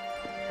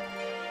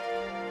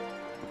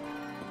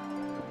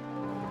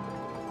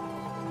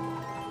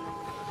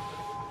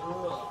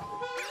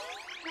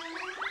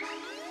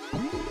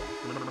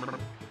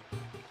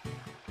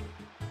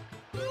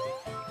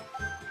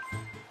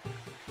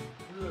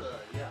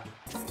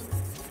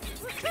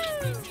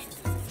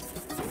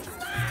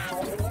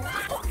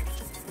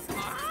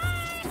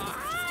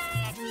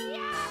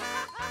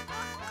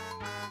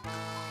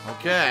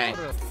 Okay.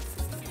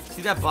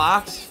 See that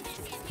box?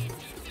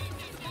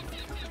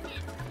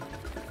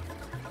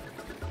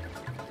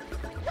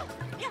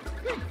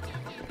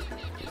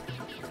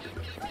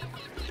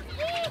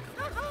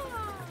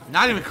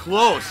 Not even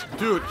close.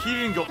 Dude, he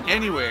didn't go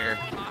anywhere.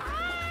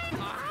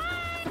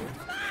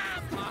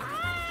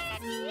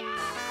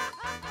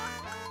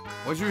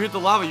 Once you hit the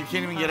lava, you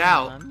can't even get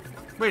out.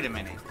 Wait a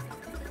minute.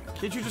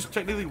 Can't you just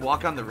technically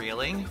walk on the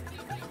railing?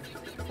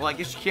 Well, I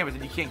guess you can, but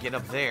then you can't get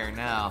up there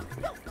now.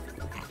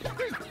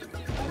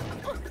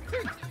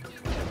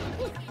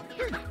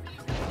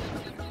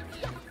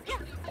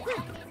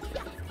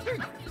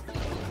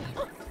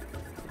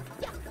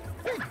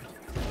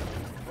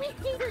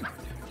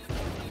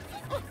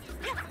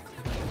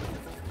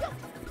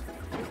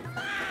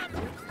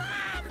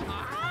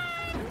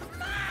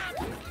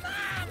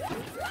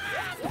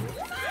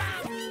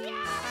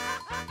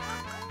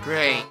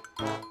 Great.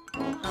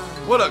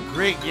 What a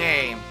great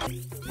game.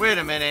 Wait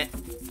a minute.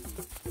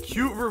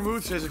 Cute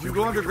Vermouth says if you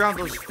go underground,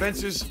 those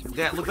fences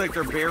that look like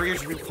they're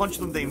barriers, if you punch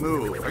them, they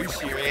move. Are you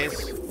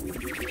serious?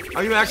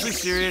 Are you actually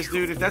serious,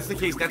 dude? If that's the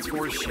case, that's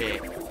horse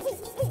shit.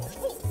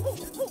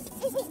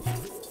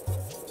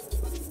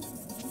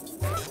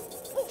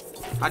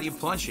 How do you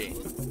punch it?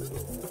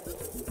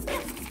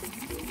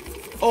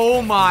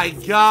 Oh my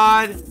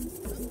god!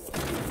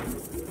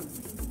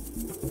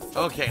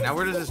 Okay, now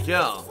where does this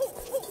go?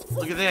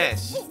 Look at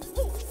this.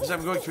 This is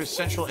I'm going to a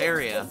central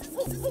area.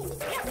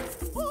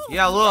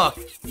 Yeah, look.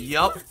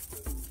 Yup.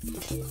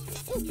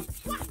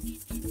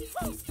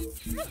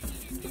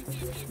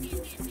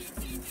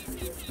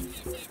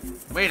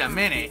 Wait a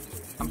minute.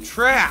 I'm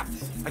trapped.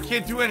 I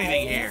can't do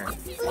anything here.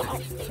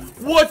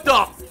 What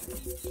the?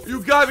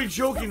 You gotta be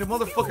joking. The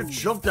motherfucker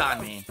jumped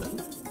on me.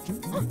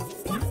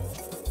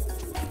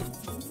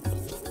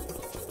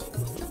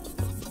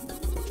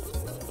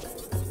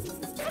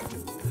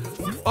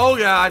 Oh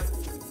god.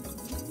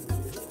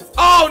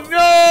 Oh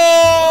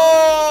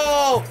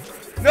no!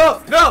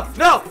 No, no,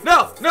 no,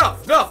 no, no,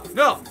 no,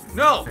 no,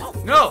 no,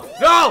 no,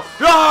 no,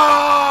 no!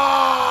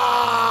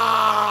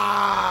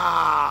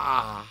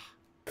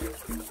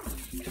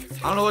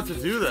 I don't know what to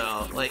do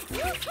though. Like,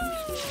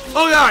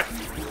 oh god!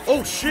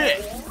 Oh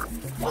shit!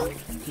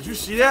 Did you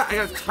see that? I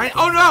got a tiny.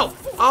 Oh no!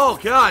 Oh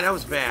god, that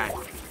was bad.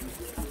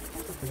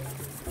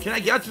 Can I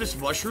get out to this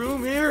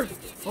mushroom here?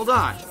 Hold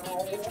on.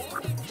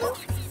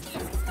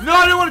 No,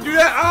 I didn't want to do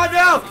that. Oh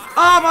no!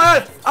 Oh my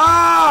head!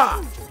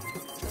 Ah!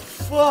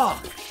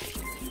 Fuck!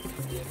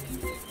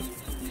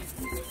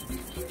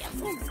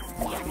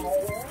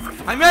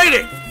 I made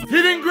it!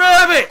 He didn't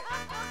grab it!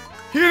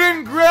 He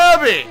didn't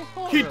grab it!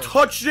 He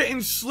touched it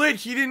and slid.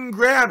 He didn't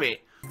grab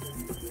it.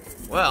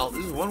 Well,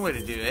 this is one way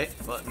to do it.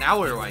 But now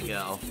where do I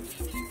go?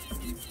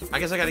 I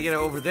guess I gotta get it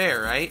over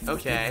there, right?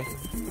 Okay.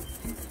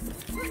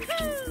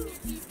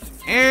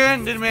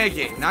 And didn't make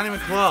it. Not even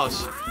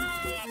close.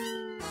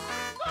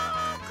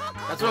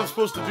 That's what I'm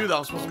supposed to do, though.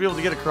 I'm supposed to be able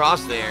to get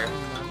across there.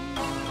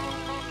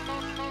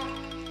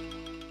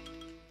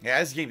 Yeah,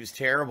 this game is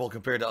terrible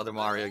compared to other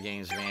Mario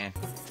games, man.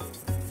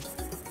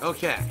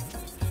 Okay.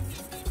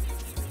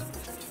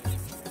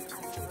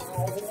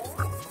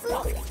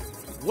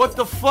 What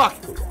the fuck?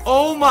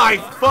 Oh my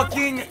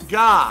fucking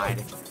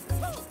god.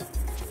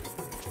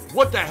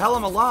 What the hell?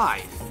 I'm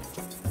alive.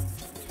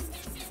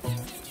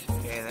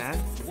 Okay, then.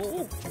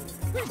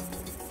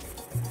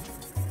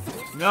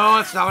 No,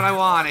 that's not what I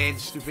wanted,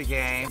 stupid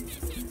game.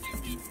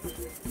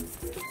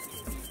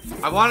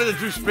 I wanted to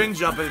do spin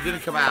jump, but it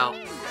didn't come out.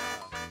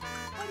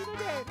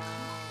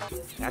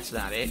 That's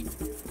not it.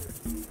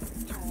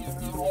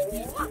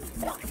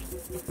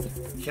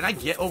 Can I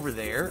get over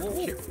there?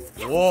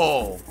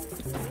 Whoa.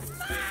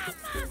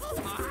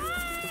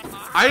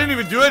 I didn't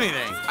even do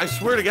anything. I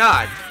swear to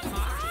God.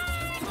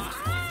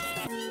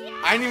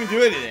 I didn't even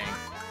do anything.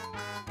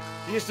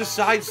 He just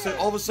decides to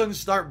all of a sudden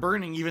start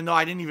burning even though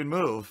I didn't even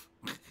move.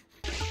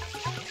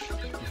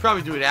 You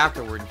probably do it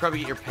afterward. You probably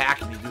get your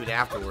pack and you do it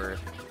afterward.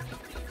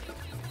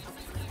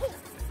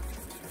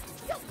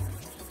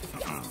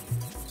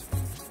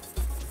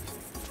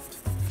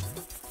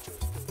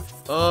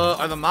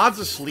 Are the mods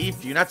asleep?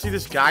 Do you not see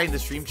this guy in the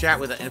stream chat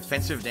with an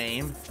offensive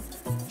name?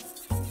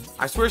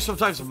 I swear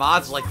sometimes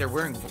mods like they're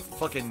wearing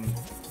fucking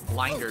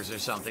blinders or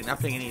something, not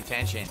paying any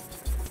attention.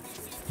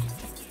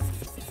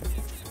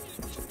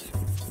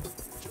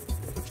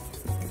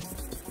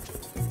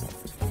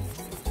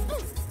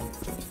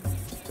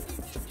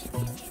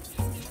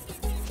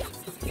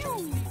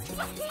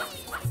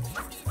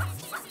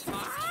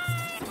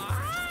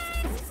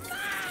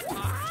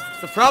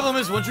 The problem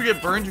is once you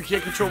get burned, you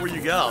can't control where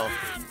you go.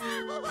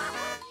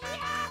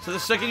 So the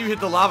second you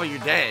hit the lava, you're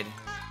dead.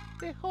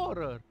 The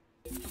horror.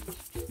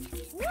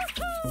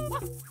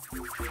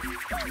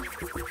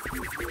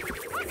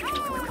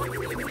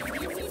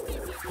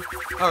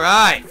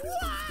 Alright.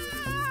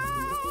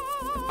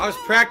 I was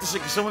practicing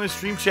because someone in the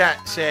stream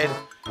chat said,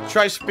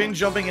 try spin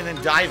jumping and then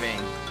diving.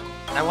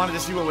 And I wanted to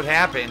see what would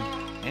happen.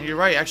 And you're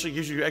right, it actually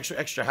gives you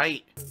extra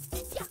height.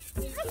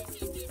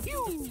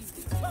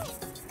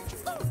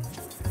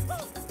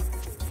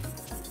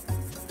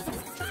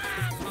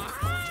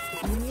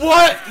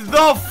 What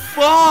the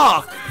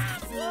fuck?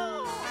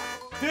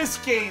 This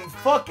game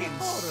fucking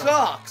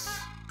sucks.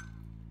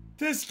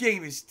 This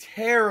game is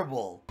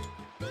terrible.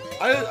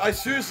 I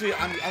seriously,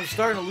 I'm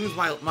starting to lose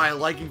my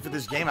liking for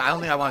this game. I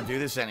don't think I want to do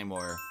this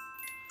anymore.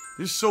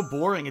 This is so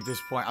boring at this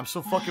point. I'm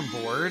so fucking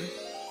bored.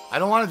 I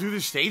don't want to do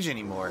this stage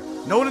anymore.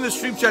 No one in the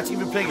stream chat's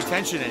even paying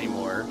attention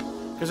anymore.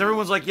 Because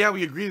everyone's like, yeah,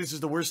 we agree this is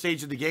the worst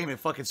stage of the game. It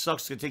fucking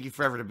sucks. It's going to take you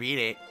forever to beat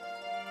it.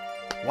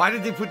 Why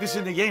did they put this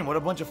in the game? What a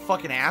bunch of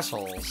fucking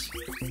assholes.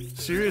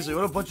 Seriously,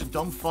 what a bunch of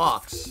dumb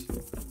fucks.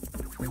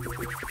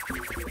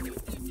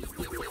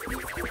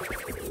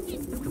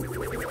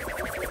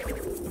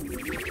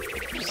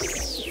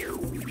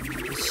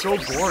 It's so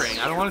boring.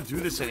 I don't want to do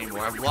this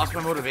anymore. I've lost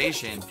my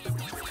motivation.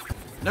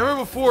 Never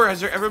before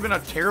has there ever been a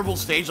terrible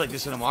stage like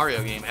this in a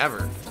Mario game,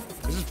 ever.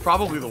 This is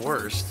probably the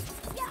worst.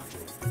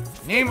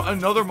 Name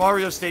another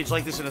Mario stage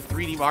like this in a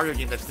 3D Mario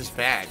game that's this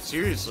bad.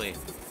 Seriously.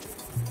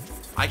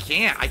 I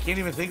can't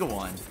even think of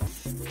one.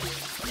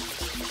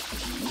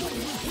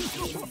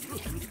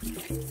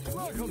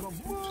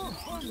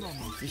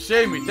 You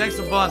saved me. Thanks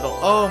for the bundle.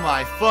 Oh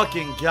my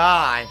fucking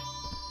god.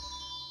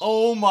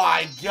 Oh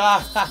my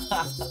god.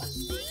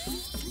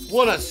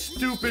 What a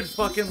stupid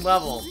fucking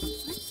level.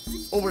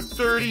 Over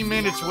 30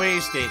 minutes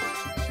wasted.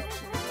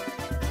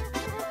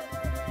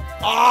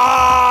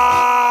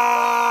 Ah!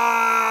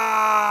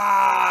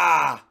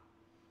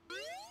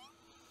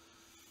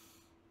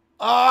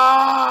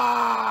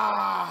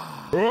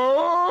 Ah!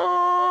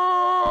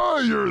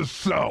 Oh,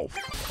 yourself.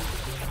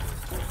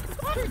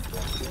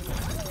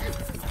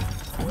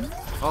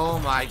 Oh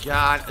my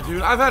god.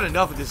 Dude, I've had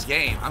enough of this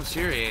game. I'm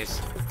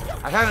serious.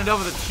 I've had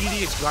enough of the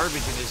tedious garbage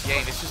in this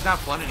game. It's just not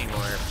fun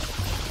anymore.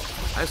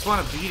 I just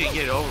want to beat it and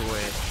get it over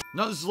with.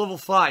 No, this is level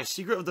 5.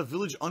 Secret of the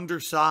village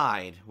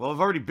underside. Well,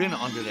 I've already been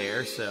under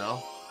there,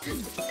 so...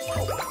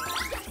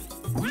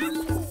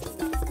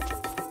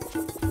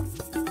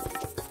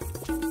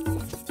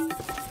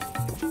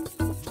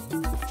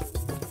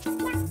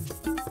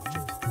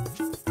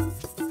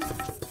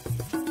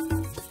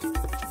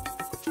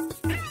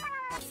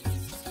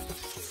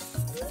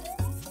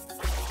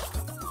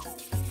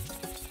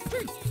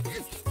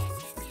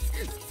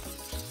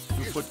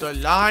 You put the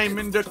lime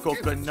in the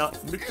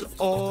coconut, mix it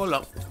all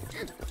up.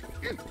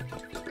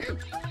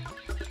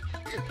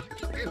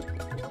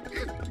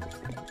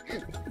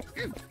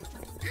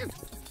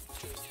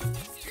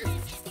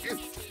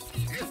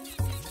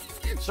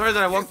 Sorry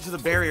that I walked to the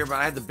barrier, but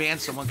I had to ban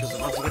someone because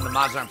once again the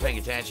mods aren't paying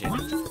attention.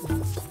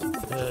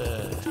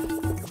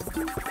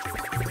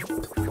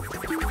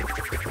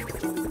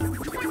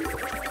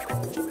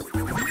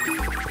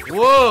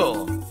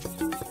 Whoa!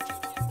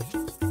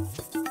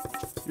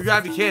 You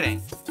gotta be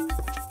kidding.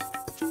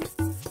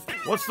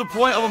 What's the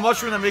point of a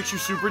mushroom that makes you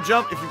super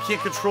jump if you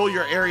can't control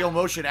your aerial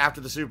motion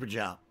after the super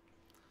jump?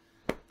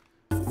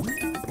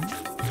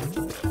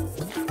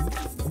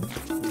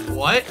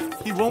 What?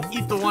 He won't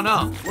eat the one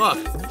up. Look.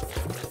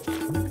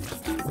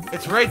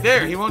 It's right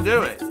there. He won't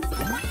do it.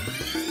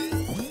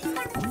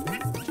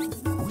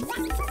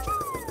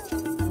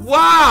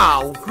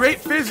 Wow! Great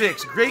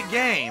physics. Great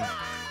game.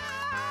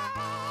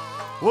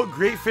 What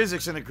great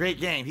physics in a great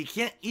game. He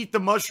can't eat the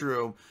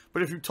mushroom,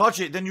 but if you touch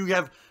it, then you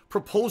have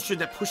propulsion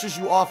that pushes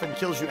you off and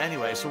kills you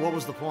anyway. So what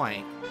was the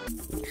point?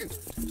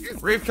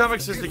 Rave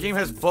Comics says the game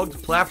has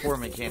bugged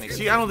platform mechanics.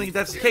 See, I don't think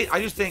that's the case.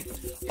 I just think,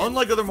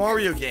 unlike other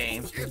Mario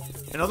games,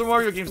 in other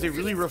Mario games, they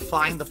really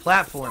refine the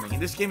platforming.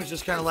 And this game is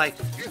just kind of like,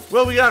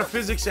 well, we got a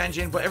physics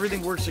engine, but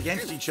everything works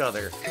against each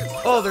other.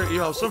 Oh, you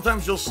know,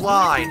 sometimes you'll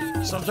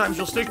slide, sometimes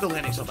you'll stick the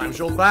landing, sometimes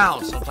you'll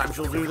bounce, sometimes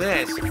you'll do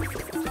this. To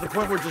the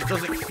point where it just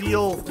doesn't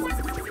feel...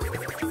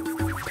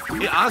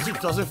 It honestly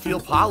doesn't feel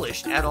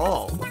polished at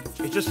all.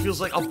 It just feels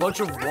like a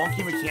bunch of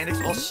wonky mechanics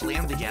all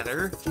slammed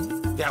together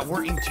that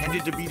weren't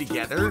intended to be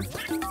together,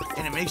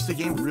 and it makes the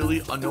game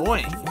really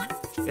annoying.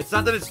 It's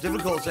not that it's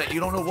difficult, it's that you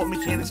don't know what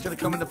mechanic's going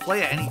to come into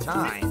play at any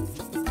time.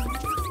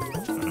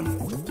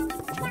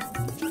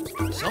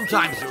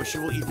 Sometimes Yoshi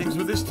will eat things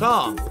with his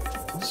tongue.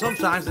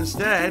 Sometimes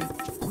instead...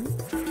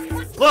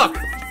 Look!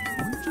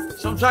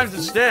 Sometimes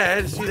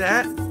instead, see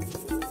that?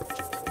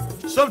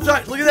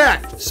 Sometimes, look at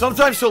that!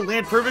 Sometimes he'll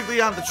land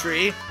perfectly on the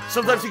tree,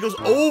 sometimes he goes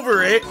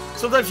over it,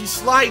 sometimes he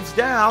slides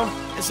down,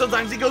 and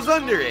sometimes he goes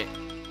under it.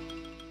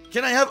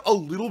 Can I have a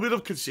little bit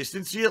of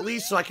consistency at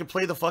least so I can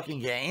play the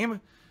fucking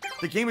game?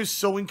 The game is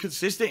so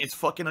inconsistent, it's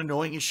fucking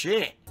annoying as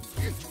shit.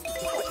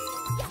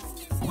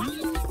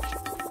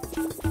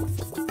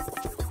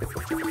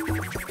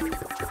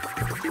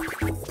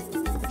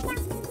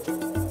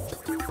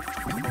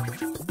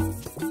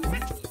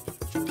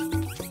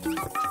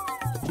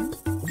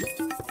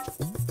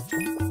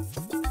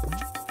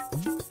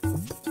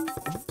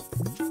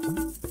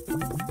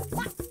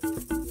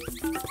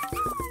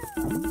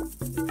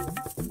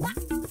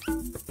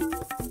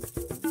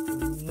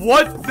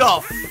 What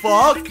the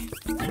fuck?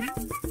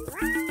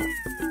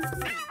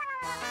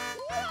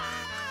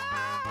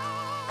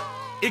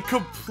 It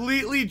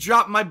completely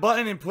dropped my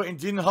button input and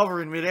didn't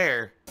hover in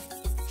midair.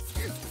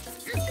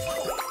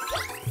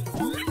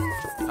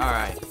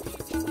 Alright.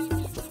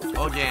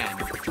 Again.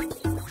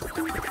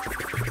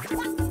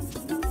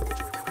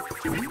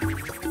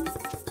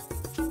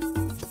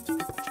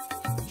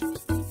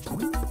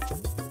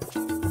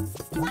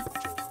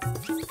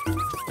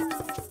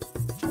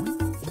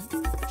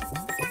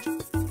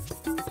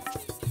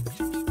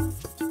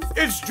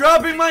 It's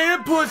dropping my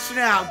inputs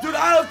now! Dude,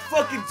 I'm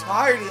fucking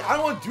tired of it. I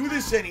don't want to do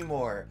this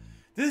anymore.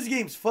 This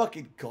game's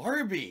fucking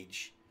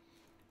garbage.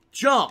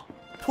 Jump,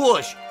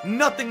 push,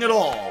 nothing at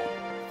all.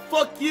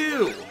 Fuck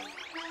you.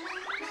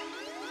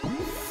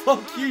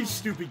 Fuck you,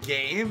 stupid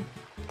game.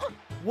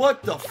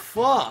 What the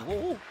fuck?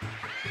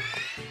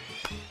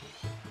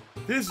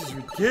 This is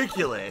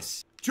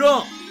ridiculous.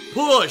 Jump,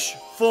 push,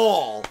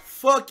 fall.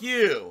 Fuck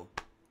you.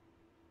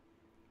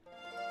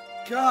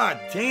 God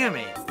damn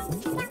it.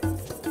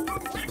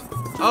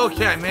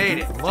 Okay, I made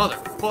it.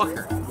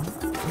 Motherfucker.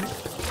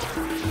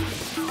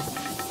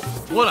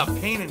 What a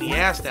pain in the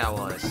ass that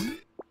was.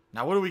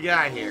 Now, what do we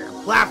got here?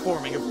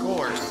 Platforming, of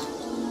course.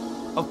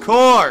 Of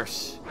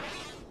course!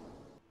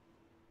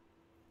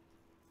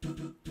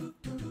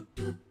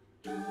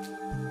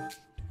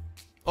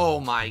 Oh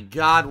my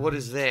god, what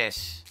is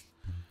this?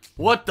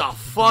 What the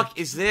fuck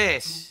is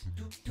this?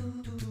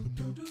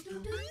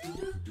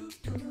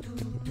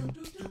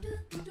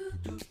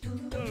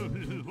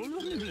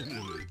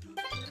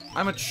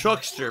 I'm a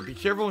chuckster. Be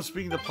careful when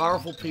speaking to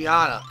powerful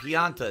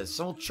piantas.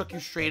 Some will chuck you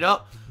straight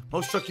up,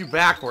 most chuck you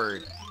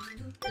backward.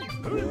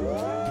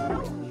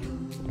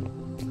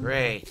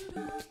 Great.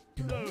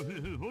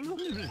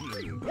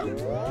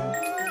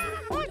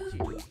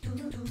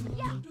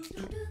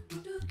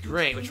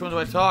 Great, which one do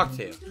I talk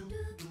to?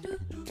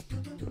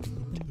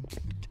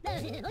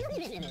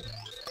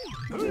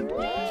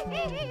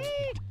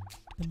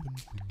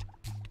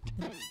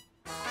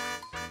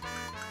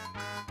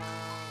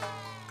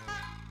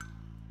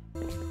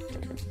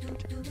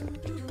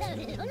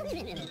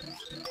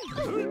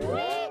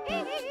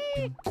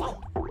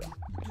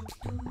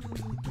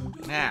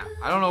 Now,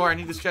 I don't know where I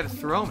need this guy to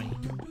throw me.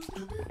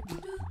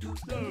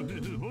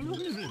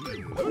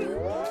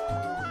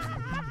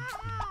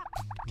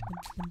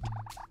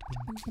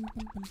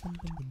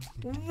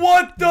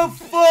 What the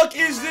fuck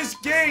is this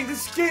game?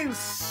 This game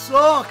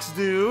sucks,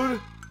 dude.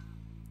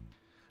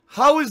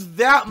 How is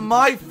that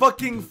my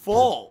fucking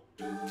fault?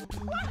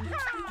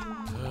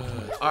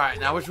 Alright,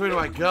 now which way do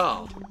I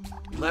go?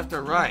 Left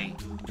or right?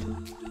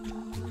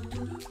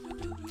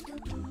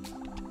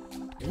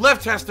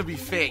 Left has to be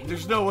fake.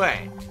 There's no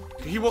way.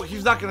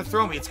 He's not gonna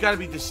throw me. It's gotta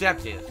be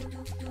deceptive.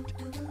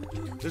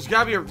 There's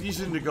gotta be a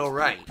reason to go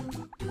right.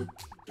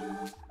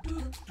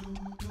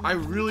 I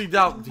really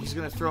doubt he's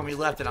gonna throw me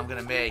left and I'm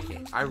gonna make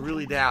it. I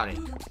really doubt it.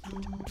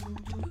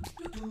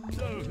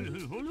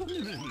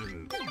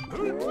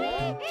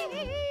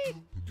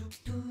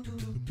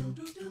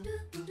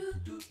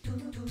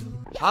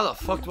 How the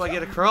fuck do I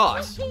get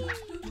across?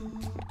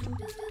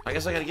 I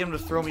guess I gotta get him to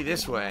throw me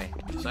this way.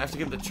 So I have to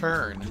give him the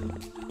turn.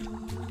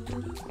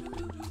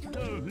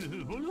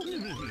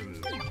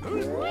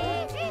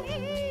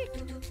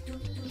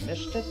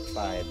 Missed it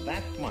by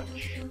that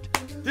much.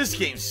 This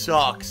game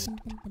sucks.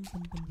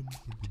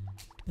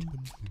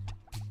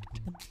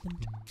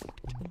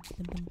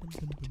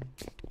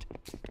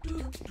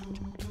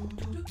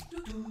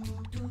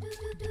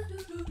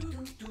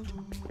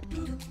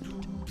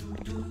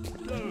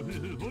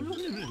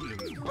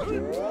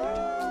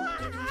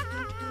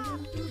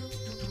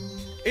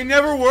 It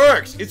never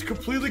works. It's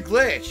completely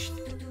glitched.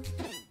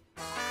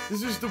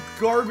 This is the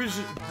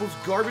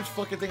most garbage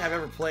fucking thing I've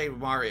ever played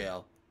with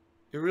Mario.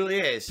 It really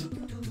is.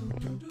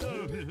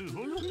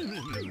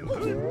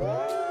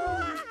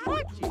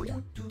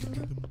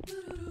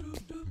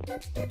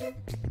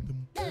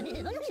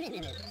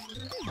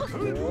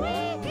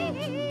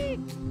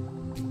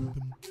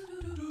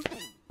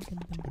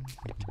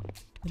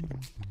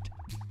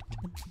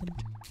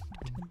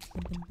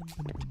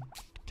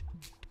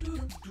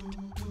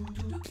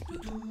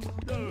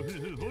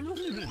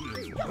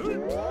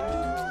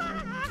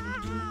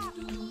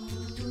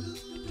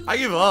 I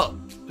give up.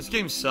 This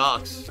game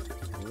sucks.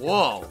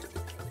 Whoa.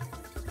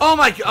 Oh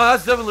my god,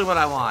 that's definitely what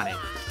I wanted.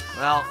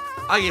 Well,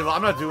 I give up.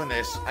 I'm not doing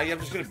this. I'm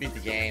just gonna beat the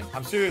game.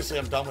 I'm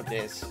done with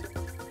this.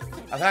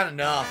 I've had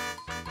enough.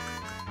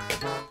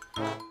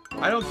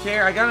 I don't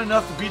care. I got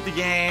enough to beat the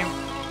game.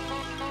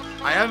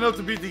 I have enough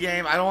to beat the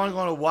game. I don't want to go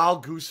on a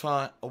wild goose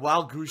hunt, a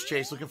wild goose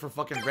chase looking for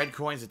fucking red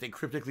coins that they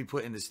cryptically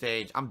put in the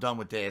stage. I'm done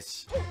with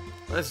this.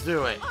 Let's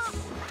do it.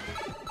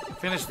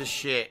 Finish this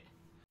shit.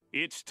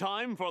 It's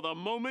time for the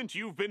moment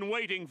you've been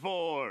waiting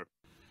for.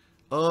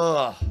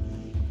 Ugh.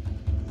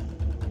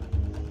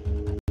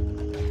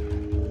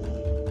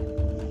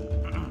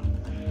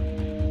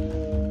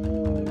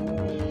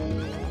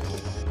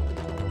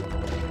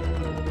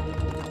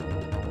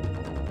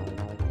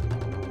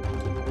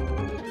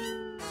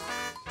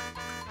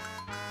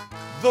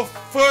 The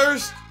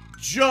first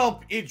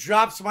jump, it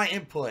drops my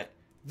input.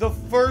 The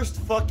first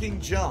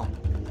fucking jump.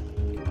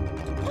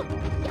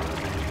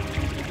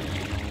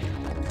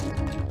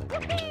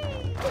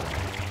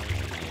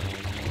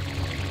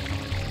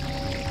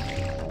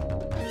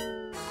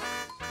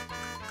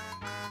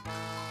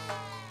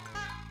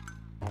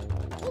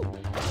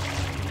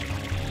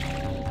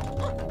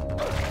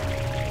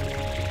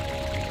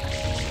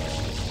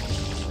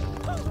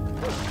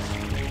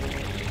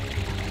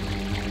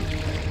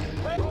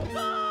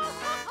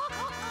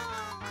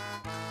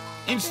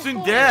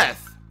 Instant death.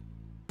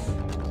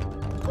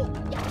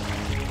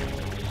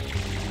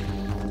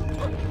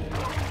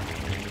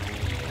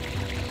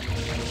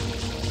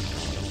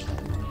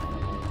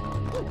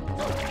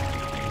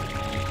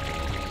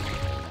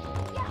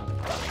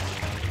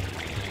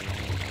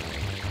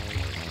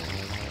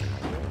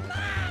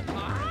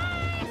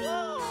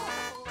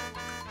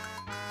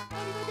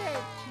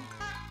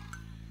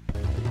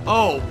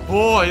 Oh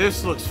boy,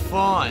 this looks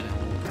fun.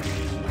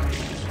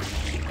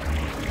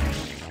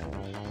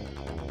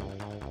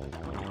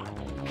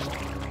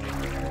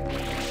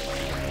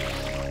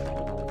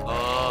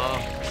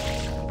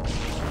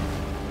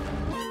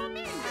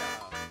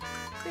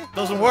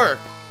 Doesn't work.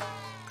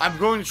 I'm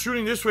going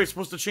shooting this way. It's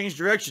supposed to change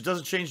direction. It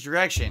doesn't change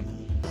direction.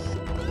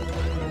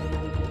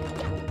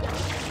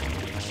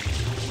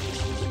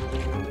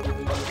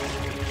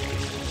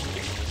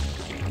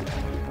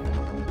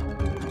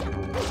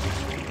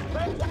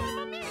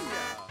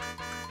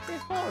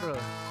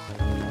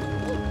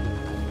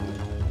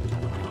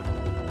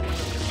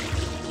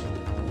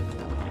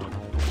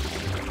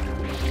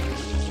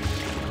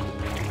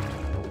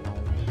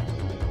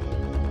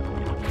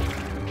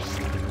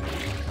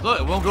 Look,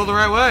 it won't go the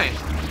right way.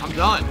 I'm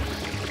done.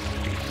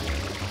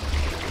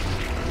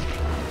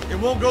 It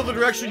won't go the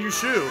direction you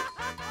shoot.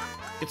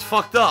 It's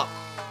fucked up.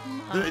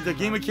 The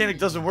game mechanic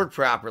doesn't work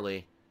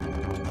properly.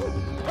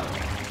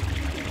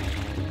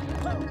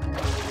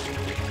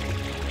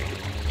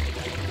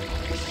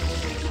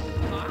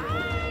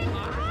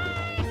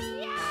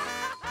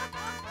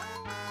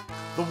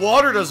 The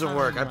water doesn't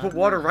work. I put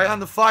water right on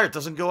the fire. It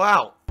doesn't go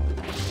out.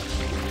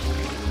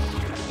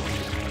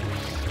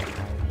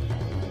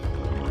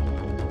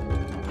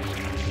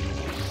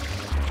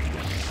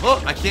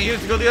 Look, I can't get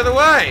it to go the other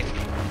way.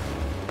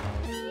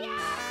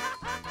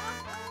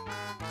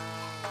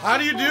 How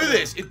do you do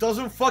this? It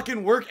doesn't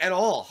fucking work at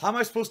all. How am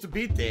I supposed to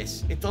beat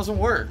this? It doesn't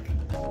work.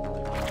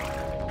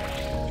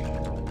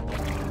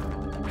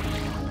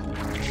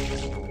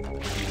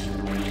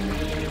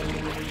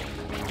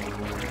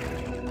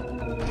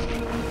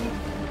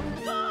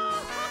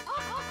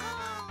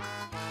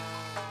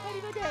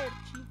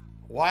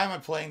 Why am I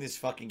playing this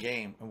fucking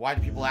game? And why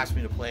do people ask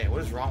me to play it?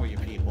 What is wrong with you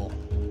people?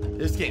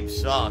 This game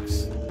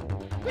sucks.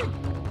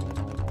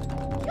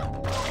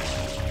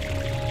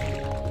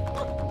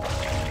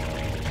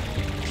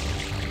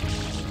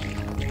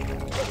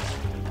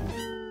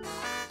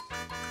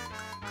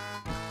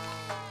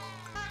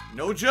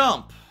 No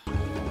jump.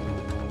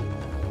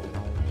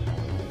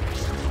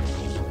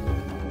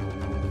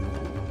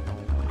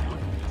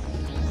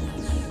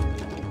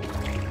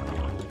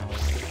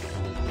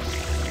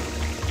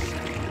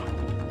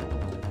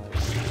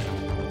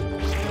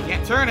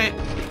 Can't turn it.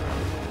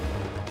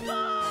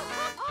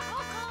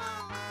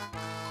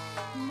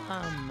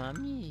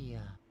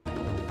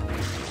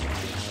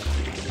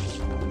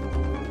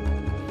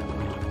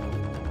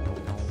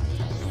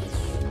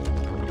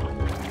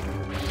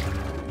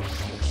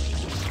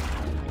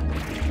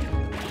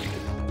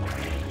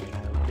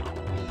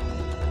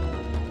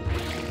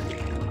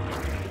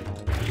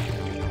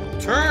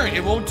 turn.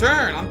 It won't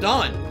turn. I'm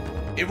done.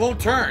 It won't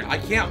turn. I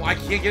can't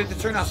get it to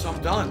turn now, so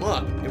I'm done.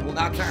 Look, it will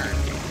not turn.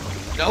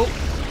 Nope.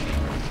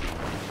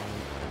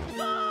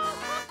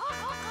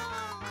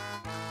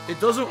 It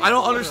doesn't, I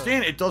don't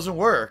understand. It doesn't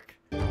work.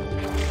 It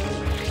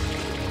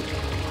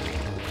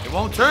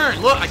won't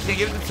turn. Look, I can't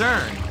get it to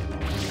turn.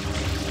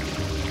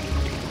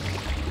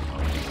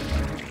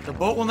 The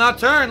boat will not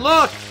turn.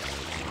 Look.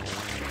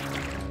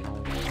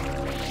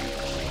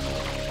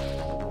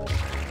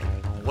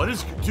 What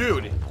is,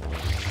 dude?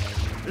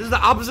 This is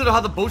the opposite of how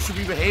the boat should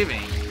be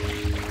behaving.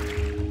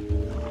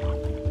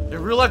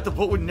 In real life, the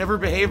boat would never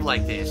behave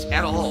like this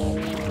at all.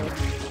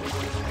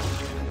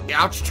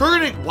 Yeah, it's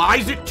turning. Why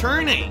is it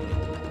turning?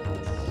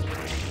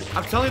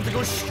 I'm telling it to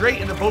go straight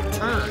and the boat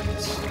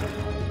turns.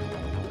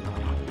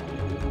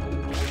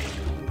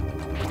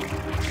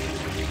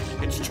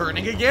 It's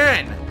turning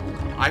again.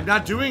 I'm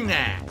not doing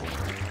that.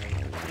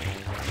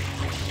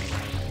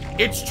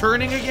 It's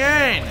turning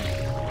again.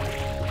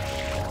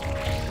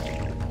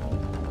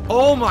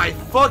 Oh my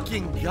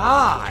fucking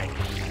god.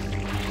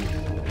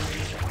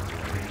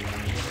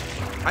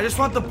 I just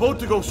want the boat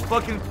to go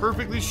fucking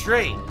perfectly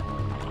straight.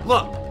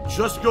 Look,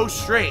 just go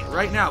straight.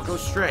 Right now, go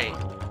straight.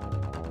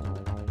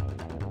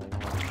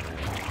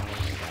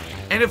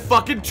 And it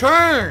fucking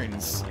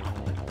turns.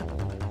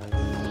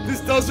 This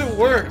doesn't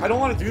work. I don't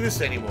want to do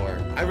this anymore.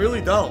 I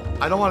really don't.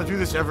 I don't want to do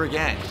this ever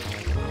again.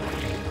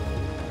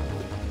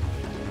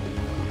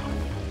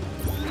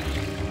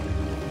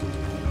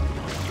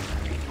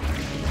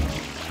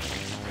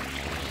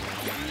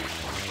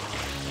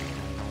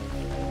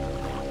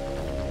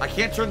 I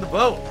can't turn the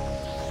boat.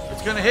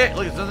 It's gonna hit.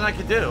 Look, there's nothing I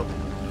can do.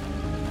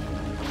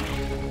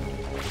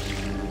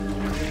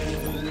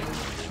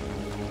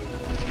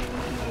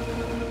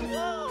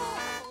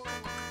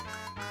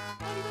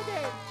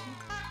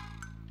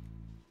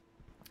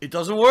 It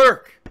doesn't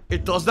work.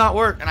 It does not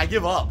work, and I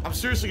give up. I'm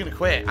seriously gonna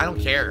quit. I don't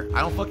care.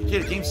 I don't fucking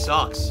care. The game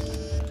sucks.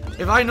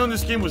 If I had known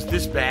this game was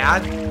this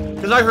bad,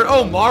 because I heard,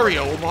 oh,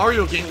 Mario. Well,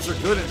 Mario games are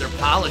good and they're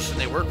polished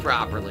and they work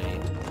properly.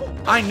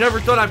 I never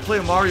thought I'd play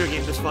a Mario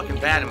game this fucking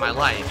bad in my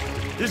life.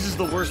 This is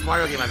the worst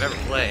Mario game I've ever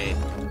played.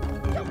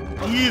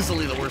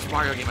 Easily the worst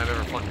Mario game I've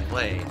ever fucking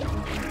played.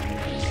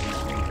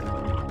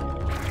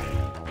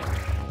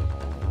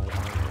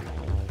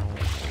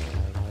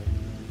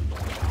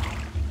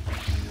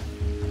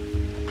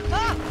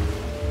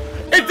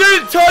 It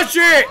didn't touch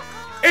it!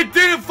 It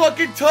didn't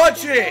fucking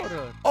touch it!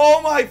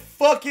 Oh my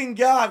fucking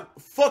god.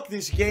 Fuck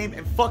this game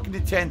and fuck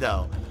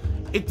Nintendo.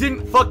 It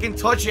didn't fucking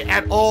touch it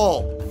at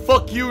all.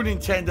 Fuck you,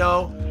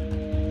 Nintendo.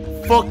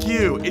 Fuck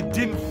you. It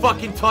didn't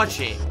fucking touch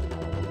it.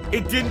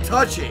 It didn't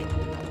touch it.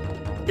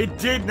 It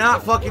did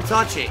not fucking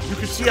touch it. You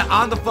can see it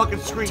on the fucking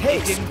screen.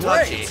 It didn't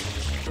touch it.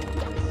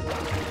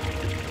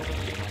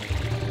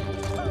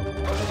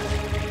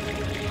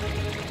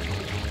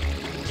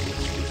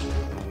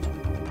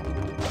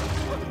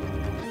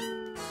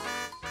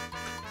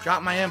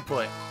 Drop my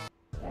input.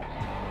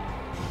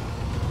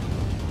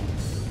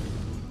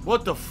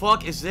 What the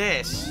fuck is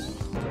this?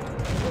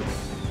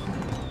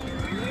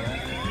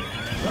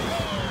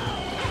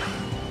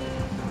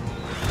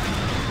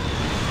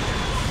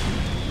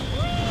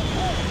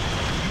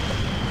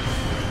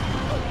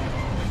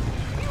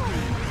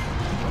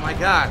 Oh my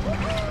god.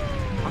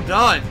 I'm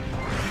done.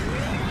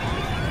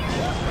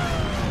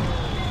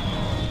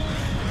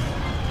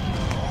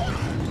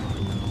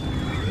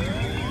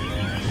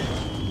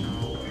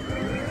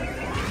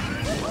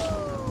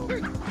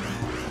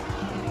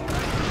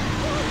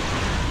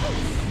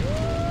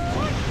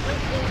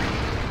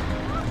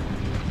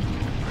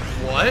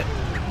 What?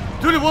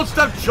 Dude, it won't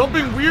stop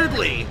jumping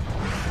weirdly.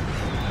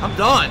 I'm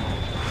done.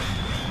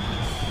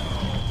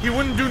 He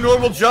wouldn't do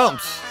normal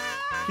jumps.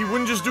 He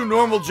wouldn't just do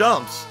normal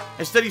jumps.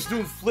 Instead, he's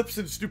doing flips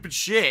and stupid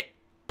shit.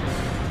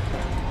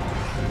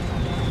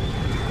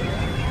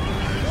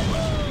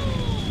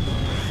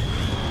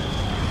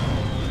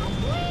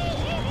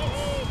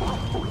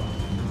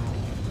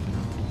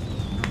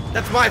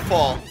 That's my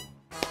fault.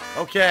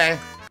 Okay.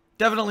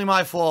 Definitely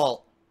my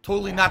fault.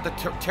 Totally not the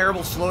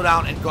terrible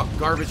slowdown and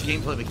garbage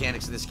gameplay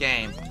mechanics of this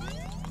game.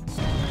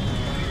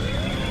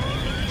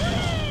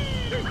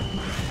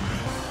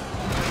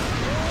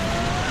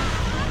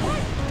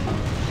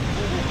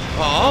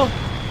 Oh,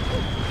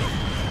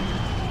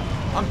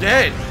 I'm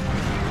dead.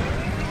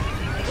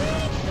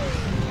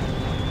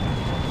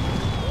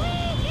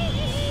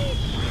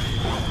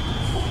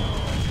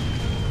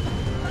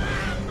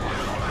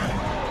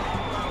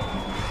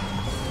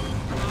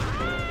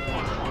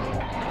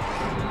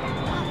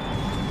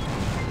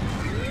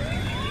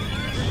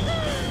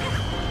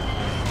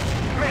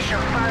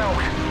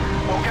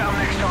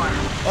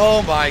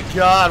 Oh my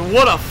god,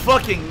 what a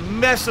fucking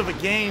mess of a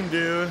game,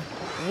 dude.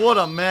 What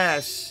a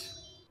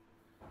mess.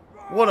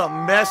 What a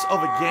mess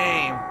of a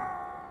game.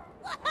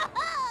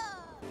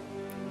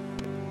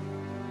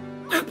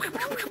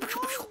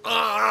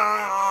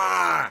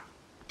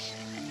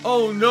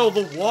 Oh no,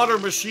 the water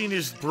machine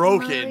is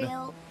broken.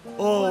 Mario,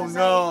 oh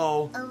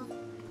no.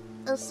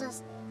 It's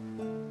just,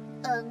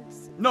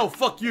 No,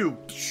 fuck you.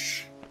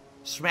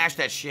 Smash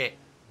that shit.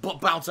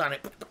 bounce on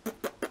it.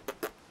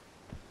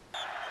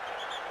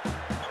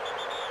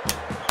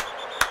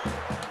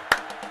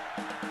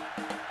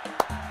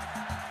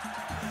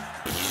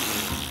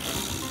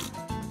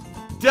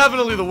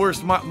 Definitely the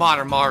worst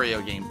modern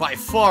Mario game. By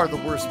far the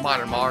worst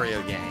modern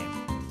Mario game.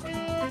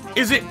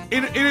 Is it,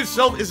 in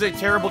itself, is it a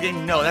terrible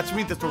game? No, that's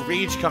me, that's the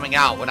rage coming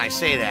out when I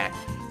say that.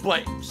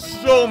 But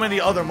so many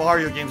other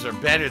Mario games are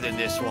better than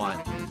this one.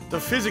 The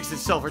physics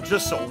itself are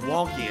just so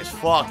wonky as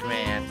fuck,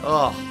 man.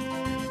 Ugh.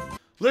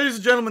 Ladies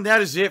and gentlemen,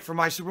 that is it for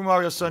my Super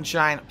Mario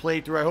Sunshine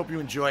playthrough. I hope you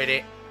enjoyed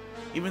it.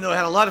 Even though it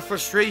had a lot of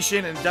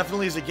frustration, and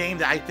definitely is a game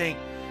that I think,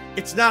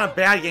 it's not a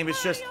bad game,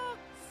 it's just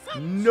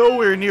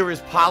nowhere near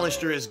as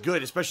polished or as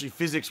good, especially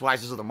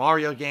physics-wise, as other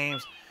Mario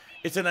games.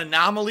 It's an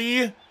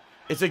anomaly.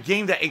 It's a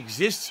game that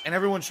exists, and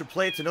everyone should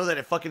play it to know that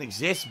it fucking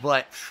exists,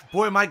 but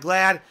boy, am I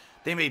glad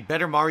they made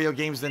better Mario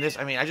games than this.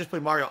 I mean, I just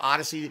played Mario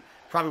Odyssey,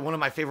 probably one of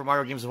my favorite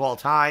Mario games of all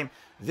time.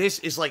 This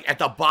is, like, at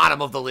the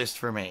bottom of the list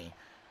for me.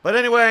 But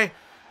anyway,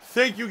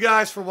 thank you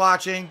guys for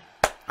watching.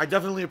 I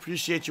definitely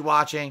appreciate you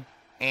watching,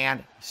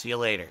 and see you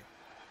later.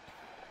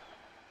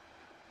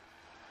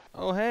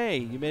 Oh hey,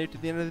 you made it to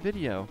the end of the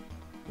video.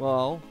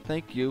 Well,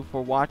 thank you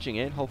for watching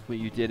it. Hopefully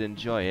you did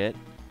enjoy it.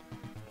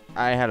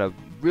 I had a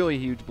really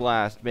huge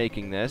blast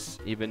making this,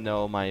 even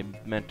though my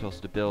mental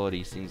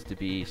stability seems to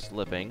be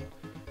slipping.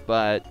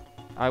 But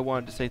I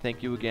wanted to say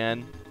thank you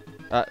again.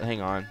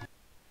 Hang on.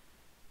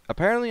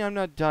 Apparently I'm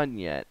not done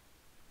yet.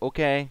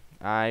 Okay,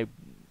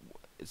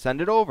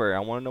 send it over. I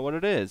want to know what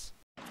it is.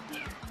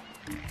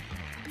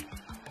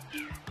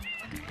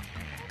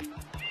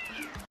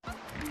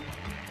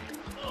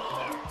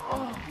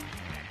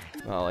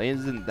 Well,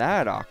 isn't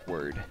that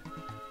awkward?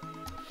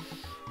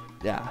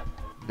 Yeah,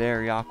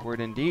 very awkward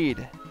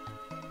indeed.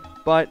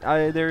 But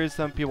there is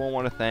some people I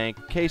want to thank.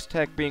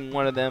 CaseTech being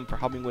one of them for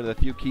helping with a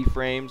few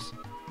keyframes.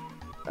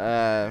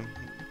 The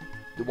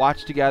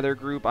Watch Together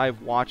group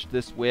I've watched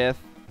this with.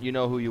 You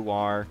know who you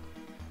are.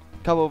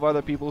 A couple of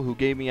other people who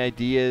gave me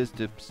ideas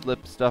to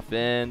slip stuff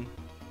in.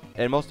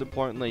 And most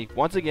importantly,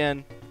 once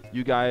again,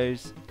 you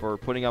guys for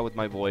putting up with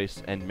my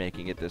voice and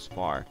making it this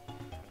far.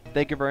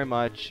 Thank you very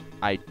much.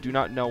 I do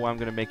not know when I'm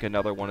going to make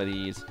another one of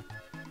these,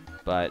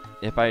 but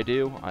if I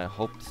do, I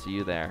hope to see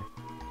you there.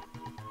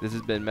 This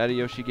has been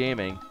Metayoshi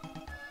Gaming.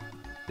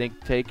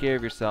 Take care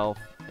of yourself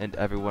and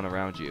everyone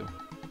around you.